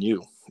pressure's on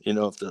you.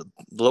 If the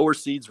lower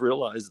seeds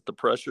realize that the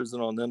pressure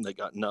isn't on them, they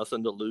got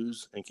nothing to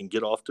lose and can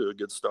get off to a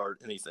good start.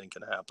 Anything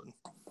can happen.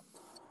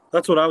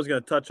 That's what I was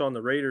going to touch on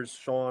the Raiders,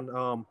 Shawn.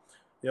 I'm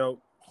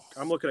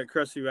looking at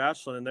Crestview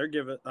Ashland,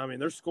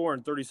 and they're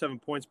scoring 37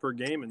 points per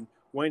game, and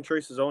Wayne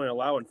Trace is only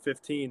allowing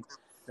 15.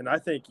 And I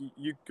think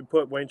you could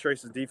put Wayne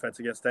Trace's defense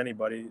against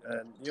anybody,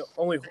 and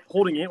only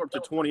holding Antwerp to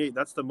 28.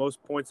 That's the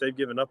most points they've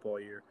given up all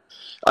year.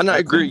 And I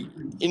agree.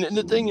 And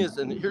the thing is,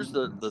 and here's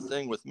the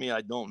thing with me,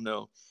 I don't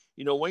know.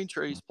 Wayne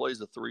Trace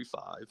plays a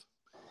 3-5.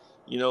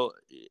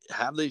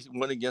 Have they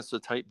went against a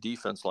type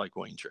defense like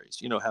Wayne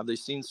Trace? Have they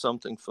seen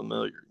something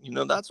familiar?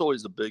 That's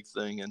always a big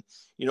thing. And,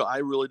 I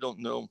really don't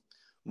know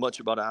much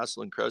about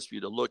Ashland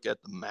Crestview to look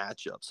at the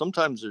matchup.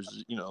 Sometimes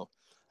there's,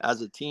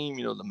 as a team,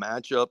 the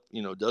matchup,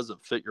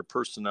 doesn't fit your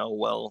personnel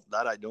well.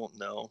 That I don't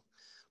know.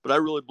 But I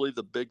really believe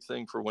the big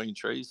thing for Wayne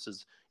Trace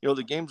is,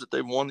 the games that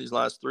they've won these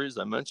last 3, as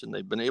I mentioned,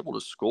 they've been able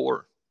to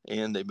score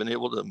and they've been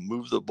able to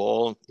move the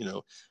ball.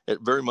 It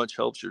very much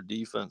helps your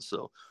defense.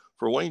 So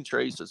for Wayne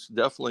Trace, it's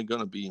definitely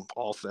going to be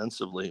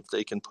offensively if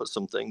they can put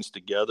some things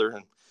together.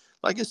 And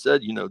like I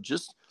said,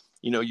 just,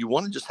 you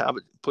want to just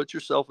put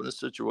yourself in a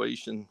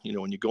situation,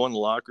 when you go in the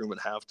locker room at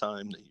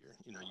halftime that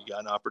you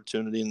got an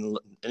opportunity and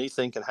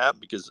anything can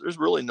happen because there's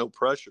really no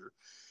pressure.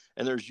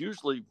 And there's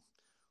usually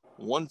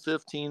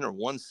 115 or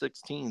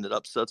 116 that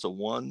upsets a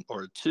 1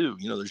 or a 2.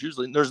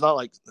 There's not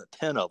like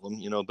 10 of them,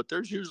 but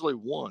there's usually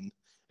 1,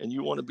 and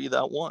you want to be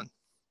that 1.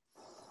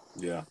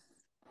 Yeah.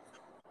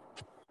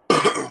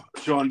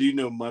 Shawn, do you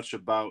know much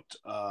about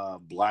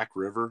Black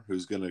River,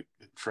 who's going to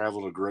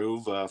travel to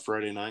Grove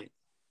Friday night?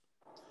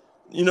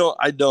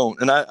 I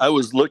don't. And I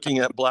was looking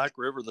at Black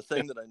River. The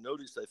thing that I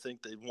noticed, I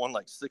think they've won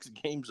like 6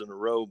 games in a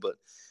row. But,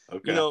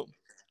 okay.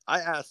 I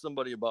asked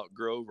somebody about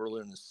Grove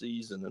earlier in the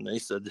season, and they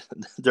said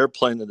they're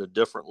playing at a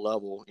different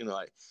level.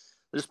 They're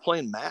just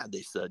playing mad,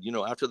 they said,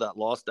 after that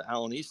loss to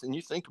Allen East. And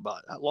you think about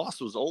it, that loss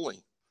was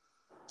only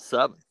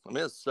 7.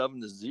 It's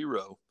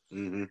 7-0.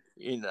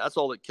 Mm-hmm. That's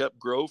all that kept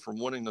Grove from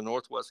winning the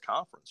Northwest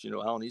Conference.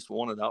 Allen East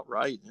won it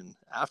outright. And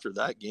after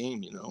that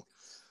game,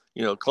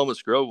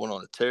 Columbus Grove went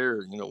on a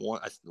tear,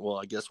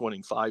 I guess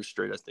winning 5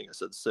 straight. I think I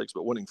said 6,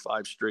 but winning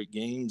 5 straight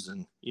games.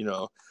 And,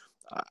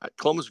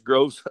 Columbus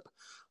Grove's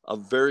a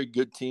very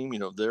good team.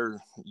 They're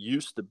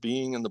used to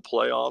being in the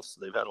playoffs.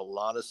 They've had a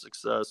lot of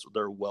success.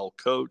 They're well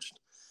coached.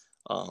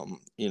 I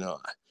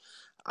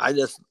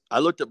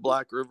looked at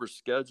Black River's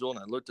schedule and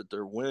I looked at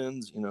their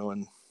wins,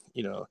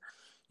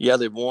 yeah,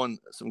 they've won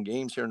some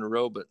games here in a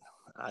row, but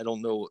I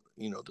don't know,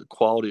 the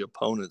quality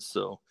opponents.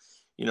 So,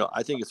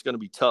 I think it's going to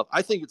be tough.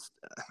 I've got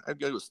to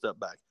go a step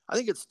back. I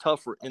think it's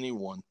tough for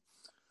anyone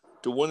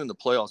to win in the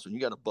playoffs when you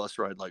got a bus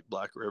ride like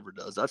Black River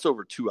does. That's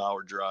over a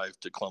 2-hour drive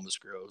to Columbus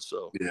Grove.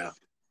 So, yeah,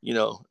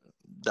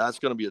 that's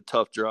going to be a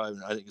tough drive.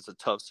 And I think it's a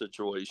tough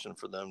situation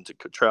for them to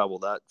travel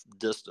that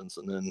distance.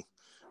 And then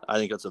I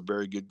think that's a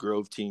very good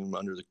Grove team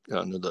under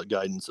the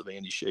guidance of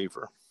Andy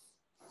Schaefer.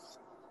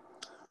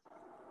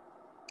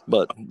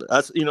 But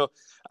that's,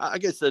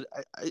 like I said,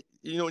 I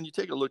when you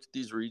take a look at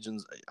these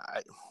regions,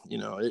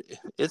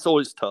 it's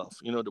always tough,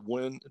 to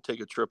win, take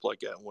a trip like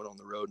that and win on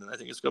the road. And I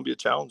think it's going to be a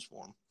challenge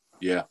for them.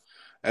 Yeah.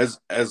 As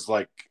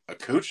like a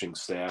coaching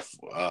staff,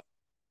 what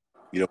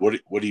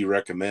do you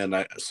recommend?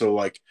 So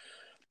like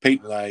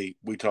Peyton and I,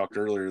 we talked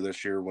earlier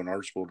this year when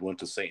Archbold went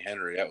to St.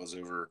 Henry, that was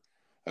over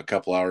a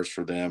couple hours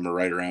for them, or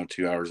right around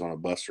 2 hours on a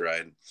bus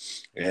ride.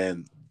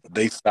 And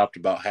they stopped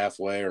about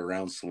halfway or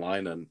around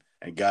Salina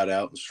and got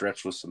out and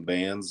stretched with some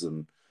bands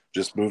and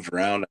just moved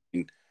around. I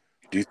mean,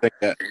 do you think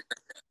that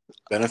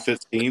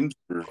benefits teams,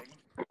 or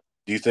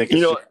do you think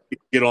it's just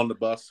get on the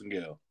bus and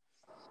go?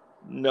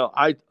 No,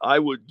 I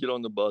would get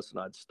on the bus and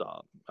I'd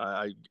stop.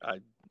 I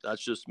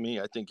that's just me.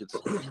 I think it's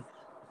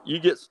you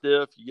get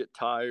stiff, you get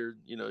tired,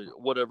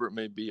 whatever it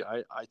may be.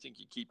 I think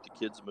you keep the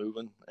kids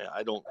moving.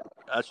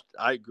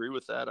 I agree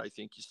with that. I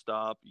think you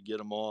stop, you get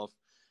them off,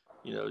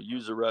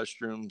 use the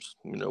restrooms,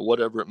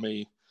 whatever it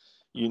may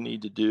you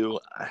need to do.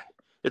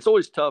 It's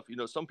always tough.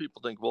 Some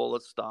people think, well,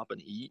 let's stop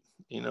and eat.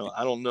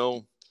 I don't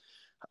know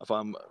if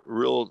I'm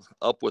real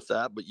up with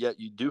that, but yet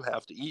you do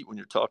have to eat when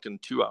you're talking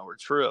 2-hour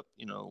trip,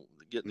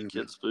 getting the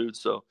kids food.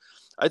 So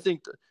I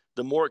think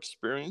the more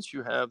experience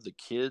you have, the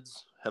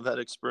kids have had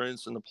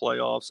experience in the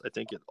playoffs. I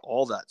think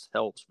all that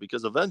helps,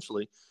 because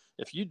eventually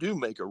if you do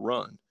make a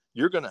run,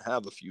 you're going to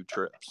have a few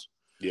trips.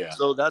 Yeah.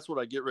 So that's what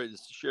I get ready to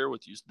share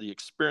with you. The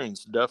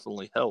experience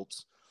definitely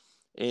helps.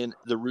 And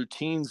the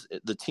routines,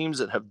 the teams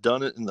that have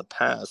done it in the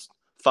past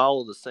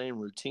follow the same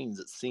routines.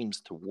 It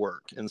seems to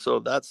work. And so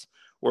that's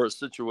where a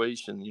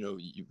situation,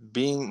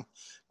 being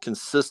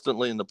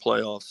consistently in the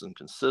playoffs and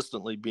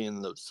consistently being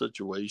in those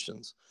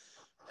situations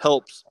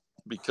helps,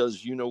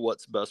 because you know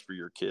what's best for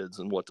your kids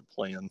and what to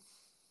plan.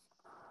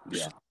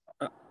 Yeah.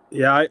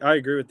 Yeah, I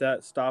agree with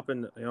that.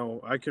 Stopping,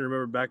 I can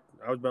remember back,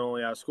 I've been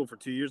only out of school for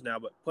 2 years now,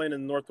 but playing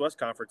in the Northwest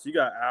Conference, you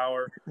got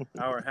hour and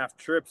a half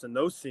trips, and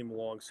those seem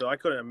long. So I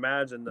couldn't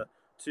imagine the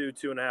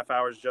 2.5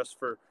 hours just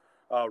for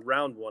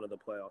round one of the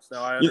playoffs.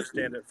 Now I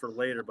understand it for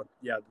later, but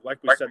yeah, like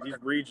we said,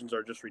 these regions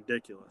are just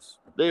ridiculous.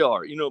 They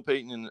are.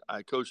 Peyton and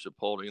I coached at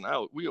Paulding, and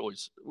it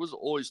was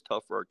always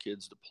tough for our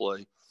kids to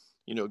play,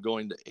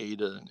 going to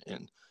Ada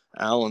and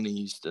Allen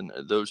East and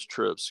those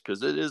trips,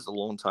 because it is a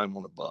long time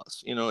on a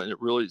bus, and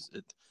it really is.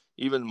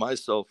 Even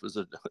myself as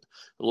a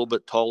little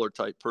bit taller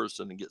type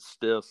person and get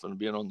stiff and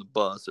being on the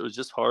bus, it was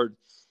just hard.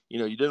 You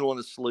didn't want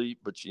to sleep,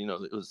 but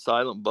it was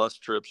silent bus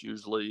trips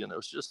usually, and it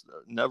was just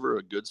never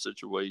a good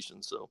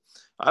situation. So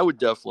I would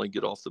definitely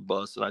get off the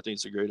bus, and I think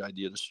it's a great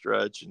idea to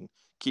stretch and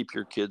keep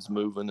your kids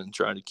moving and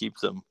trying to keep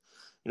them,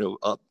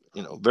 up,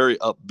 very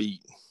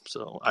upbeat.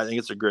 So I think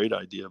it's a great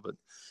idea. But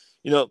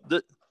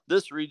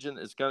this region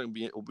is going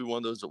to will be one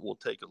of those that we'll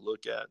take a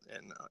look at.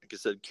 And like I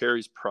said,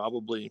 Cary's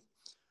probably,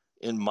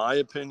 in my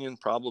opinion,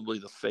 probably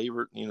the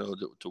favorite,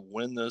 to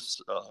win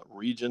this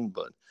region.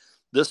 But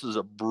this is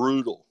a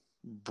brutal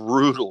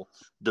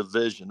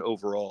division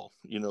overall,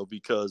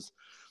 because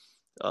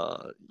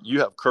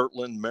you have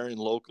Kirtland, Marion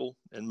Local,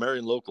 and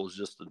Marion Local is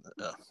just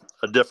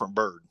a different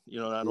bird,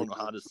 and I don't know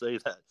how to say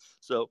that.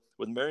 So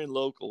with Marion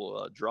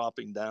Local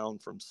dropping down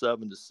from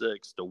 7 to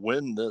 6 to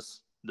win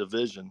this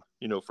division,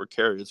 for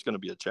Cary, it's going to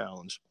be a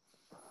challenge.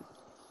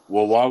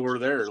 Well, while we're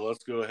there,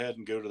 let's go ahead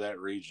and go to that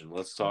region.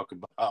 Let's talk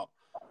about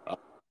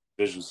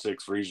Division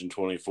 6, Region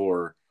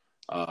 24.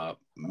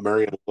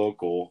 Marion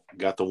Local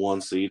got the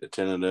 1 seed at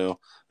 10-0.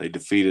 They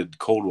defeated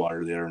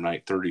Coldwater the other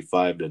night,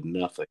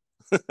 35-0.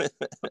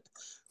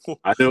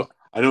 I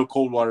know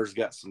Coldwater's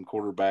got some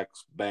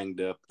quarterbacks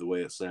banged up the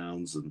way it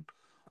sounds and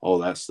all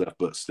that stuff,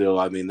 but still,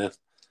 I mean,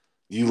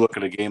 you look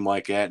at a game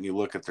like that and you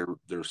look at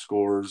their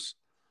scores.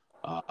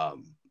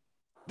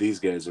 These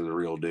guys are the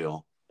real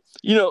deal.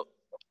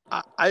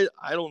 I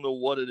don't know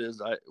what it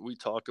is. We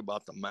talk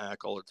about the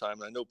MAC all the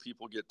time. And I know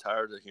people get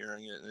tired of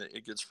hearing it, and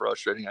it gets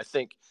frustrating. I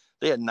think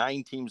they had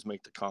 9 teams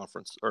make the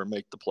conference or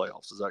make the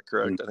playoffs. Is that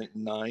correct? I think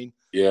 9.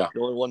 Yeah. The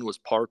only one was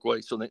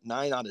Parkway. So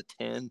 9 out of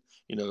 10.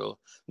 New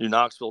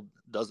Knoxville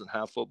doesn't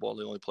have football.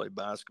 They only play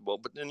basketball.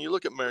 But then you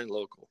look at Marion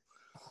Local.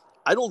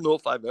 I don't know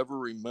if I've ever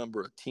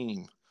remember a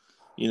team,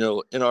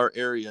 in our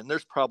area, and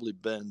there's probably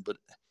been, but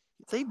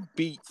they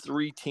beat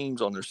 3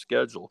 teams on their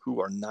schedule who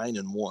are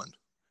 9-1.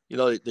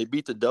 They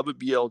beat the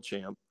WBL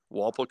champ,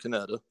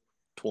 Walpole-Canetta,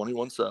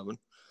 21-7.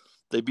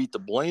 They beat the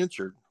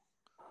Blanchard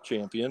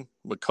champion,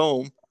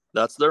 Macomb.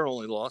 That's their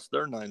only loss.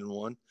 They're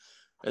 9-1.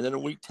 And then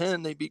in week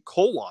 10, they beat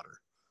Coldwater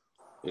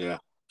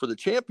for the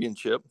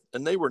championship,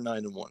 and they were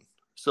 9-1.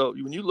 So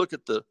when you look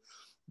at the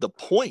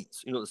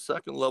points, the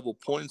second level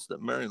points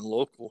that Marion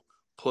Local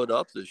put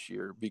up this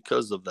year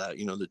because of that,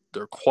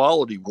 their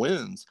quality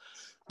wins.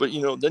 But,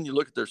 then you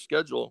look at their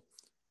schedule,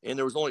 and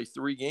there was only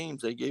 3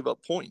 games they gave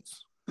up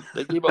points.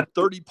 They gave up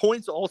 30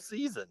 points all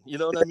season. You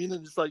know what I mean?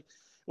 And it's like,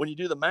 when you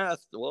do the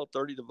math,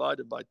 30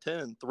 divided by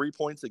 10, 3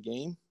 points a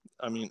game.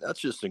 I mean, that's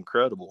just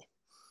incredible.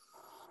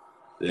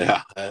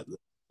 Yeah,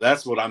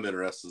 that's what I'm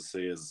interested to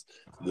see is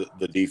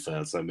the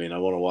defense. I mean, I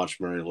want to watch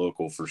Marion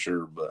Local for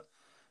sure, but,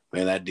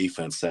 man, that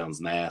defense sounds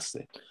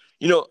nasty.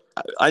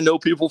 I know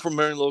people from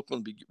Marion Local,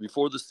 and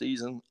before the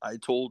season, I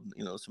told,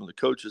 some of the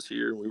coaches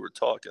here, and we were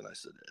talking. I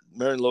said,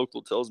 Marion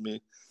Local tells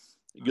me,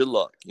 good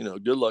luck,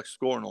 good luck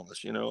scoring on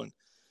us, and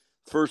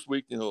first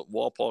week,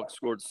 Walpole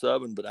scored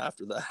 7, but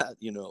after that,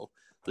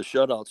 the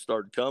shutouts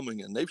started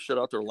coming, and they've shut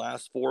out their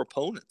last 4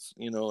 opponents,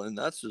 and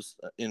that's just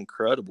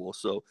incredible.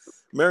 So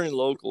Marion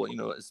Local,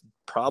 is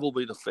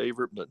probably the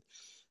favorite, but,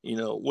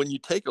 when you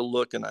take a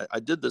look, and I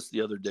did this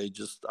the other day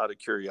just out of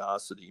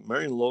curiosity,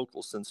 Marion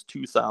Local since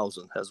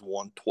 2000 has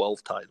won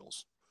 12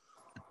 titles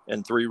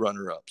and 3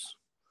 runner-ups.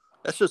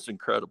 That's just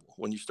incredible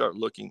when you start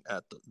looking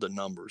at the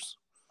numbers.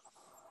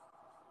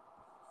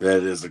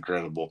 That is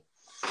incredible.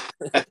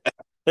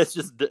 It's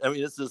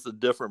just a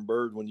different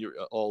bird when you're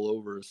all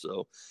over.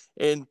 So,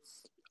 and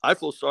I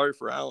feel sorry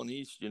for Allen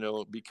East,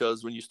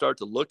 because when you start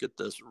to look at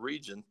this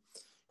region,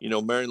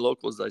 Marion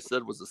Local, as I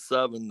said, was a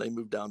 7. They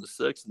moved down to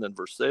 6, and then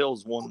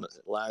Versailles won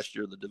last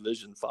year the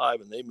Division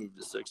 5, and they moved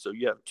to 6. So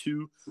you have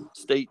 2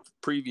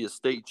 previous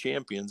state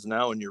champions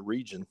now in your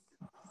region.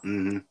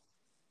 Mm-hmm.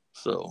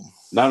 So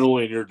not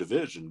only in your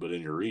division, but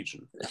in your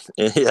region.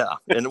 Yeah,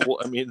 and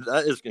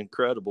that is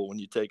incredible when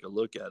you take a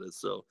look at it.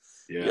 So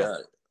yeah.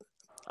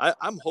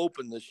 I'm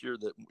hoping this year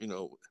that,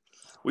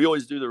 we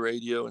always do the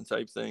radio and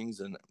type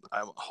things, and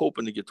I'm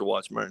hoping to get to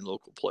watch Marion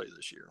Local play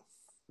this year.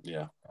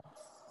 Yeah.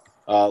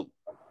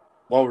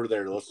 While we're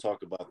there, let's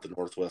talk about the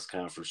Northwest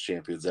Conference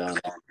champions.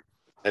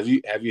 Have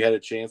you had a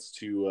chance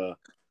to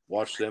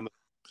watch them?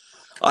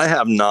 I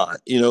have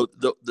not.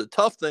 The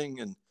tough thing,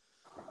 and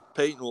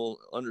Peyton will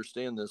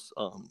understand this.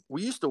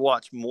 We used to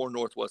watch more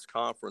Northwest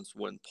Conference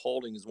when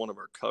Paulding is one of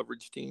our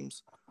coverage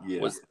teams. Yeah.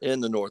 Was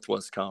in the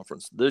Northwest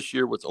Conference. This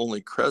year, with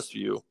only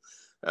Crestview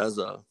as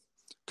a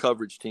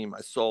coverage team, I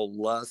saw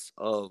less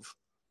of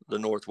the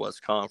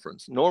Northwest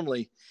Conference.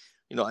 Normally,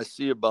 I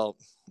see about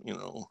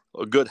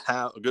a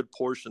good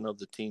portion of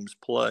the teams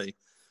play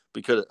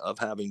because of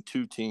having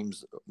two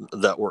teams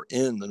that were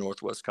in the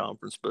Northwest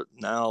Conference. But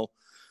now,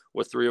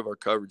 with three of our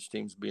coverage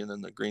teams being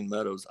in the Green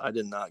Meadows, I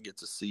did not get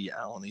to see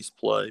Allen East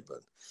play.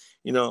 But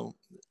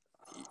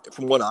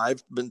from what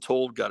I've been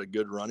told, got a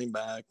good running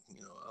back,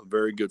 a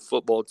very good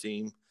football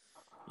team.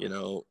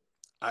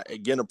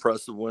 Again,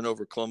 impressive win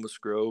over Columbus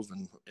Grove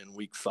in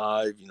week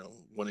 5,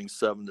 winning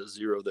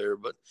 7-0 there.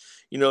 But,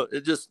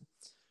 it just,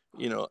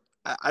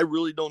 I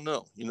really don't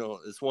know.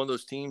 It's one of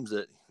those teams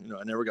that,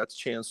 I never got the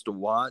chance to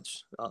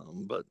watch,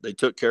 but they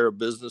took care of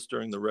business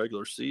during the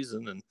regular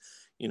season and,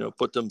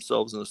 put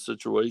themselves in a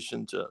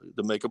situation to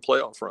make a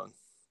playoff run.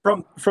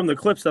 From the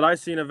clips that I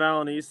seen of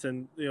Allen East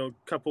and a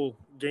couple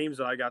games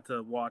that I got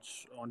to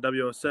watch on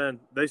WSN,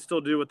 they still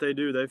do what they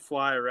do. They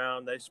fly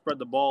around, they spread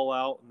the ball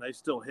out, and they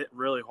still hit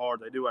really hard.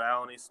 They do what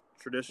Allen East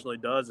traditionally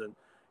does, and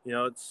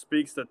it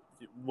speaks that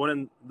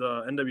winning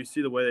the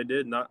NWC the way they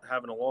did, not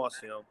having a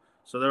loss.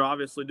 So they're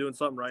obviously doing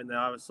something right, and they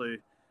obviously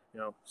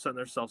setting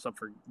themselves up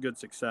for good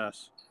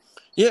success.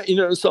 Yeah,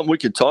 it's something we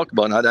could talk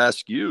about. And I'd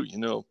ask you.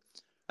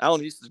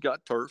 Allen East has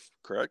got turf,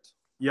 correct?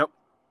 Yep.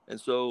 And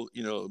so,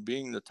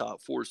 being the top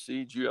 4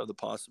 seeds, you have the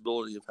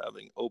possibility of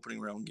having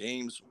opening round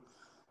games,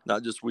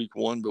 not just week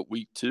 1, but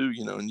week 2,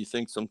 and you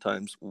think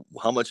sometimes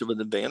how much of an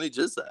advantage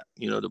is that,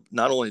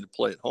 not only to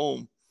play at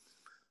home,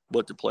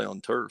 but to play on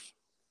turf.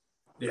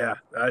 Yeah,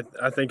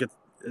 I think it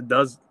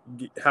does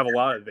have a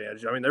lot of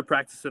advantage. I mean, they're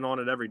practicing on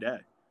it every day.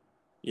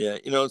 Yeah.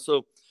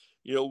 So,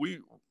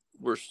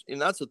 we're, and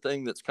that's the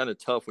thing that's kind of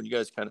tough when you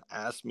guys kind of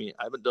ask me.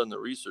 I haven't done the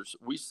research.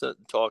 We sit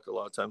and talk a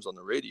lot of times on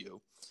the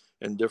radio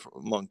and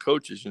different among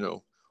coaches,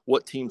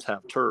 what teams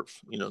have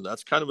turf,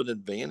 that's kind of an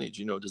advantage.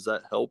 Does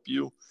that help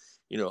you?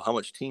 How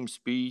much team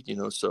speed,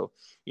 so,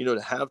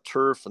 to have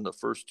turf in the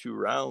first 2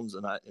 rounds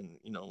and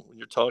when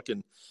you're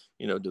talking,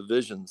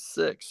 Division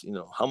 6,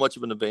 how much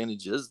of an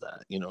advantage is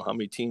that? How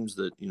many teams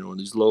that, in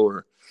these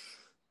lower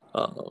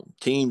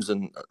teams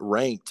and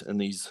ranked in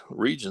these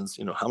regions,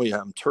 how many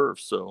have turf?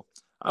 So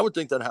I would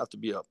think that'd have to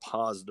be a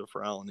positive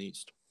for Allen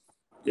East.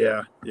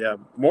 Yeah.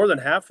 More than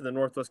half of the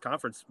Northwest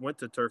Conference went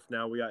to turf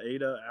now. We got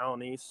Ada,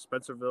 Allen East,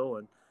 Spencerville,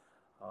 and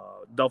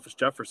Delphus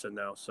Jefferson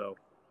now, so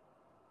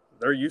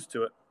they're used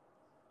to it.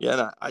 Yeah,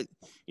 and I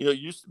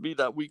used to be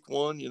that week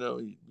 1,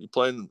 are you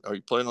playing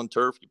on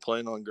turf? You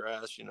playing on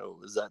grass?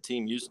 Is that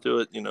team used to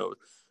it?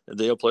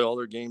 They'll play all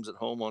their games at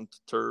home on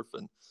turf,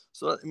 and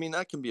so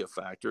that can be a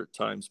factor at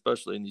times,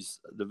 especially in these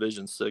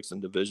Division 6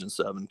 and Division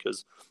 7,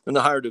 because in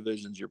the higher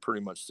divisions you're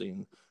pretty much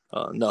seeing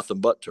nothing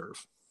but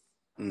turf.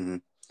 Mm-hmm.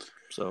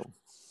 So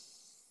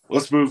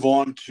let's move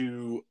on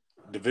to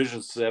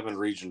Division 7,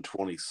 Region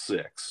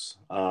 26.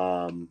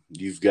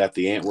 You've got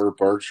the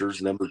Antwerp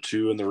Archers, number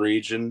 2 in the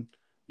region.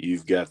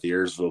 You've got the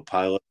Ayersville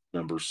Pilots,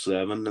 number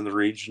 7 in the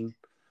region.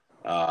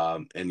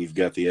 And you've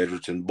got the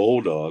Edgerton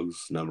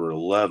Bulldogs, number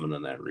 11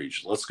 in that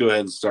region. Let's go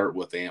ahead and start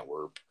with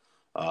Antwerp.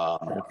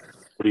 What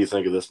do you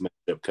think of this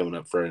matchup coming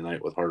up Friday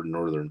night with Hardin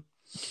Northern?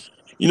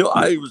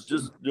 I was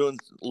just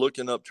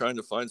looking up, trying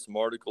to find some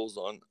articles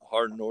on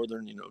Hardin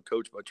Northern,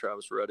 coached by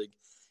Travis Reddick.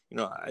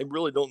 I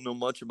really don't know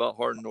much about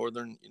Hardin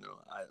Northern.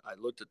 I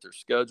looked at their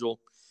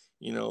schedule.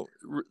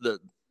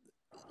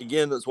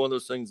 Again, it's one of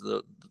those things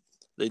that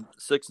they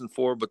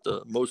 6-4, but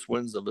the most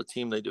wins of a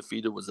team they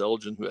defeated was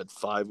Elgin, who had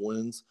 5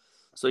 wins.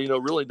 So,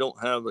 really don't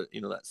have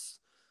that's,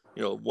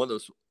 one of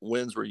those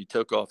wins where you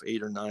took off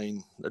 8 or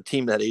 9, a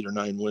team that had 8 or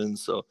 9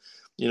 wins. So,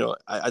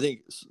 I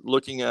think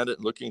looking at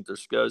it, looking at their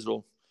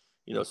schedule,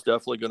 it's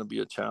definitely going to be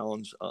a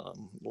challenge.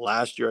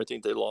 Last year, I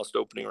think they lost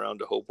opening round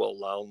to Hopewell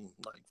Loudon,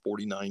 like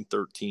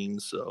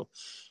 49-13. So,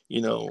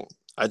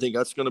 I think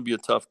that's going to be a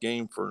tough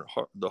game for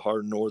the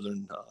Hardin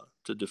Northern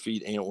to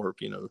defeat Antwerp,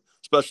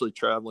 especially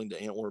traveling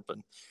to Antwerp.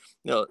 And,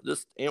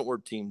 this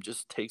Antwerp team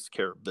just takes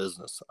care of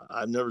business.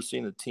 I've never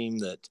seen a team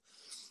that,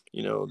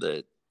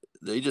 that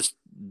they just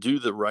do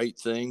the right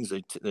things.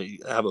 They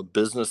have a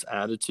business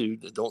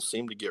attitude. They don't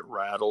seem to get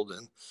rattled.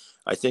 And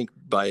I think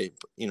by,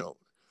 in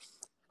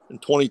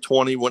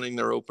 2020, winning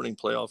their opening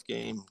playoff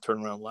game,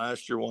 turned around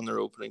last year, won their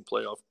opening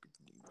playoff,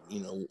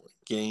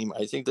 game.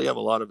 I think they have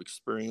a lot of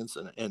experience,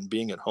 and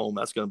being at home,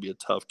 that's going to be a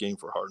tough game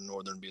for Hardin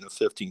Northern, being a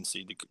 15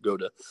 seed to go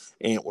to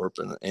Antwerp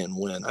and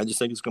win. I just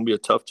think it's going to be a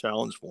tough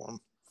challenge for them.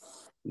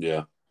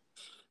 Yeah.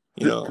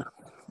 The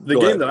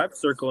game that I'm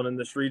circling in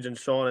this region,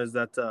 Shawn, is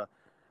that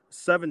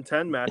 7-10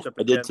 matchup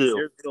against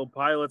the Ayersville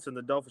Pilots and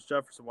the Delphus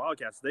Jefferson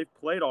Wildcats. They've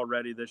played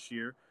already this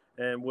year,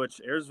 and which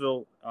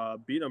Ayersville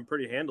beat them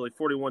pretty handily,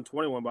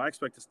 41-21, but I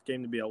expect this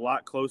game to be a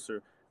lot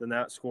closer than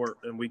that score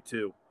in week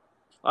 2.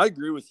 I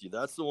agree with you.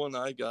 That's the one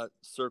I got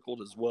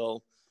circled as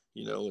well,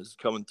 is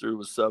coming through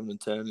with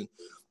 7-10. And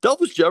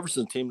Delphus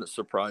Jefferson team that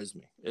surprised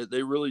me.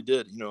 They really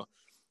did.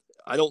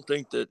 I don't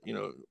think that,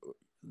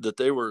 that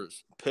they were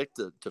picked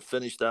to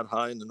finish that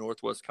high in the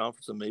Northwest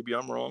Conference, and maybe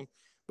I'm wrong,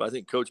 but I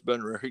think Coach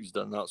Ben Riggs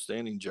done an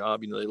outstanding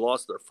job. They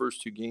lost their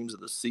first 2 games of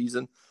the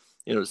season,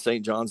 to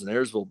St. John's and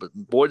Ayersville, but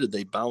boy, did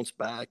they bounce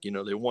back.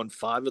 They won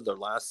 5 of their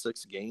last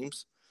 6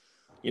 games.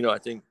 I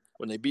think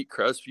when they beat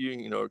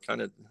Crestview, it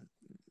kind of,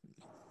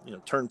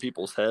 turned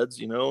people's heads,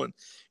 and,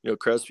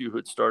 Crestview, who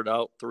had started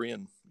out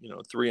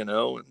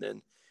 3-0, and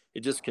then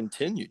it just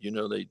continued.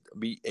 They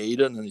beat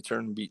Ada, and then they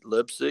turned and beat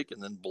Leipzig,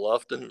 and then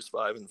Bluffton, who's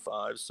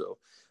 5-5. So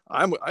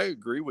I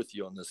agree with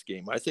you on this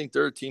game. I think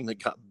they're a team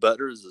that got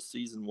better as the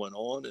season went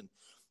on, and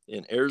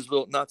in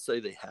Ayersville, not to say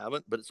they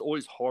haven't, but it's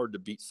always hard to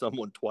beat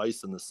someone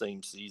twice in the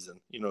same season.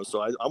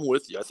 So I'm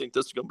with you. I think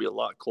this is going to be a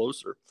lot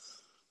closer.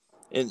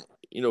 And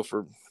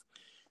for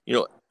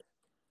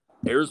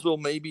Ayersville,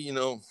 maybe,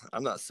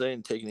 I'm not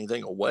saying take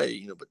anything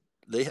away, but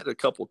they had a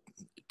couple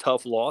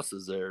tough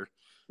losses there.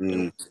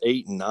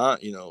 8 and 9,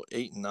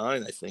 8 and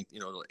 9. I think,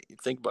 you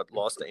think about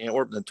loss to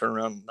Antwerp, then turn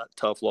around that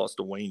tough loss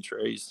to Wayne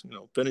Trace.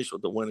 Finish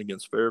with the win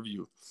against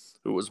Fairview,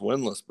 who was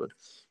winless. But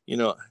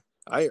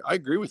I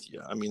agree with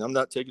you. I mean, I'm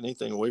not taking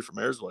anything away from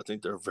Ayersville. I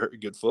think they're a very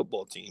good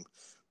football team,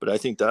 but I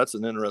think that's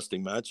an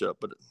interesting matchup.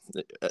 But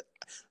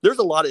there's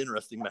a lot of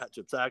interesting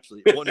matchups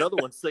actually. Another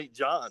one, St.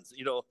 John's.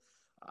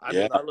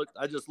 I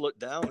just looked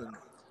down and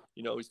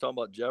he's talking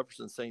about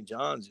Jefferson, St.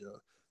 John's.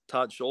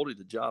 Todd Schulte,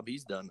 the job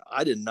he's done.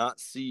 I did not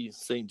see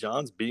St.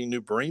 John's beating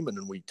New Bremen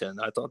in Week 10.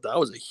 I thought that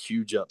was a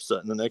huge upset.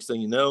 And the next thing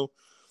you know,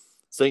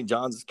 St.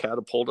 John's is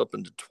catapulted up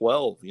into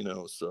 12,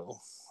 So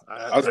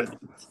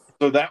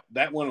so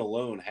that one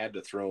alone had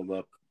to throw them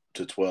up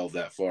to 12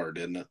 that far,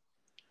 didn't it?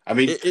 I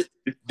mean,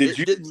 did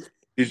you think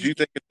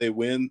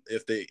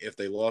if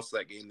they lost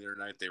that game the other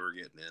night, they were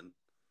getting in?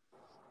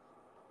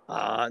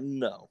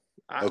 No.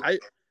 Okay.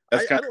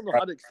 I don't know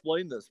how to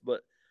explain this,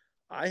 but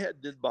I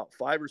did about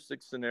 5 or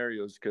 6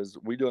 scenarios because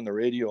we do on the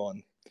radio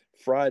on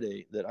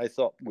Friday that I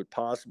thought would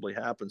possibly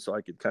happen. So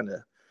I could kind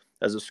of,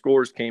 as the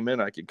scores came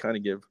in, I could kind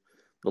of give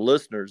the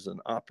listeners an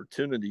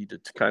opportunity to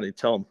kind of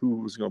tell them who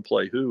was going to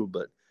play who.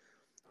 But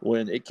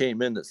when it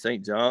came in that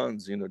St.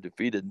 John's,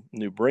 defeated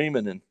New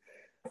Bremen, and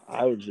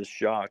I was just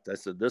shocked. I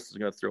said, this is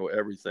going to throw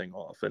everything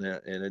off. And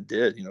it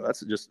did.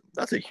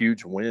 That's a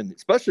huge win,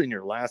 especially in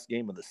your last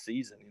game of the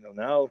season.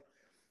 Now,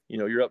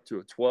 you're up to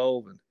a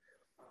 12, and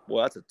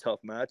well, that's a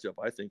tough matchup,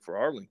 I think, for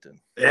Arlington.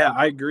 Yeah,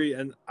 I agree.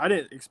 And I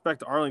didn't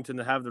expect Arlington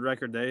to have the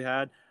record they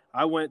had.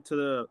 I went to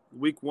the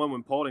Week 1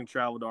 when Paulding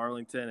traveled to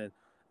Arlington, and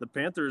the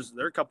Panthers,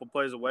 they're a couple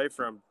plays away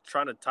from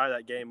trying to tie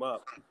that game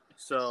up.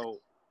 So,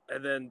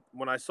 and then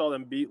when I saw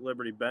them beat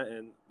Liberty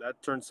Benton,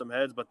 that turned some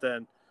heads. But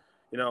then,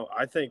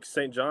 I think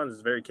St. John's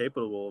is very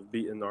capable of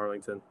beating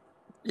Arlington.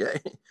 Yeah,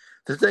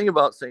 the thing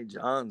about St.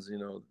 John's,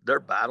 they're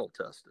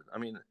battle-tested. I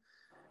mean,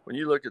 when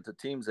you look at the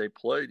teams they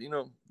played,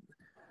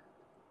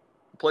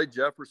 played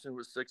Jefferson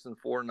with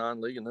 6-4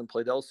 non-league, and then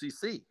played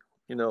LCC,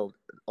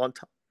 on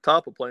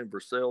top of playing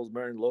Versailles,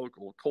 Marion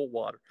Local,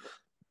 Coldwater,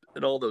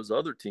 and all those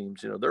other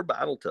teams. They're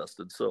battle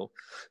tested. So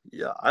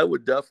yeah, I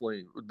would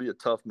be a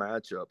tough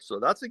matchup. So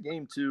that's a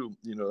game too,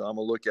 I'm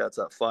gonna look at. It's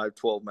that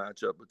 5-12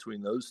 matchup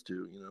between those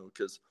two,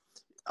 because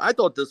I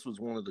thought this was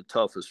one of the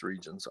toughest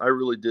regions. I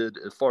really did,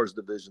 as far as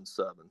Division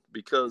 7,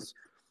 because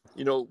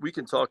we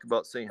can talk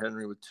about St.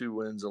 Henry with 2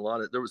 wins.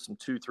 There was some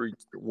 2-3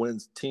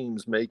 wins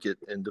teams make it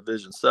in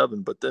Division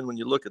 7. But then when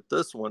you look at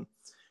this one,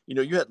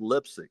 you had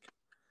Leipzig.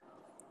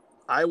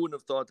 I wouldn't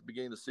have thought at the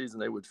beginning of the season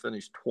they would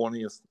finish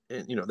 20th.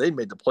 And, they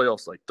made the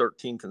playoffs like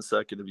 13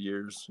 consecutive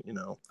years.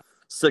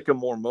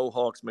 Sycamore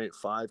Mohawks made it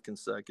 5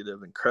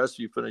 consecutive. And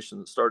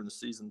Crestview starting the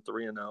season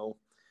 3-0.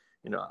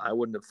 I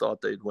wouldn't have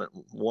thought they'd went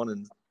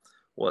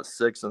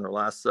 6 in their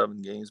last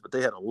 7 games. But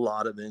they had a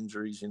lot of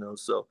injuries,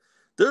 so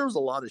there was a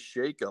lot of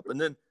shakeup. And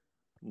then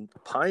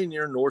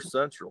Pioneer North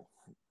Central,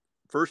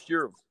 first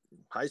year of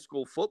high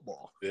school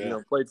football,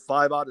 played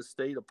 5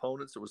 out-of-state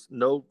opponents. There was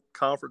no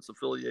conference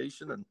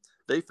affiliation, and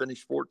they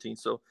finished 14th.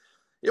 So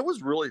it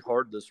was really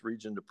hard, this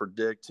region, to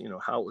predict,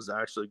 how it was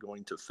actually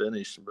going to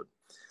finish. But,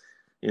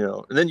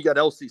 and then you got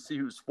LCC,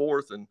 who's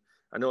 4th. And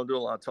I know I'm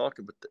doing a lot of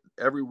talking, but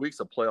every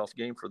week's a playoff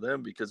game for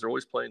them because they're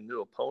always playing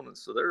new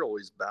opponents. So they're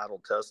always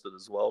battle-tested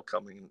as well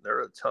coming. They're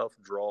a tough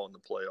draw in the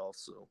playoffs.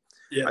 So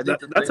yeah, I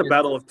think that's a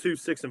battle of 2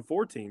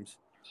 6-4 teams.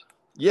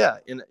 Yeah,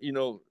 and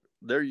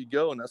there you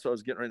go, and that's what I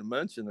was getting ready to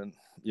mention. And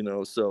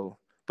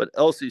but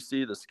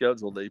LCC, the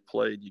schedule they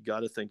played, you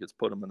got to think it's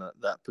put them in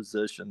that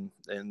position,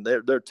 and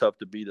they're tough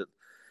to beat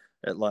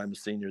at Lima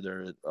Senior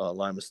there at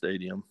Lima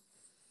Stadium.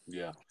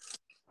 Yeah.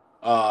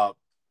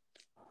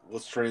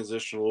 Let's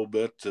transition a little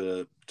bit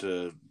to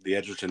the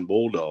Edgerton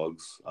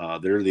Bulldogs.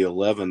 They're the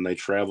 11. They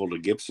travel to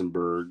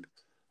Gibsonburg.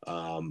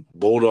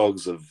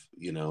 Bulldogs have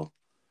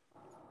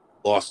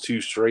lost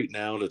 2 straight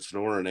now to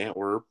Sonora and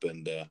Antwerp,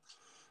 and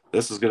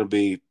this is going to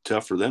be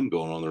tough for them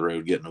going on the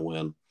road getting a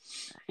win.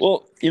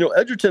 Well,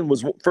 Edgerton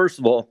was, first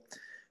of all,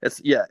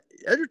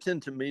 Edgerton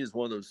to me is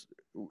one of those,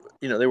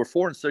 they were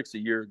 4-6 a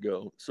year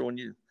ago. So when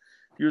you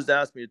was to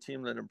ask me a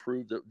team that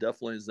improved, it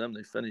definitely is them.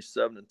 They finished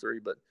 7-3,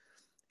 but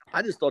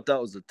I just thought that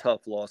was a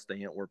tough loss to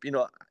Antwerp.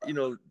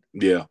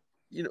 Yeah.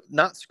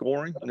 Not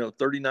scoring,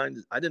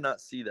 39. I did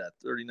not see that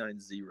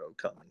 39-0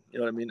 coming. You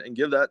know what I mean? And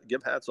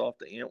give hats off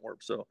to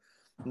Antwerp. So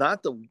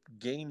not the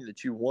game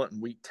that you want in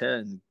week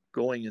 10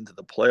 going into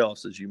the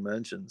playoffs, as you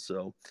mentioned.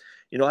 So,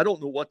 I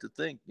don't know what to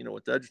think,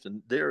 with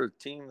Edgerton. They're a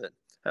team that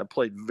have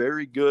played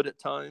very good at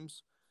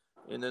times.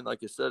 And then, like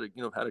I said,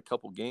 had a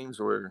couple games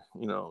where,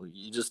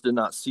 you just did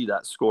not see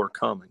that score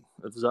coming.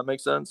 Does that make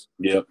sense?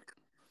 Yep.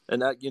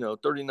 And that,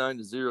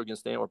 39-0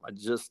 against Antwerp, I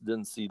just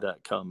didn't see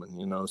that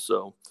coming,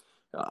 so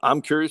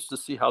I'm curious to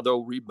see how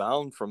they'll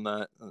rebound from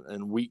that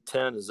in week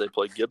 10 as they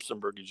play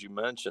Gibsonburg, as you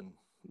mentioned,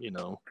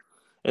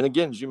 And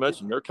again, as you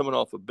mentioned, they're coming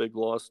off a big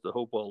loss to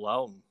Hopewell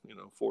Loudon,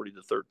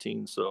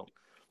 40-13. So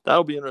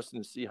that'll be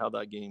interesting to see how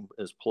that game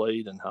is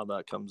played and how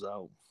that comes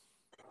out.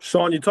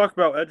 Shawn, you talked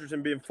about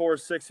Edgerton being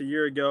 4-6 a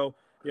year ago.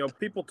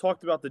 People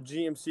talked about the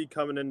GMC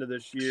coming into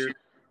this year.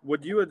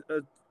 Would you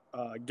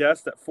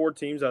guess that 4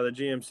 teams out of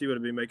the GMC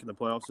would be making the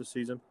playoffs this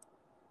season?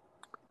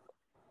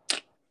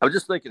 I was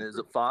just thinking, is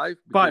it 5?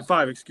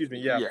 Five. Excuse me.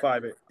 Yeah.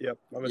 5. Yep.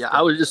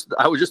 I was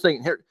just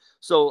thinking here.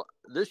 So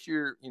this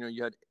year,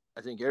 you had,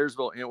 I think,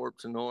 Ayersville,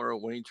 Antwerp, Sonora,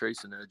 Wayne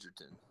Trace, and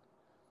Edgerton.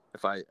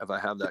 If I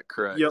have that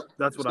correct. Yep,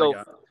 that's what I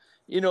got.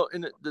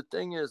 And the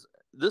thing is,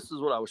 this is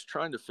what I was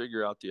trying to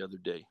figure out the other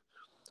day.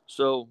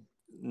 So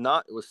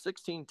it was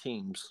 16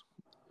 teams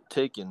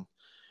taken.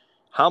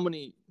 How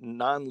many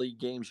non-league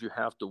games you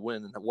have to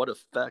win and what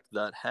effect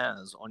that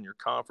has on your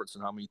conference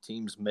and how many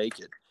teams make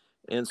it.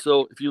 And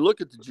so if you look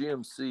at the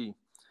GMC,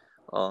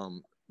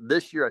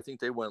 this year I think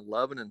they went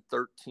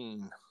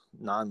 11-13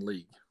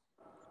 non-league,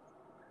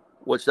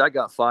 which that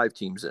got 5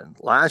 teams in.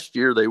 Last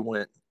year they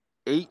went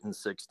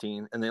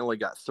 8-16, and they only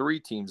got 3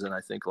 teams in,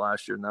 I think,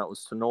 last year, and that was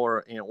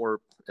Sonora,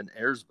 Antwerp, and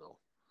Ayersville.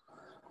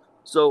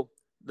 So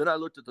then I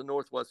looked at the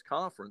Northwest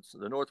Conference.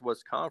 The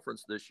Northwest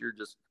Conference this year it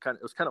was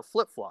kind of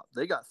flip-flop.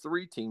 They got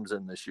 3 teams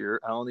in this year,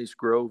 Allen East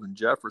Grove and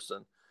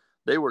Jefferson.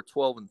 They were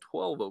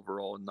 12-12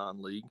 overall in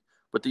non-league,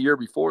 but the year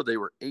before they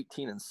were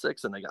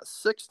 18-6, and they got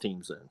 6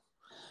 teams in.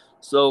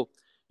 So,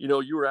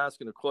 you were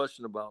asking a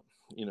question about,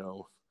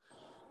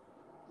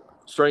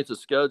 strength of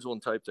schedule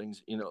and type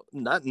things,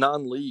 not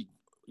non-league.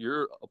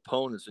 Your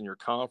opponents in your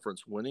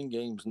conference winning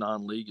games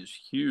non-league is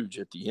huge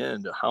at the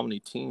end of how many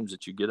teams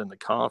that you get in the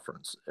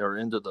conference or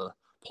into the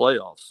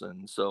playoffs.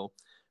 And so,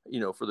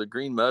 for the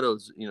Green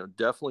Meadows,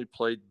 definitely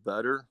played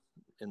better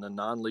in the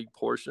non-league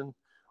portion,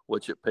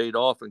 which it paid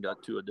off and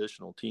got 2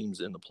 additional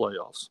teams in the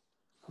playoffs.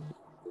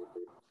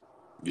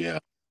 Yeah.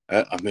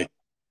 I mean,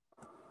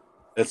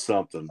 it's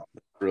something.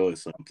 It's really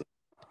something.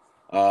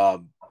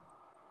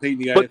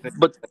 Peyton, you got anything?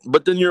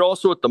 But then you're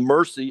also at the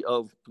mercy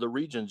of the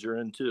regions you're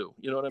in too.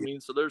 You know what I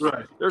mean? So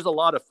there's a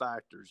lot of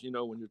factors,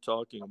 when you're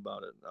talking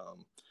about it.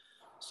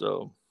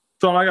 So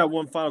I got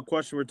one final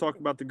question. We're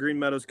talking about the Green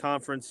Meadows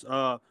Conference.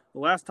 The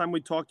last time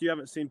we talked, you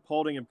haven't seen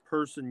Paulding in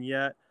person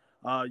yet.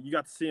 You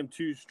got to see him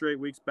 2 straight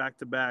weeks back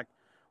to back.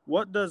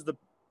 What does the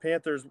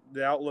Panthers,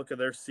 the outlook of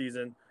their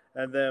season,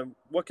 and then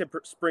what could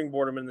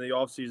springboard them into the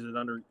offseason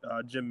under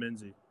Jim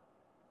Minzy?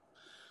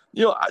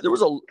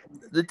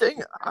 The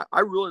thing I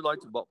really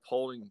liked about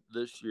Paulding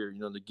this year,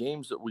 the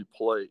games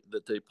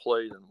that they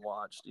played and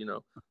watched,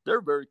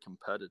 they're very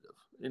competitive.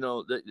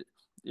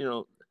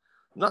 I'm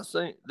not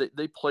saying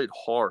they played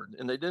hard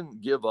and they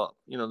didn't give up.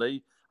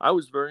 I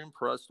was very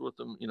impressed with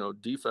them,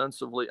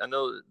 defensively. I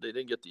know that they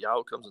didn't get the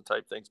outcomes and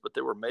type things, but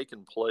they were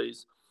making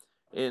plays.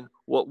 And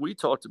what we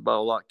talked about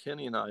a lot,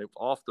 Kenny and I,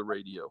 off the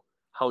radio,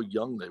 how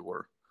young they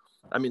were.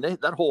 I mean,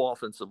 that whole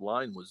offensive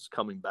line was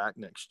coming back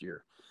next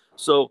year.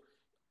 So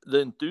the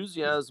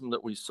enthusiasm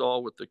that we saw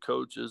with the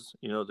coaches,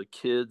 the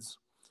kids,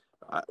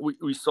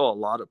 we saw a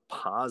lot of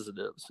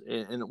positives.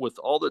 And with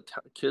all the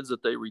kids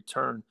that they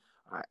return,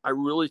 I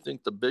really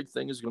think the big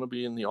thing is going to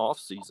be in the off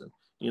season.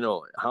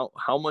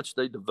 How much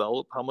they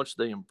develop, how much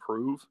they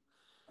improve.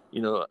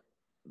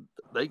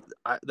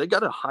 They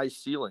got a high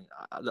ceiling.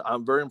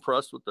 I'm very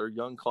impressed with their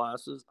young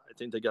classes. I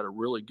think they got a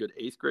really good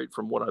 8th grade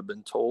from what I've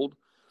been told.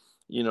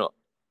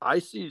 I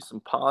see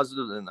some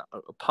positive and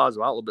a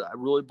positive outlook, but I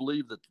really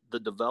believe that the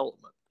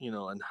development,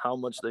 and how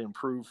much they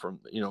improve from,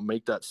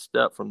 make that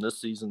step from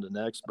this season to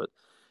next. But,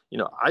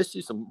 I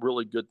see some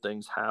really good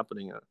things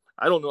happening.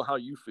 I don't know how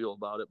you feel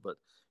about it, but,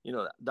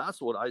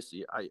 that's what I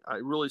see. I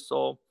really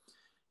saw,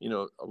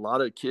 a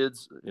lot of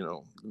kids,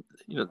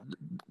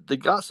 they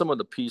got some of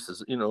the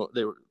pieces,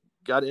 they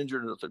got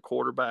injured at the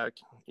quarterback,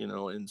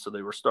 and so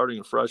they were starting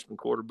a freshman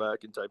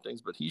quarterback and type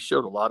things, but he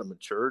showed a lot of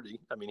maturity.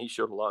 I mean, he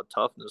showed a lot of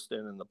toughness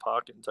standing in the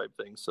pocket and type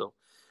things. So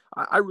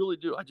I really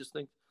do. I just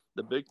think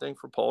the big thing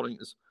for Paulding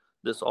is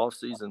this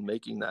offseason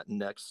making that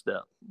next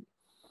step.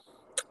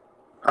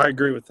 I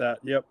agree with that.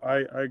 Yep,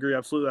 I agree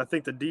absolutely. I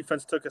think the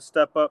defense took a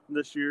step up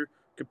this year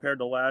compared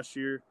to last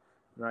year,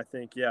 and I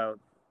think,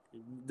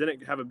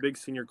 didn't have a big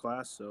senior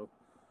class, so.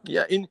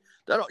 Yeah, and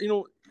that,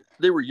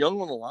 they were young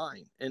on the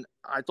line, and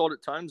I thought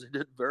at times they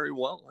did very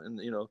well. And,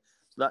 and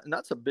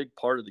that's a big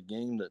part of the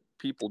game that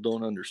people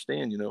don't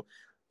understand.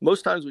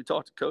 Most times we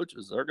talk to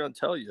coaches, they're going to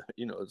tell you,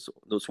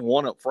 it's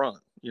one up front.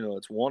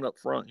 It's one up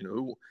front.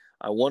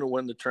 I want to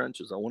win the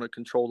trenches. I want to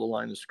control the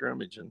line of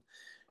scrimmage. And,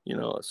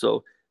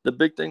 so the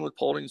big thing with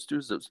Paulding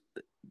students is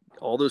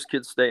all those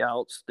kids stay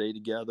out, stay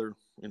together,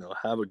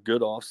 have a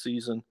good off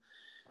season,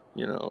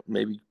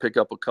 maybe pick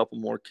up a couple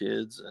more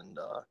kids. And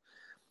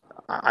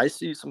I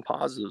see some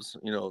positives,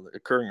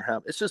 occurring or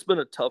happen. It's just been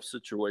a tough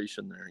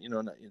situation there,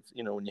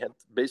 when you have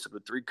basically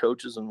 3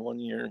 coaches in 1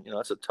 year,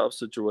 that's a tough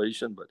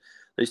situation, but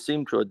they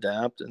seem to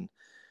adapt and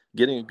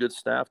getting a good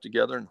staff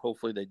together, and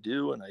hopefully they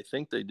do. And I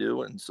think they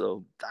do. And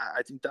so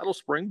I think that'll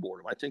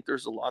springboard them. I think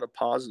there's a lot of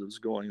positives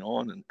going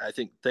on. And I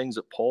think things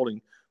at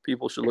Paulding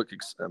people should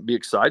be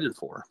excited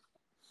for.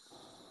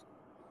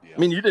 Yeah. I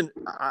mean,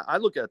 I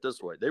look at it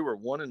this way. They were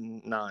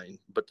 1-9,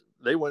 but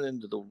they went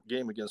into the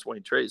game against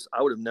Wayne Trace.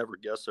 I would have never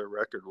guessed their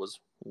record was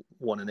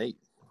 1-8.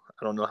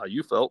 I don't know how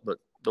you felt, but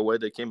the way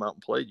they came out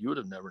and played, you would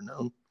have never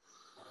known.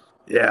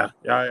 Yeah,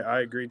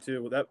 I agree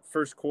too. With that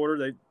first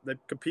quarter, they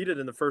competed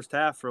in the first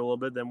half for a little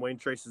bit. Then Wayne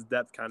Trace's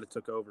depth kind of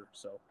took over.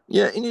 So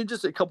yeah, and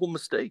just a couple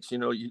mistakes.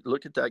 You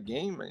look at that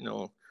game. A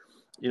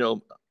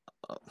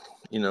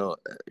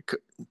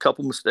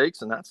couple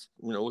mistakes, and that's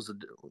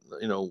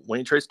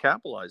Wayne Trace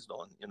capitalized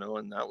on.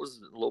 And that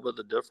was a little bit of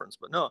the difference.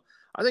 But no,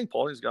 I think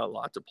Paulding's got a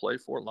lot to play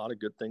for. A lot of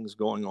good things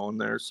going on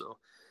there. So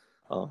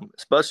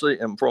especially,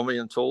 and from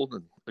being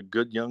told, a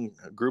good young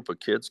group of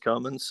kids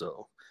coming.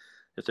 So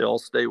if they all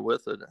stay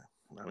with it,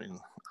 I mean,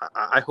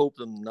 I hope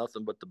them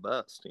nothing but the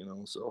best,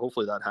 so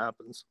hopefully that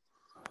happens.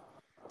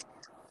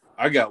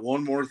 I got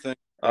one more thing.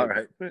 All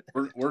right.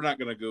 We're not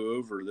going to go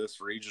over this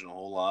region a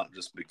whole lot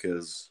just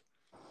because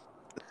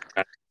it's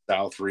the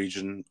South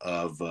region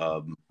of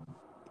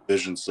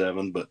Division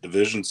 7, but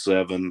Division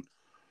 7,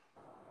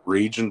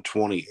 Region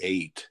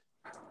 28.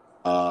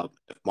 If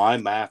my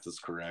math is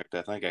correct,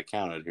 I think I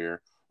counted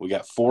here. We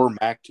got 4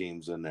 MAC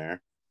teams in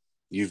there.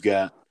 You've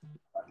got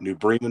New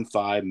Bremen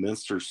 5,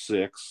 Minster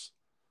 6,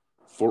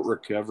 Fort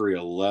Recovery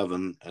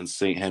 11, and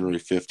St. Henry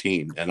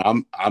 15. And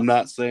I'm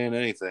not saying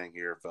anything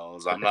here,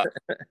 fellas. I'm not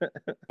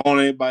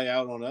calling anybody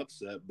out on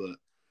upset, but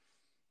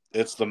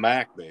it's the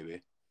MAC,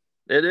 baby.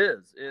 It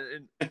is.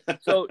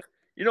 So,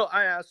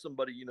 I asked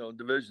somebody,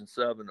 Division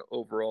 7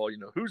 overall,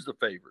 who's the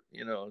favorite?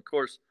 Of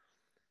course,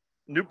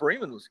 New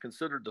Bremen was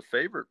considered the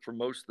favorite for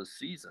most of the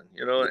season,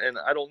 and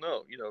I don't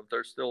know, if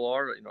there still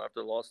are,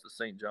 after they lost to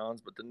St. John's,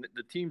 but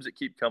the teams that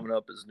keep coming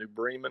up is New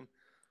Bremen,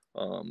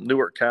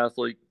 Newark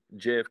Catholic,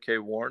 JFK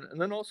Warren,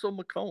 and then also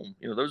Macomb.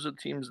 Those are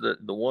teams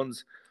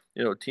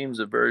teams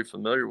are very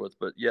familiar with.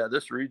 But yeah,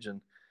 this region,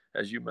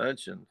 as you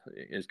mentioned,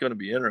 is going to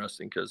be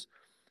interesting because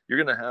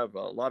you're going to have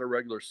a lot of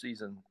regular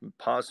season,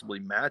 possibly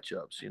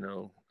matchups,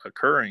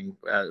 occurring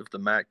if the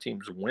MAC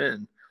teams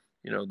win,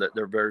 that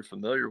they're very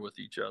familiar with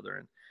each other.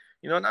 And,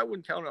 and I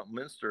wouldn't count out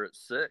Minster at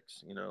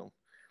 6,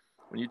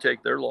 when you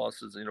take their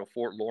losses,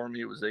 Fort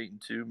Loramie was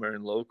 8-2,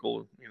 Marion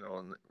Local,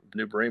 and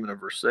New Bremen and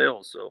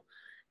Versailles. So,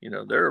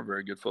 they're a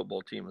very good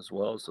football team as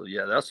well. So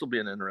yeah, this will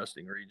be an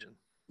interesting region.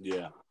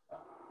 Yeah.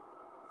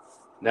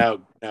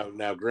 Now,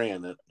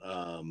 granted,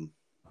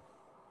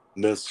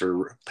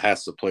 Minster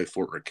has to play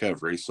Fort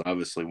Recovery, so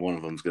obviously one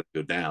of them is going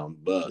to go down.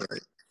 But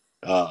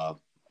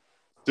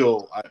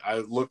still, I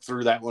looked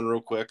through that one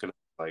real quick, and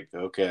I'm like,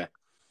 okay,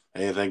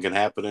 anything can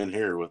happen in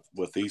here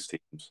with these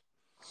teams.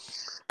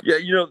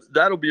 Yeah,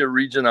 that'll be a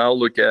region I'll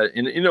look at,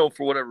 and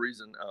for whatever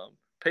reason,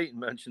 Peyton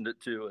mentioned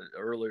it too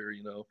earlier.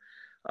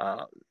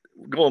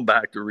 Going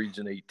back to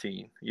Region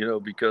 18,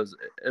 because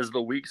as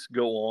the weeks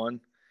go on,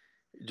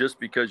 just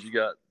because you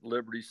got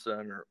Liberty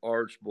Center,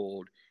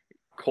 Archbold,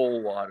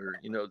 Coldwater,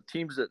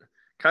 teams that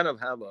kind of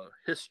have a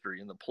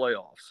history in the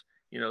playoffs,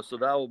 so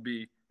that will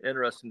be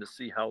interesting to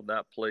see how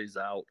that plays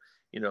out,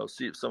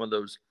 see if some of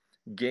those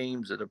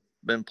games that have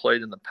been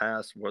played in the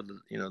past, whether,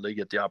 they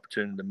get the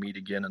opportunity to meet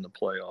again in the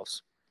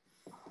playoffs.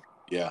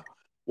 Yeah.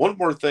 One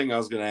more thing I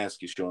was going to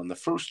ask you, Shawn. The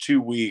first 2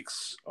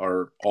 weeks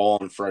are all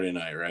on Friday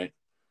night, right?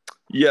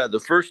 Yeah, the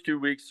first 2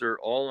 weeks are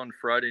all on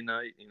Friday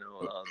night.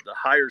 The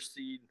higher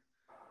seed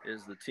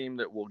is the team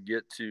that will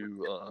get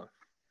to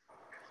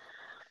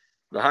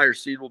the higher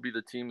seed will be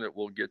the team that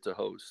will get to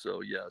host.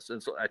 So, yes.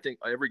 And so I think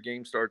every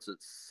game starts at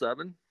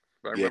 7,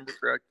 if I remember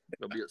correct.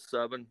 It'll be at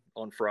 7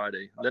 on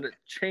Friday. Then it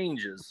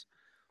changes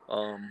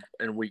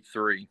in week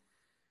 3.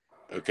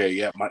 Okay,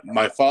 yeah.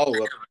 My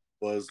follow-up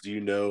was, do you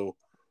know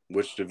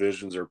which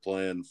divisions are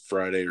playing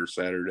Friday or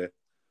Saturday?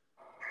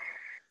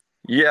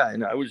 Yeah,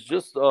 and I was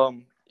just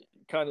the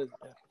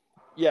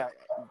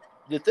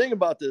thing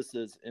about this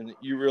is, and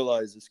you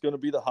realize it's going to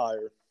be the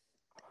higher.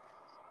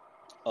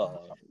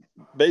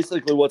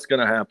 Basically, what's going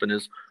to happen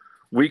is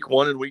week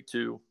 1 and week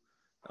 2,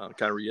 kind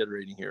of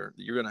reiterating here,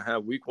 you're going to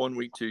have week 1,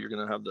 week 2, you're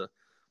going to have the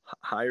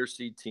higher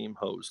seed team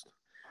host.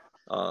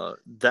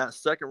 That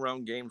second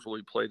round games will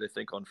be played, I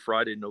think, on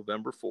Friday,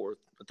 November 4th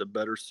at the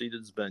better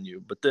seeded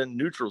venue. But then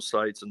neutral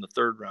sites in the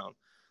third round,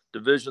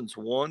 divisions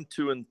 1,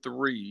 2, and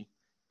 3,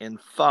 and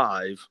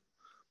 5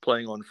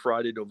 playing on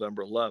Friday,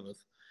 November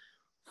 11th.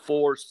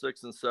 4,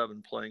 6, and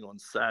 7 playing on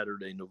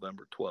Saturday,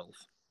 November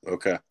 12th.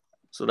 Okay.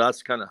 So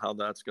that's kind of how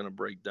that's going to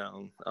break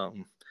down.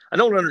 I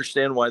don't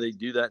understand why they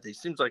do that. They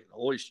seems like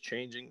always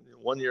changing.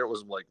 One year it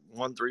was like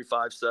 1, 3,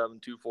 5, 7,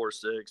 2, 4,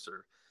 6,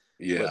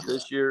 but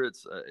this year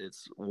it's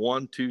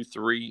 1, 2,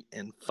 3,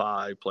 and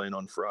 5 playing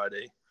on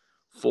Friday,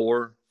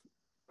 4,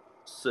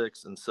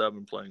 6, and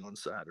 7 playing on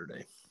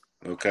Saturday.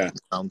 Okay.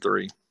 Round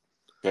 3.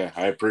 Yeah,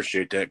 I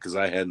appreciate that because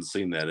I hadn't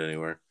seen that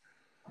anywhere.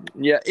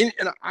 Yeah, and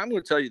I'm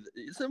going to tell you,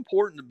 it's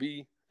important to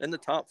be in the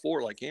top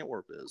 4 like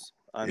Antwerp is.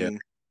 I mean,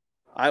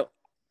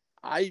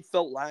 I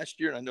felt last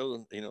year, and I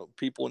know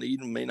people in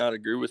Eden may not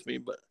agree with me,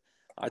 but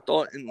I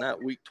thought in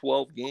that Week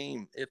 12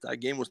 game, if that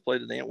game was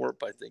played at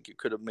Antwerp, I think it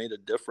could have made a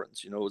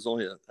difference. It was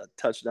only a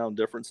touchdown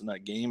difference in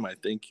that game. I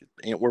think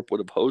Antwerp would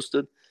have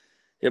hosted.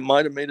 It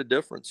might have made a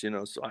difference.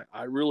 So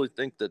I really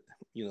think that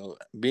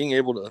being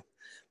able to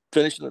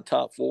finish in the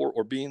top 4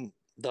 or being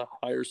the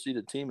higher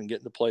seeded team and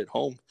getting to play at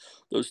home,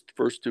 those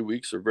first 2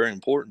 weeks are very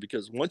important,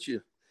 because once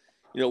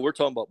we're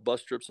talking about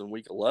bus trips in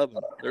Week 11.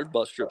 Their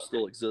bus trips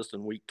still exist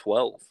in Week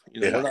 12.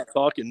 We're not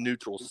talking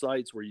neutral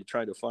sites where you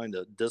try to find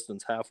a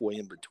distance halfway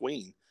in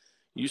between.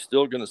 You're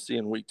still going to see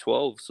in Week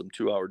 12 some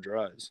 2-hour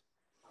drives.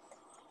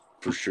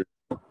 For sure.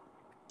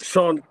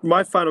 Shawn,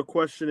 my final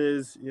question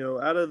is,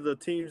 out of the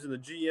teams in the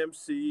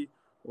GMC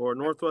or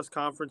Northwest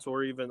Conference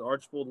or even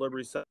Archibald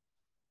Liberty Center,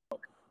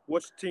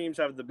 which teams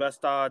have the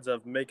best odds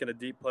of making a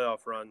deep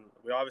playoff run?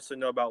 We obviously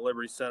know about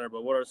Liberty Center,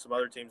 but what are some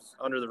other teams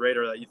under the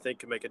radar that you think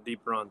can make a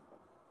deep run?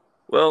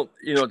 Well,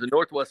 the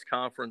Northwest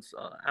Conference,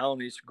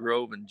 Allen East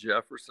Grove and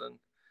Jefferson.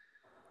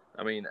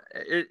 I mean,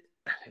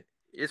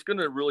 it's going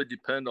to really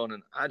depend on,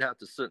 and I'd have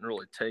to sit and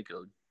really take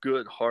a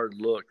good hard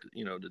look,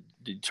 to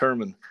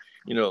determine,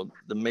 to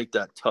make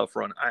that tough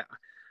run.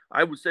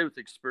 I would say with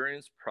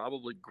experience,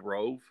 probably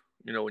Grove.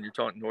 When you're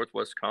talking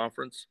Northwest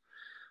Conference.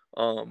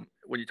 When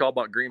you talk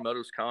about Green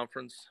Meadows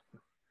Conference,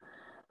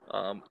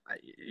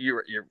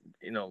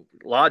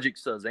 logic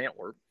says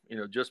Antwerp.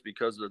 Just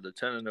because they're the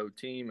 10-0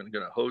 team and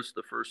going to host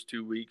the first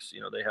 2 weeks,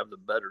 they have the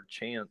better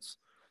chance,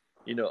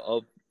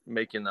 of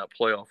making that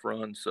playoff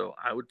run. So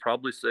I would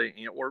probably say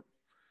Antwerp.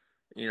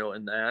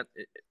 In that,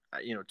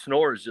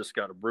 Tenora's just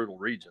got a brutal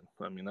region.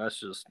 I mean, that's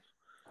just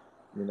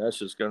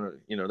gonna,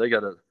 they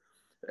got to,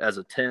 as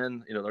a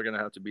 10, they're going to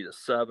have to beat a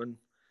 7,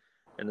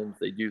 and then if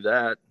they do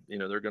that,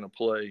 they're going to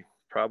play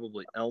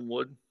probably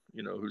Elmwood,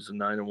 who's a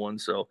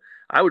 9-1. So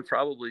I would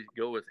probably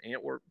go with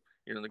Antwerp,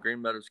 the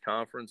Green Meadows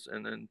Conference,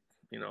 and then,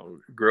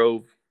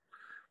 Grove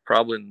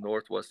probably in the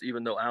Northwest,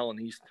 even though Allen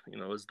East,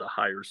 is the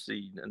higher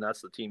seed, and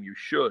that's the team you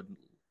should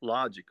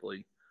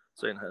logically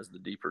say has the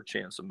deeper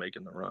chance of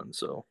making the run.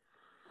 So,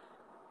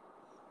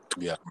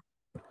 yeah.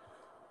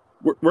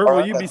 Where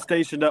will you be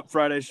stationed up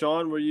Friday,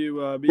 Shawn? Will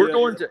you be? We're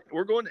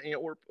going to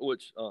Antwerp,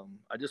 which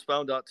I just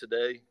found out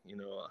today.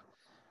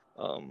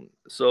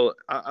 So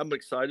I'm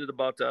excited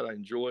about that. I've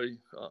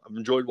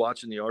enjoyed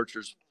watching the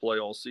Archers play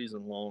all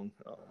season long.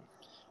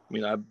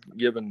 I've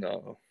given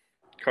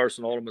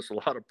Carson Aldemus a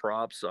lot of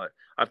props.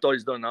 I thought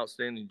he's done an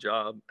outstanding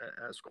job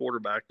as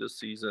quarterback this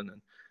season,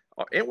 and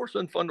Antwerp's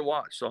been fun to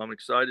watch. So I'm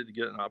excited to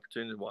get an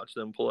opportunity to watch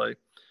them play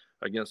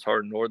against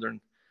Hardin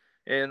Northern,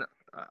 and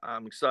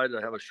I'm excited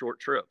to have a short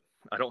trip.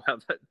 I don't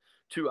have that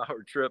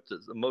 2-hour trip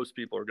that most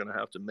people are going to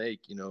have to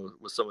make,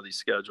 with some of these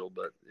schedules.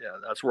 But yeah,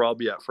 that's where I'll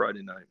be at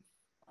Friday night.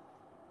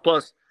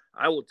 Plus,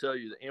 I will tell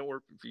you that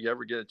Antwerp, if you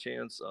ever get a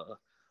chance,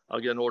 I'll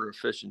get an order of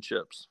fish and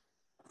chips.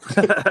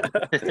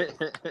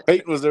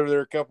 Peyton was over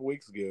there a couple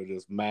weeks ago,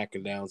 just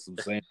macking down some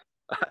sand.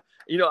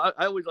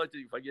 I always like to,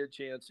 if I get a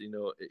chance,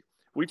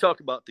 we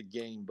talk about the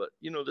game, but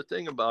the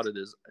thing about it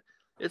is,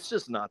 it's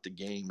just not the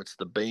game. It's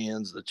the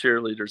bands, the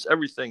cheerleaders,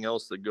 everything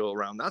else that go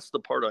around. That's the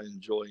part I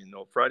enjoy.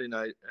 Friday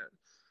night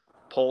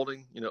at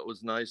Paulding, it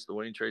was nice. The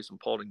Wayne Trace and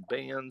Paulding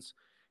bands,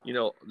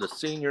 the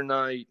senior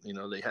night,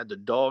 they had the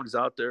dogs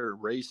out there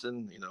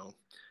racing,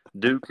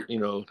 Duke,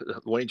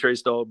 Wayne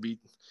Trace dog beat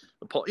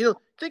the Paul.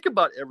 Think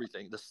about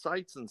everything, the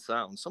sights and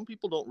sounds. Some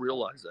people don't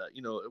realize that,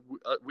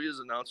 we as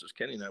announcers,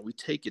 Kenny and I, we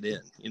take it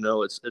in,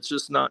 it's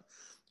just not,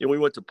 we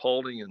went to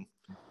Paulding and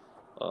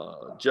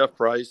Jeff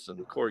Price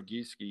and Corey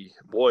Gieske,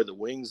 boy, the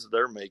wings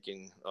they're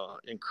making,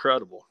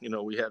 incredible.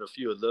 We had a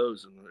few of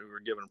those and we were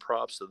giving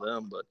props to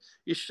them, but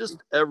it's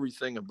just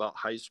everything about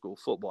high school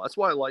football. That's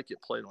why I like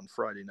it played on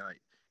Friday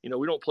night.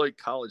 We don't play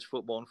college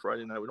football on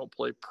Friday night. We don't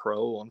play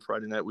pro on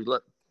Friday night. We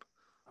let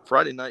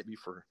Friday night be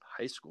for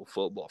high school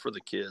football, for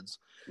the kids.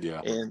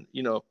 Yeah. And,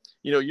 you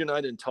and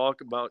I didn't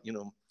talk about,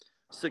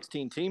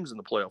 16 teams in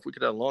the playoff. We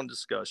could have a long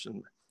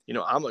discussion.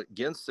 I'm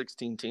against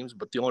 16 teams,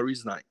 but the only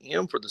reason I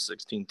am for the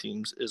 16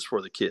 teams is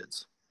for the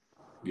kids.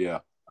 Yeah.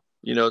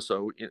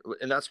 So,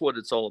 and that's what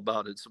it's all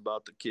about. It's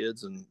about the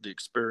kids and the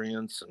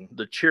experience and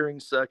the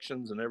cheering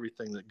sections and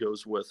everything that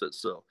goes with it.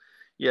 So,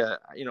 yeah,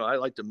 I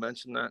like to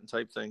mention that and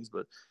type things,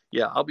 but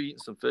yeah, I'll be eating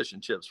some fish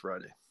and chips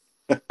Friday.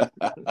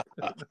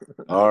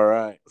 All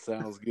right.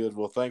 Sounds good.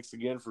 Well, thanks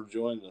again for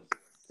joining us.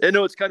 I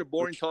know it's kind of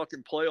boring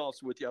talking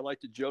playoffs with you. I like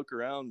to joke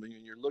around, but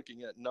you're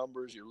looking at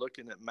numbers, you're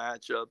looking at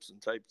matchups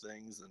and type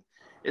things. And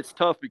it's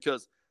tough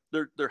because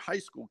they're high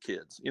school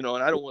kids, and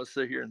I don't want to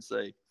sit here and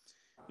say,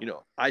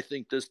 I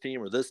think this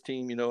team or this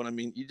team, you know what I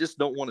mean? You just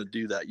don't want to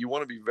do that. You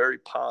want to be very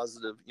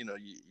positive,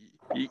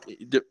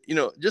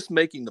 just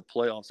making the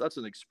playoffs. That's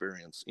an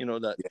experience,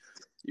 that,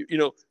 we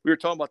were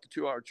talking about the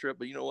 2-hour trip,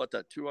 but you know what,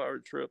 that 2-hour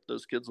trip,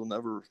 those kids will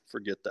never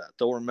forget that.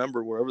 They'll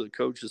remember wherever the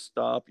coaches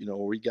stopped, where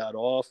we got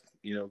off,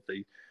 if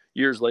they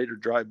years later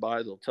drive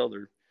by, they'll tell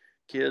their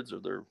kids or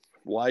their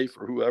wife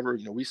or whoever,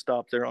 we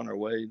stopped there on our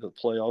way to the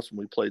playoffs and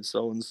we played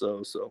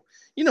so-and-so. So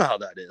you know how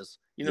that is.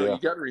 You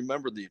got to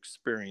remember the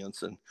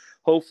experience, and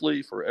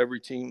hopefully for every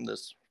team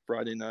this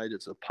Friday night,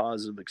 it's a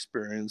positive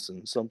experience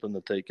and something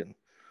that they can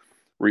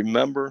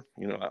remember.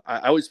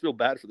 I always feel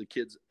bad for the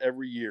kids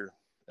every year,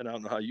 and I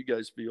don't know how you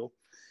guys feel,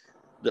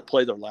 that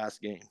play their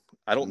last game.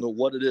 I don't know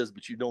what it is,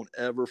 but you don't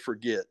ever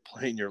forget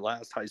playing your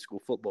last high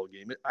school football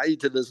game. I,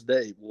 to this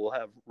day, will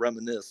have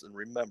reminisce and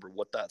remember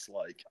what that's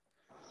like.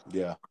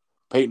 Yeah.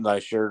 Peyton and I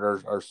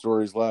shared our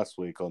stories last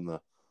week on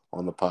the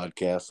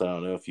podcast. I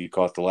don't know if you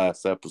caught the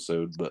last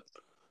episode, but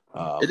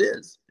it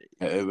is.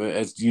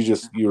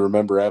 You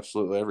remember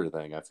absolutely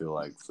everything, I feel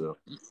like. So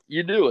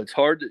you do. It's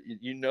hard to,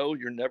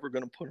 you're never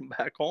going to put them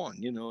back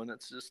on, and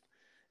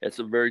it's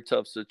a very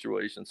tough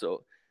situation.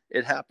 So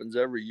it happens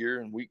every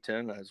year. In week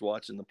 10, I was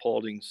watching the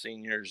Paulding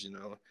seniors,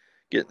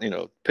 getting,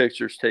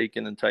 pictures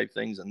taken and type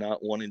things and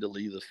not wanting to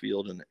leave the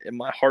field. And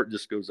my heart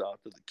just goes out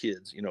to the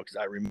kids, because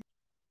I remember.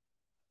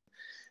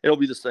 It'll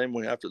be the same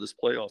way after this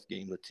playoff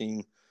game. The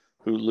team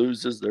who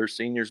loses their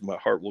seniors, my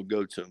heart will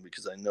go to them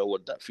because I know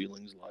what that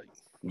feeling's like.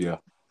 Yeah.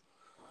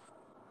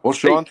 Well,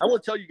 Shawn, I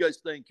want to tell you guys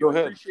thank you. Go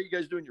ahead. I appreciate you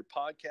guys doing your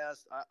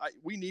podcast.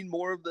 We need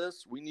more of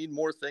this. We need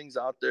more things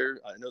out there.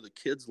 I know the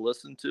kids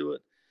listen to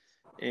it.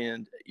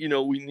 And,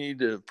 we need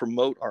to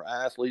promote our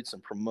athletes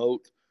and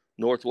promote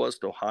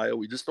Northwest Ohio.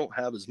 We just don't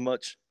have as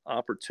much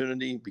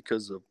opportunity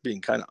because of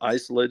being kind of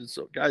isolated.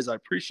 So, guys, I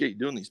appreciate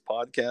doing these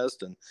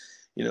podcasts and,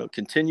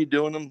 continue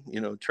doing them,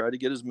 try to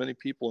get as many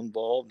people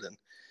involved. And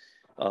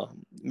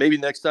maybe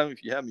next time,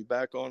 if you have me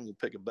back on, we'll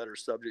pick a better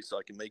subject so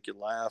I can make you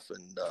laugh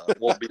and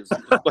but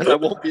I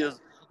won't be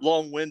as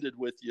long-winded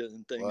with you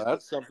and things. Well,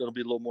 but something will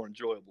be a little more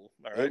enjoyable.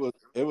 All right.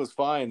 It was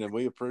fine, and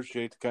we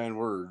appreciate the kind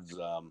words.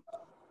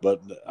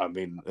 But I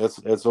mean,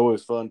 it's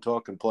always fun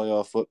talking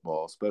playoff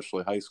football,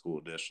 especially high school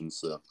edition.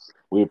 So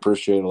we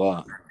appreciate it a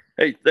lot.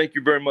 Hey, thank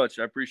you very much.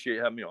 I appreciate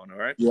having me on. All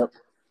right. Yep.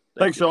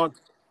 Thanks, Shawn.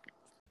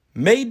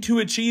 Made to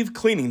Achieve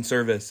Cleaning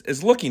Service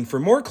is looking for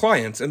more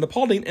clients in the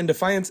Paulding and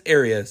Defiance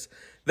areas.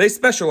 They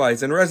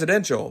specialize in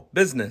residential,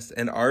 business,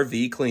 and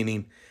RV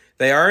cleaning.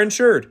 They are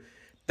insured.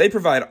 They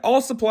provide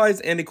all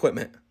supplies and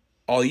equipment.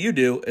 All you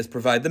do is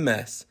provide the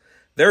mess.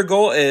 Their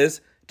goal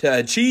is to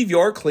achieve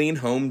your clean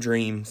home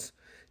dreams.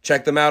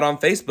 Check them out on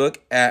Facebook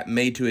at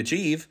Made to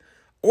Achieve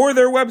or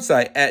their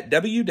website at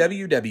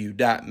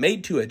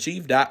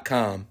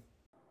www.madetoachieve.com.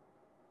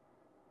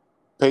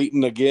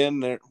 Peyton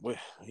again,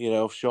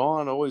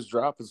 Shawn always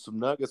dropping some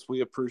nuggets.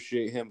 We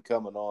appreciate him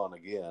coming on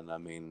again. I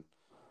mean,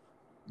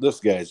 this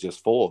guy's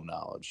just full of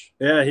knowledge.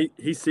 Yeah,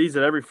 he sees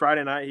it every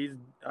Friday night. He's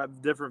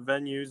at different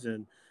venues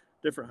and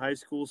different high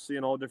schools,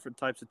 seeing all different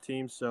types of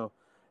teams. So,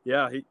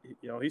 yeah, he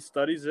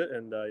studies it,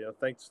 and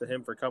thanks to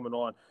him for coming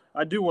on.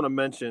 I do want to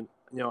mention,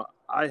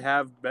 I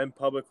have been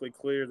publicly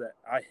clear that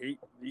I hate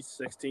these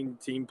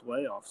 16-team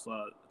playoffs.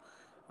 I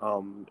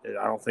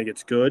don't think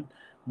it's good.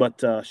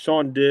 But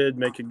Shawn did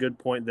make a good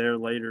point there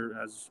later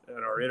as in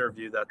our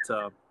interview that,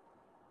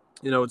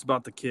 it's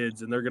about the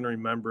kids and they're going to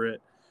remember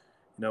it.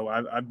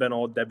 I've been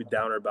all Debbie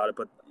Downer about it,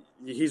 but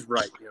he's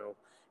right.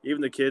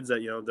 Even the kids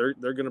that, they're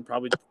going to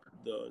probably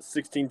 – the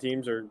 16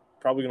 teams are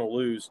probably going to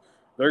lose.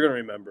 They're going to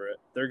remember it.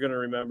 They're going to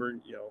remember,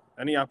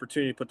 any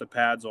opportunity to put the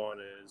pads on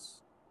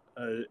is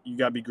you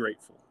got to be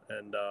grateful.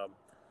 And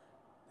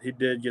he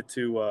did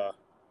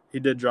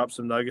drop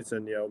some nuggets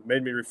and,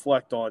 made me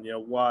reflect on,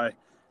 why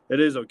 – it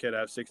is okay to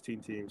have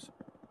 16 teams.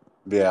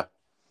 Yeah.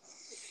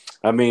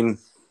 I mean,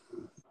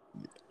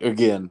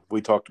 again, we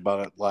talked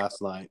about it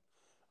last night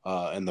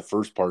in the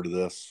first part of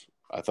this.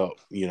 I thought,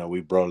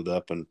 we brought it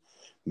up and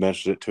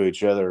mentioned it to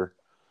each other.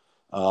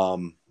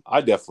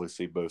 I definitely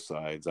see both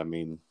sides. I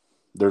mean,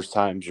 there's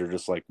times you're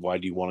just like, why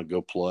do you want to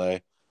go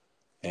play?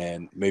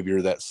 And maybe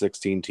you're that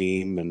 16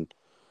 team and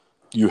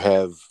you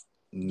have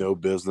no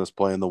business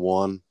playing the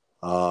one.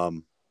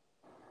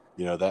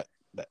 That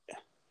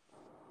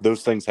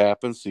those things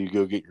happen, so you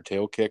go get your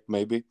tail kicked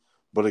maybe.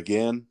 But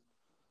again,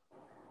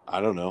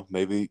 I don't know.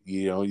 Maybe,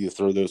 you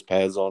throw those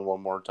pads on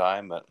one more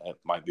time. It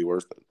might be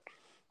worth it.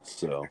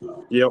 So,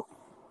 yep.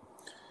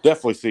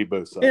 Definitely see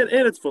both sides.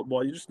 And it's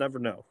football. You just never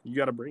know. You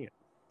got to bring it.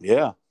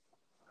 Yeah,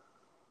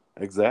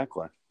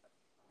 exactly.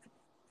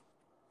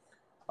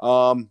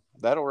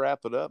 That'll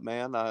wrap it up,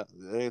 man.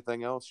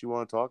 Anything else you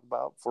want to talk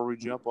about before we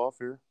jump off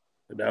here?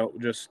 No,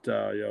 just,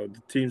 the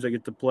teams that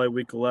get to play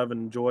week 11,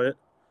 enjoy it.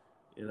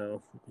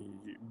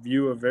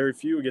 Very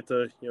few get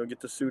to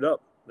suit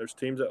up. There's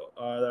teams that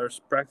are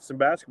practicing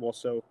basketball,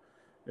 so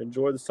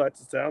enjoy the sights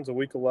and sounds of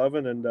week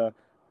 11. And are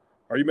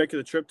you making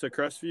the trip to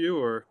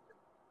Crestview or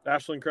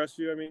Ashland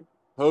Crestview? I mean,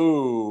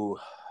 oh,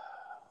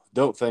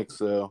 don't think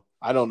so.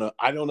 I don't know.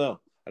 I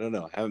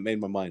haven't made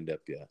my mind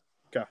up yet.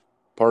 Okay,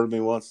 Part of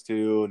me wants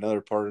to. Another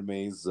part of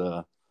me's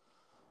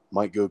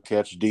might go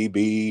catch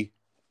DB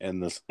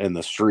and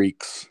the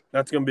streaks.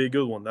 That's gonna be a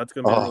good one. That's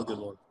gonna be a real good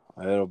one.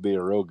 That'll be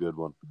a real good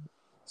one.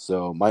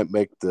 So might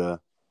make the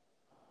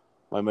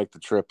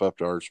trip up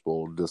to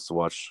Archbold just to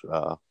watch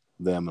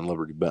them and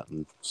Liberty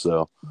Benton.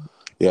 So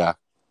yeah,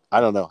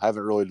 I don't know.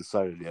 Haven't really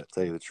decided yet, to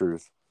tell you the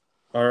truth.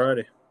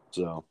 Alrighty.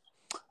 So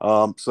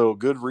so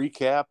good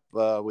recap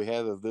we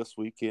had of this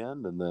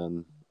weekend, and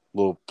then a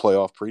little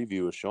playoff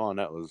preview with Shawn.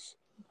 That was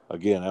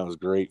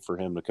great for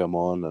him to come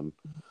on, and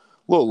a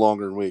little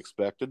longer than we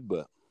expected,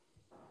 but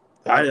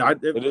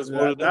it is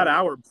what that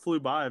hour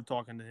flew by of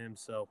talking to him.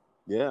 So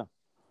yeah.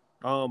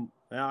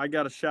 I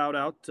got a shout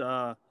out.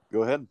 Go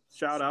ahead.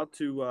 Shout out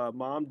to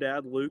Mom,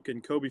 Dad, Luke,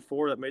 and Kobe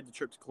Ford that made the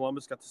trip to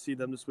Columbus. Got to see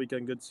them this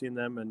weekend. Good seeing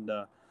them, and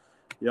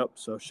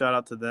so shout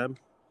out to them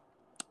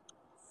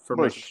for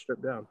making the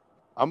trip down.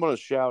 I'm gonna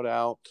shout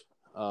out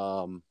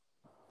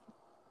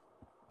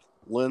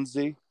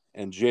Lindsay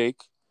and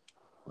Jake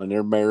on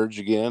their marriage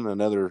again.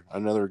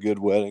 Another good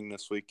wedding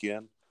this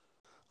weekend.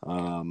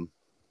 And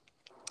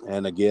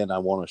again, I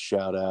want to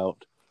shout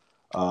out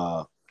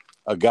a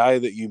guy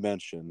that you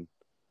mentioned.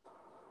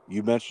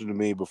 You mentioned to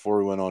me before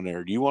we went on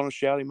there. Do you want to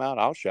shout him out?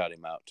 I'll shout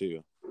him out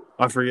too.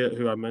 I forget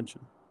who I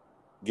mentioned.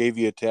 Gave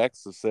you a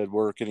text that said,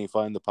 "Where can he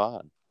find the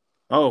pod?"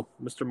 Oh,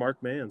 Mr.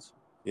 Mark Mans.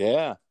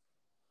 Yeah.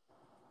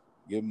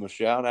 Give him a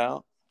shout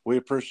out. We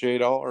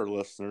appreciate all our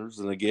listeners.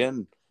 And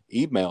again,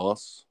 email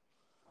us,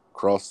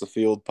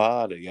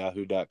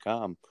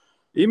 crossthefieldpod@yahoo.com.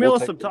 Email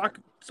us some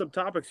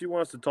topics you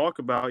want us to talk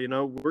about. You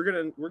know, we're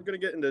gonna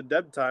get into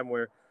dead time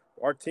where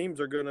our teams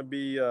are gonna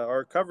be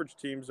our coverage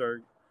teams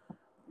are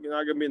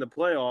not gonna be in the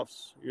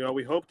playoffs. You know,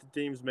 we hope the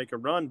teams make a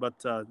run, but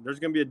there's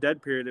gonna be a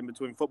dead period in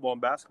between football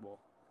and basketball.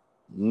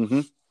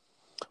 Mm-hmm.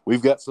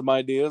 We've got some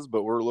ideas,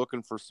 but we're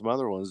looking for some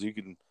other ones. You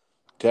can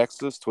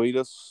text us, tweet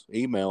us,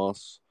 email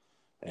us,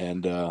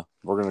 and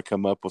we're going to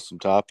come up with some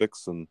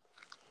topics. And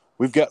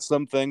we've got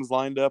some things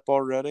lined up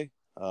already.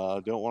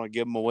 Don't want to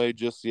give them away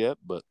just yet,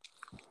 but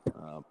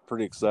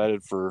pretty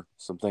excited for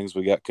some things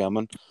we got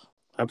coming.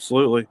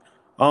 Absolutely.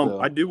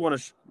 I do want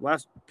to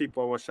last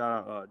people I want to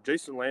shout out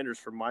Jason Landers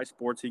from My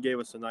Sports. He gave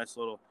us a nice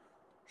little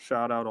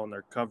shout out on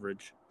their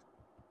coverage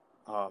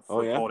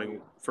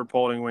for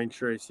Paulding Wayne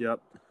Trace.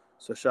 Yep.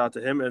 So shout out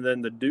to him. And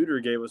then the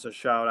Duder gave us a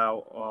shout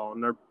out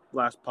on their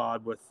last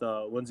pod with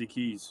Lindsey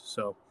Keys.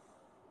 So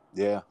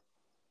yeah,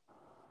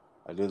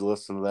 I did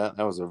listen to that.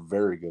 That was a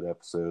very good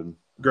episode.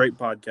 Great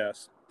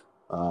podcast.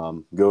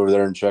 Go over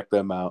there and check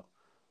them out.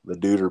 The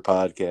Duder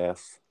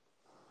podcast.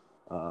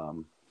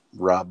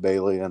 Rob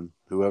Bailey and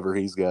whoever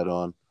he's got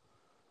on.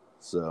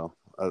 So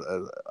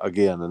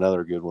again,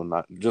 another good one.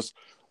 I just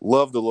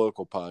love the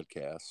local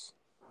podcasts,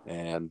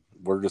 and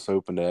we're just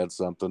hoping to add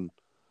something,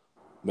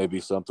 maybe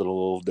something a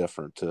little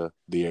different to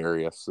the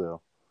area.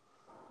 So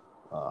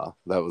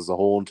that was the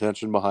whole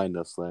intention behind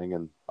this thing,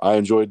 and I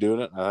enjoy doing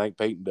it. I think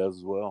Peyton does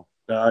as well.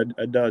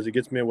 It does. It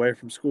gets me away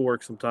from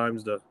schoolwork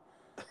sometimes to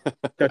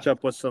catch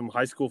up with some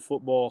high school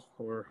football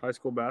or high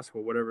school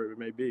basketball, whatever it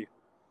may be.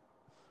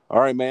 All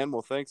right, man.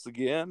 Well, thanks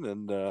again,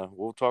 and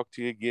we'll talk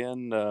to you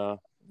again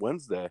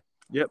Wednesday.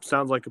 Yep,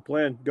 sounds like a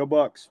plan. Go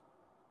Bucks.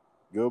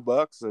 Go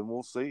Bucks, and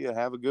we'll see you.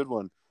 Have a good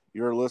one.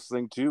 You're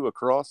listening to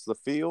Across the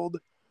Field.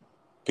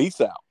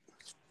 Peace out.